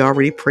know we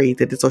already prayed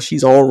that so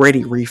she's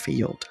already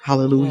refilled.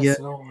 Hallelujah. Yes,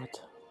 Lord.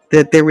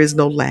 That there is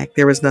no lack,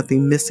 there is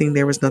nothing missing,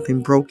 there is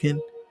nothing broken.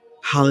 Yes,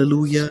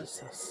 Hallelujah.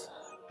 Jesus.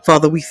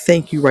 Father, we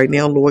thank you right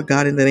now, Lord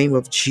God, in the name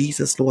of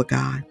Jesus, Lord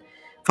God.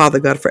 Father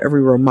God, for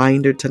every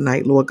reminder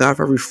tonight, Lord God,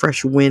 for every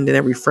fresh wind and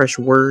every fresh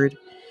word.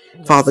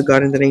 Father Yes,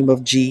 God, in Lord. the name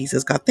of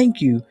Jesus, God,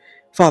 thank you,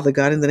 Father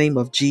God, in the name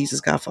of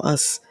Jesus, God, for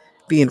us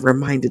being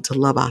reminded to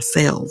love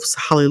ourselves.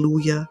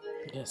 Hallelujah.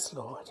 Yes,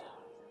 Lord.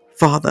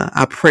 Father,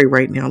 I pray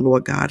right now,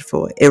 Lord God,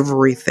 for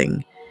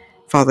everything,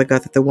 Father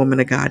God, that the woman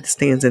of God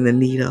stands in the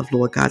need of,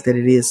 Lord God, that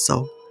it is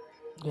so.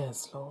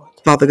 Yes, Lord.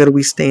 Father God,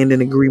 we stand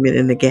in agreement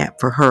in the gap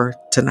for her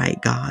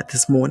tonight, God,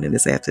 this morning,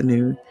 this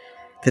afternoon,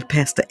 that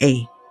Pastor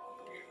A, Thank you,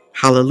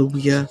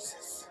 hallelujah,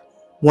 Jesus.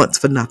 wants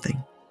for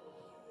nothing.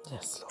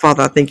 Yes,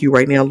 Father, Lord. I thank you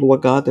right now,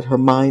 Lord God, that her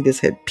mind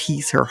is at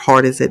peace, her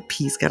heart is at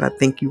peace. God, I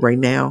thank you right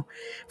now,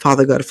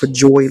 Father Thank you, God, for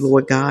joy, Jesus.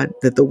 Lord God,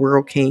 that the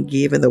world can't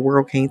give and the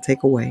world can't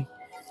take away.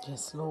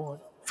 Yes, Lord.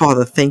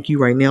 Father, thank you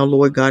right now,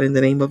 Lord God, in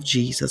the name of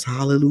Jesus.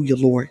 Hallelujah,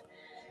 Lord.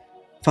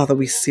 Father,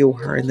 we seal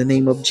her in Thank the you,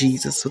 name of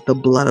Jesus. Jesus with the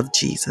blood of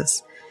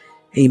Jesus.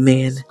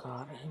 Amen, Yes,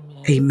 God.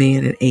 Amen.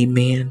 amen, and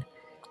amen.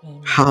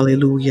 Amen.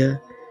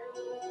 Hallelujah.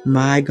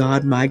 My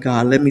God, my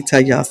God. Let me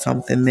tell y'all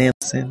something, man.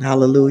 Listen,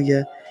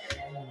 hallelujah.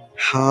 Mm,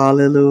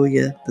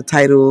 Hallelujah. The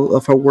title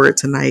of her word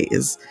tonight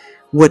is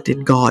What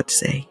Did God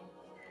Say?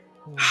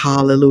 mm.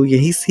 Hallelujah.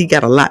 He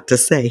got a lot to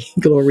say.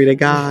 Glory to Yeah.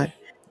 God.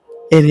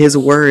 In his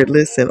word,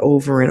 listen,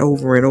 over and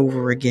over and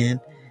over again.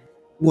 Mm,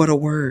 What a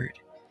word.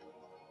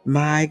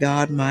 My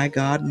God, my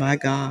God, my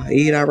God.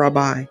 Ida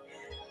Rabbi.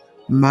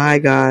 My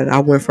God. I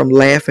went from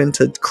laughing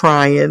to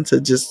crying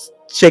to just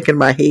shaking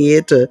my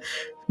head to,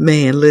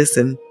 man,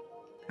 listen,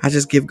 I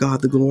just give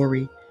God the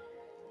glory.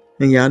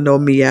 And y'all know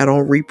me, I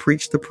don't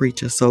re-preach the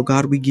preacher. So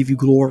God, we give you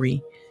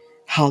glory.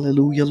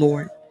 Hallelujah,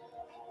 Lord.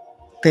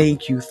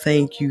 Thank you,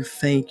 thank you,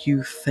 thank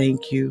you,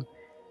 thank you.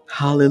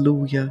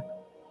 Hallelujah.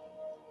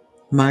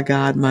 My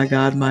God, my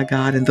God, my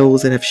God. And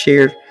those that have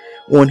shared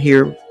on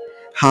here,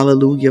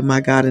 hallelujah,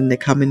 my God, in the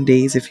coming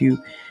days, if you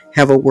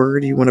have a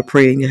word, you want to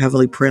pray in your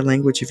heavenly prayer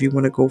language, if you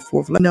want to go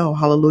forth, let me know.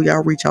 Hallelujah.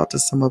 I'll reach out to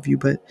some of you,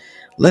 but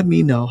let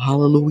me know.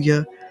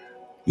 Hallelujah.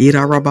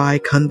 Yira Rabbi,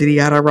 Kandiri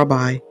Yara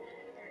Rabbi,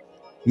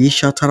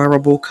 Yishatara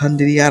Rabo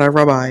Kandiri Yara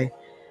Rabbi.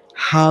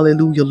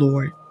 Hallelujah,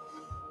 Lord.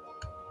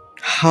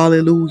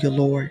 Hallelujah,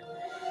 Lord.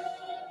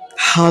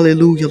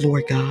 Hallelujah,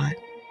 Lord God.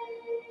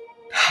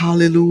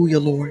 Hallelujah,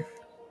 Lord.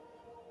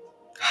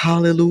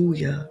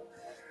 Hallelujah.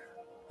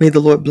 May the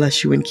Lord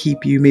bless you and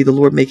keep you. May the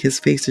Lord make his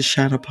face to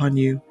shine upon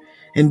you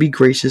and be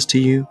gracious to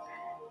you.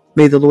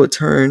 May the Lord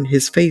turn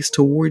his face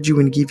toward you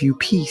and give you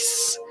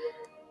peace.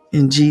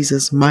 In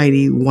Jesus'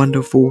 mighty,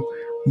 wonderful,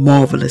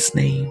 marvelous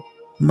name.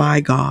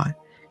 My God.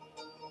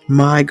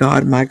 My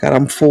God, my God.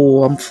 I'm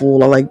full. I'm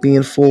full. I like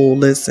being full.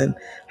 Listen.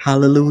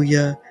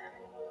 Hallelujah.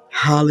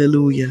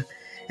 Hallelujah.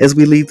 As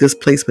we leave this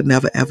place, but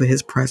never ever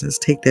his presence,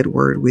 take that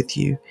word with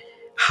you.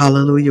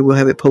 Hallelujah. We'll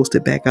have it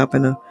posted back up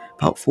in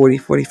about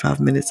 45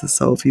 minutes or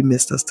so if you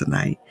missed us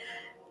tonight.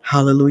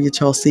 Hallelujah.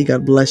 Chelsea,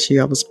 God bless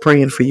you. I was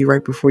praying for you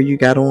right before you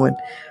got on.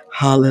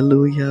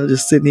 Hallelujah.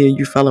 Just sitting here,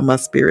 you fell in my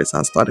spirit, so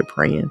I started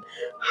praying.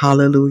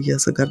 Hallelujah.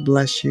 So God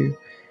bless you.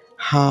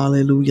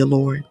 Hallelujah,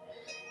 Lord.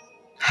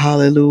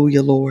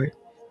 Hallelujah, Lord.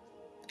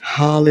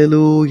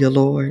 Hallelujah,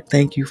 Lord.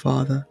 Thank you,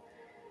 Father.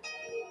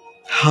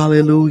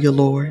 Hallelujah,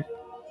 Lord.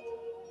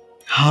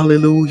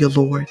 Hallelujah,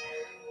 Lord.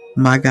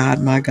 My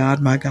God, my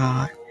God, my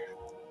God.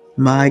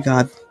 My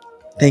God.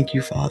 Thank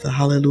you, Father.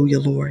 Hallelujah,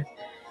 Lord.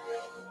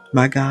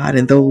 My God,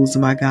 and those,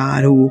 my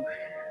God, who,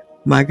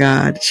 my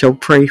God, shall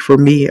pray for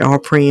me, are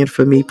praying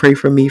for me. Pray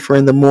for me, for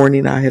in the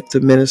morning I have to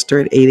minister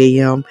at 8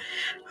 a.m.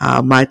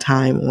 My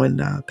time when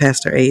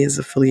Pastor A is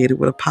affiliated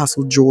with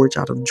Apostle George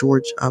out of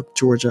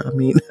Georgia,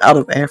 out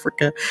of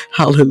Africa.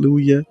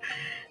 Hallelujah.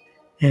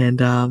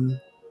 And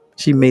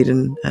she made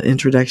an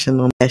introduction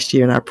on last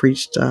year, and I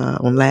preached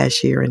on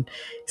last year, and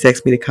he's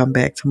asked me to come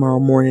back tomorrow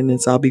morning,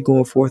 and so I'll be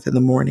going forth in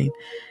the morning.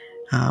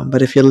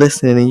 But if you're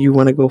listening and you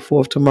want to go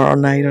forth tomorrow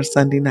night or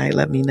Sunday night,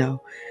 let me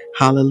know.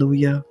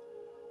 Hallelujah.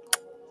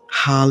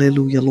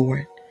 Hallelujah,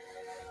 Lord.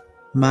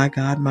 My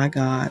God, my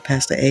God.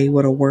 Pastor A,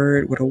 what a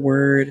word, what a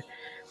word,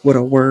 what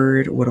a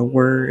word, what a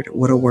word,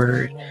 what a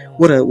word, Amen.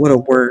 what a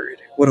word,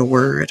 what a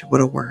word,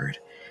 what a word.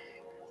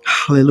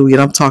 Hallelujah.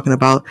 And I'm talking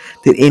about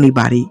that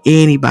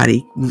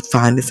anybody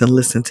find this and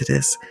listen to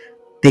this,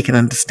 they can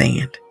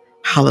understand.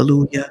 Mm.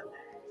 Hallelujah.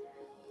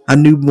 A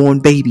newborn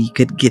baby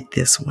could get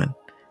this one.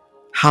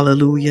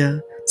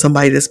 Hallelujah.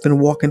 Somebody that's been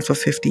walking for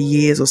 50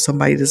 years or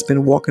somebody that's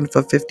been walking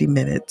for 50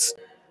 minutes.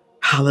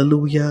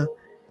 Hallelujah.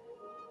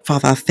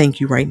 Father, I thank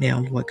you right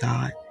now, Lord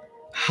God.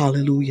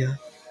 Hallelujah.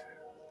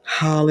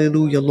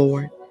 Hallelujah,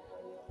 Lord.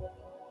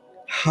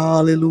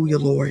 Hallelujah,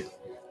 Lord.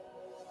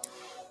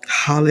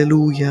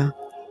 Hallelujah.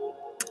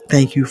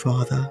 Thank you,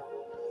 Father.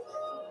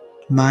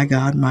 My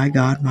God, my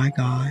God, my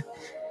God.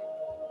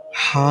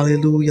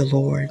 Hallelujah,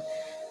 Lord.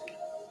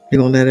 We're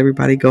going to let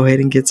everybody go ahead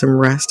and get some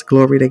rest.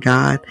 Glory to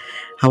God.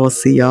 I will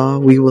see y'all.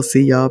 We will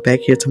see y'all back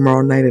here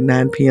tomorrow night at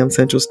 9 p.m.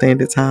 Central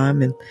Standard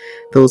Time. And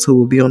those who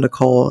will be on the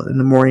call in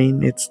the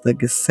morning, it's the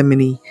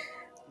Gethsemane.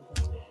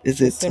 Let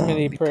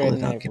Gethsemane me Prayer pull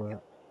it up.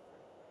 Network.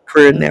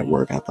 Prayer Mm-hmm.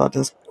 Network. I thought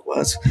that's what it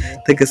was.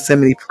 The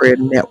Gethsemane Prayer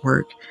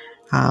Network.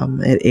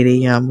 At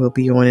 8 a.m. We'll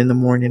be on in the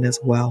morning as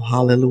well.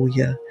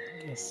 Hallelujah.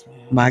 Yes,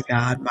 ma'am. My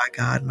God, my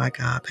God, my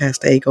God.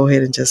 Pastor A, go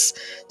ahead and just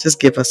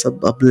give us a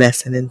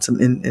blessing and some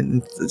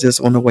and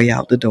just on the way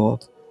out the door.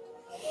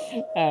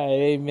 All right,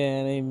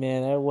 amen,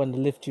 amen. I wanted to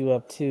lift you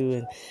up too.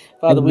 And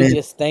Father, we Amen.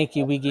 just thank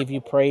you. We give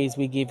you praise.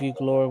 We give you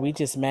glory. We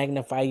just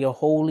magnify your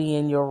holy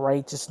and your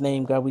righteous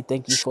name, God. We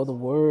thank you for the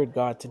word,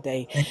 God,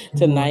 today, Thank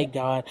you, Lord. tonight,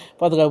 God.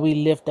 Father God, we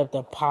lift up the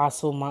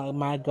apostle,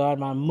 my God,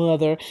 my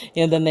mother,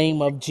 in the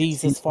name of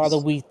Jesus. Father,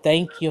 Jesus. we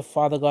thank you,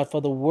 Father God,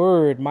 for the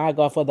word, my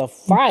God, for the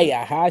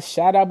fire, ha,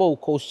 shadabo,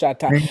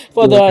 koshata, Thank you,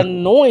 for the Lord God.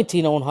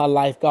 anointing on her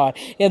life, God,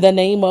 in the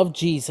name of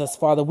Jesus,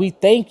 Father. We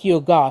thank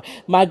you, God.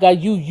 My God,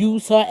 you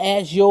use her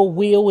as your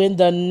will in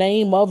the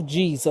name of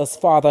Jesus,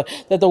 Father,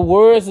 that the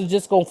words are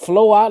just going to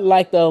flow out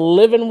like the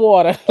living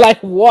water,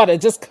 like water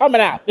just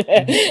coming out.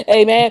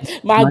 Amen.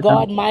 My My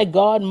God. God, my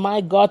God,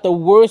 my God, the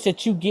words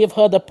that you give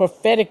her, the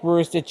prophetic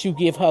words that you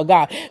give her,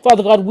 God.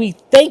 Father God, we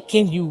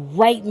thanking you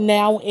right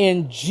now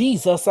in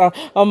Jesus'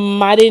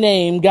 mighty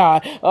name,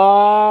 God.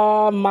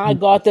 My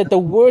God, that the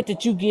word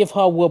that you give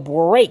her will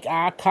break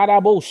our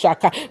karabo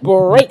shaka,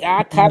 break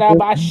our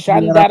karaba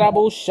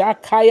shandarabo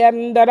shaka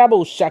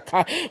yandarabo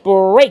shaka,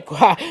 break,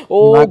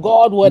 My oh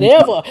God,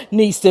 whatever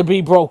needs to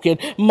be broken.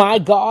 My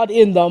God,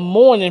 in the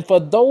morning, for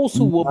those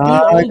who will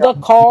be on the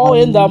call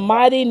in the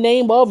mighty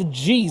name of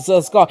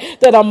Jesus, God,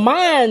 that a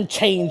mind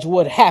change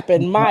would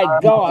happen. My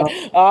God,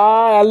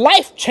 a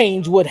life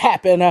change would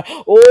happen. A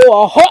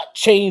heart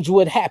change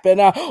would happen.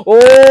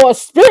 A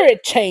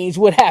spirit change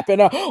would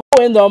happen.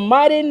 In the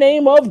mighty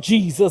name of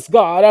Jesus,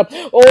 God.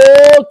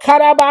 Oh,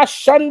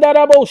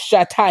 Karabashandarabo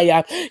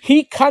Shataya.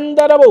 He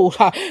Kandarabo.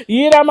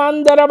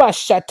 Yiramandaraba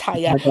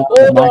Shataya. God.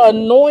 Oh, My the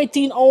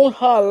anointing on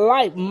her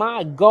life.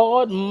 My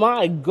God,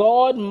 my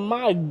God,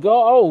 my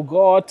God. Oh,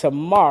 God,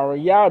 tomorrow.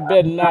 Y'all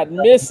better not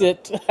miss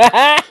it.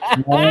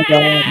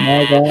 God.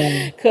 My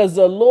God. Because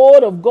the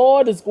Lord of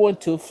God is going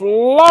to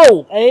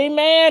flow.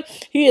 Amen.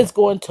 He is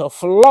going to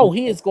flow.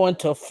 He is going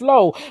to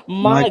flow.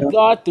 My My God.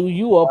 God, through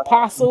you,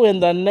 apostle, in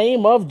the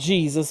name of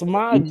Jesus.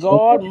 My We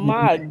so God,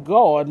 my glad.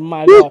 God,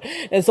 my Woo. God.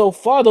 And so,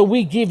 Father,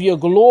 we give you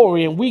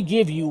glory and we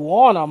give you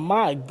honor,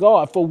 my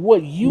God, for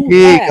what you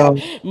Yeah, have,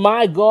 God.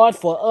 my God,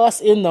 for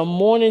us in the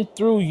morning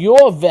through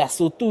your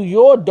vessel, through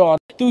your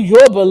daughter, through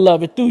your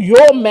beloved, through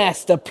your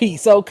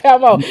masterpiece. Oh,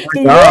 come on, My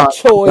through your God.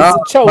 My choice,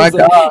 God. My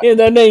chosen God. in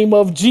the name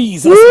of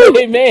Jesus. Woo.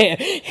 Amen.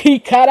 He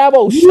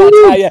karabo Woo.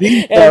 shataya.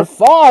 And Jesus.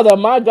 Father,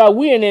 my God,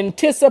 we're in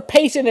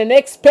anticipation and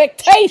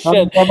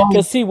expectation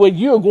to see what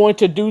you're going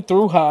to do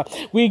through her.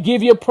 We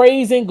give you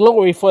praise and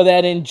glory for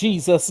that in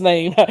Jesus'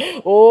 name.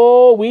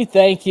 Oh, we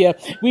thank you.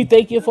 We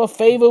thank you for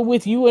favor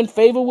with you and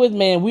favor with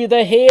man. We're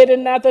the head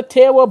and not the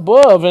tail,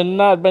 above and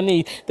not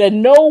beneath. That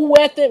no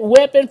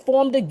weapon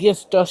formed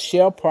against us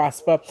shall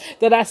prosper.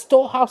 That our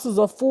storehouses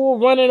are full,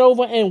 running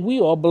over, and we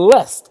are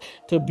blessed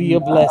to be a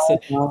blessing.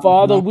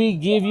 Father, we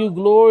give you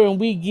glory and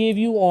we give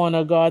you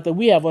honor, God, that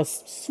we have a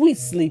sweet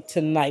sleep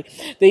tonight.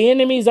 The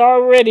enemy's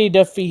already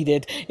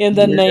defeated in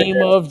the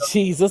name of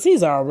Jesus.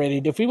 He's already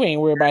defeated. We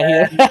ain't worried about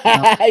him.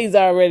 He's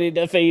already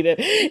defeated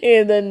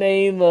in the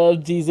name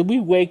of Jesus. We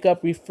wake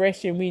up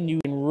refreshed and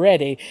renewed and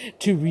ready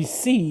to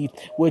receive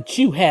what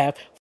you have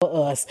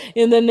for us.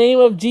 In the name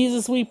of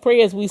Jesus, we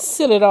pray as we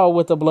seal it all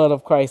with the blood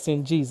of Christ.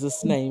 In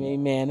Jesus' name,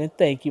 amen. And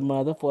thank you,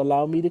 Mother, for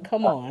allowing me to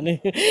come on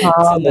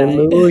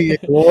tonight. Hallelujah.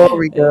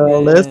 Glory,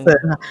 girl. Listen,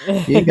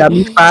 Amen. you got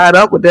me fired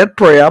up with that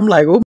prayer. I'm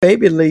like, oh,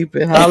 baby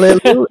leaping.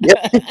 Hallelujah.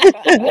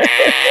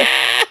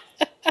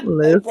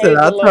 Listen,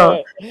 Praise the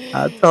Lord.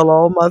 I tell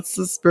all my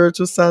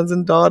spiritual sons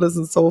and daughters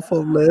and so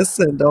forth,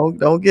 listen,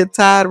 don't get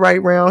tired right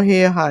around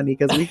here, honey,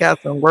 because we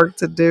got some work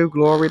to do.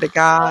 Glory to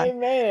God.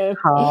 Amen.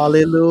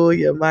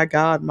 Hallelujah. My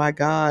God, my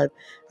God.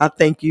 I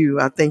thank you.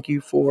 I thank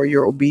you for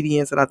your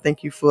obedience and I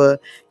thank you for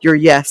your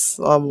yes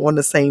on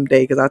the same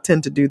day because I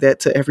tend to do that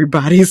to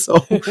everybody.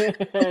 So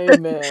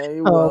Amen.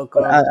 You're but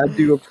welcome. I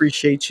do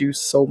appreciate you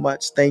so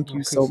much. Thank I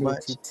you so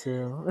appreciate you much.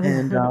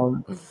 And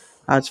too.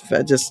 I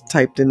just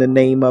typed in the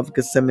name of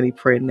Gethsemane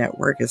Prayer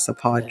Network. It's a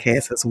Yes.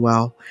 podcast as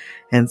well.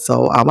 And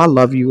so I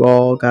love you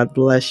all. God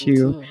Love bless you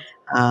you. too.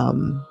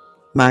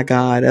 My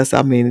God,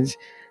 I mean,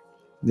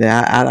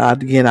 yeah,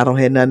 again, I don't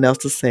have nothing else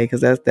to say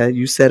because that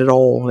you said it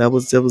all. It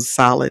was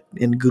solid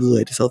and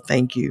good. So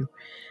thank you.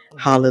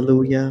 Amen.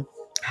 Hallelujah.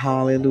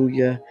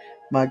 Hallelujah.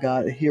 My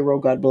God, hero,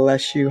 God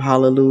bless you.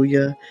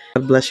 Hallelujah.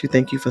 God bless you.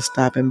 Thank you for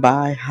stopping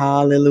by.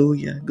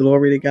 Hallelujah.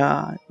 Glory to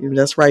God.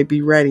 That's right.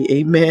 Be ready.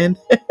 Amen.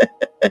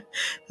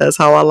 That's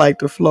how I like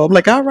to flow. I'm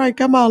like, all right,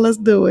 come on, let's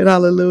do it.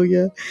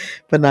 Hallelujah.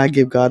 But now I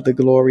give God the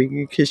glory.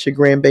 You kiss your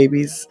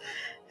grandbabies,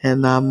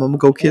 and I'm going to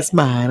go A- kiss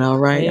mine. All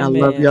right. I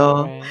love Amen. All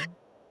y'all. right.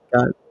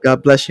 God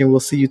God bless you, and we'll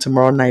see you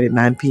tomorrow night at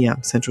 9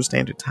 p.m. Central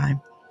Standard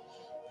Time.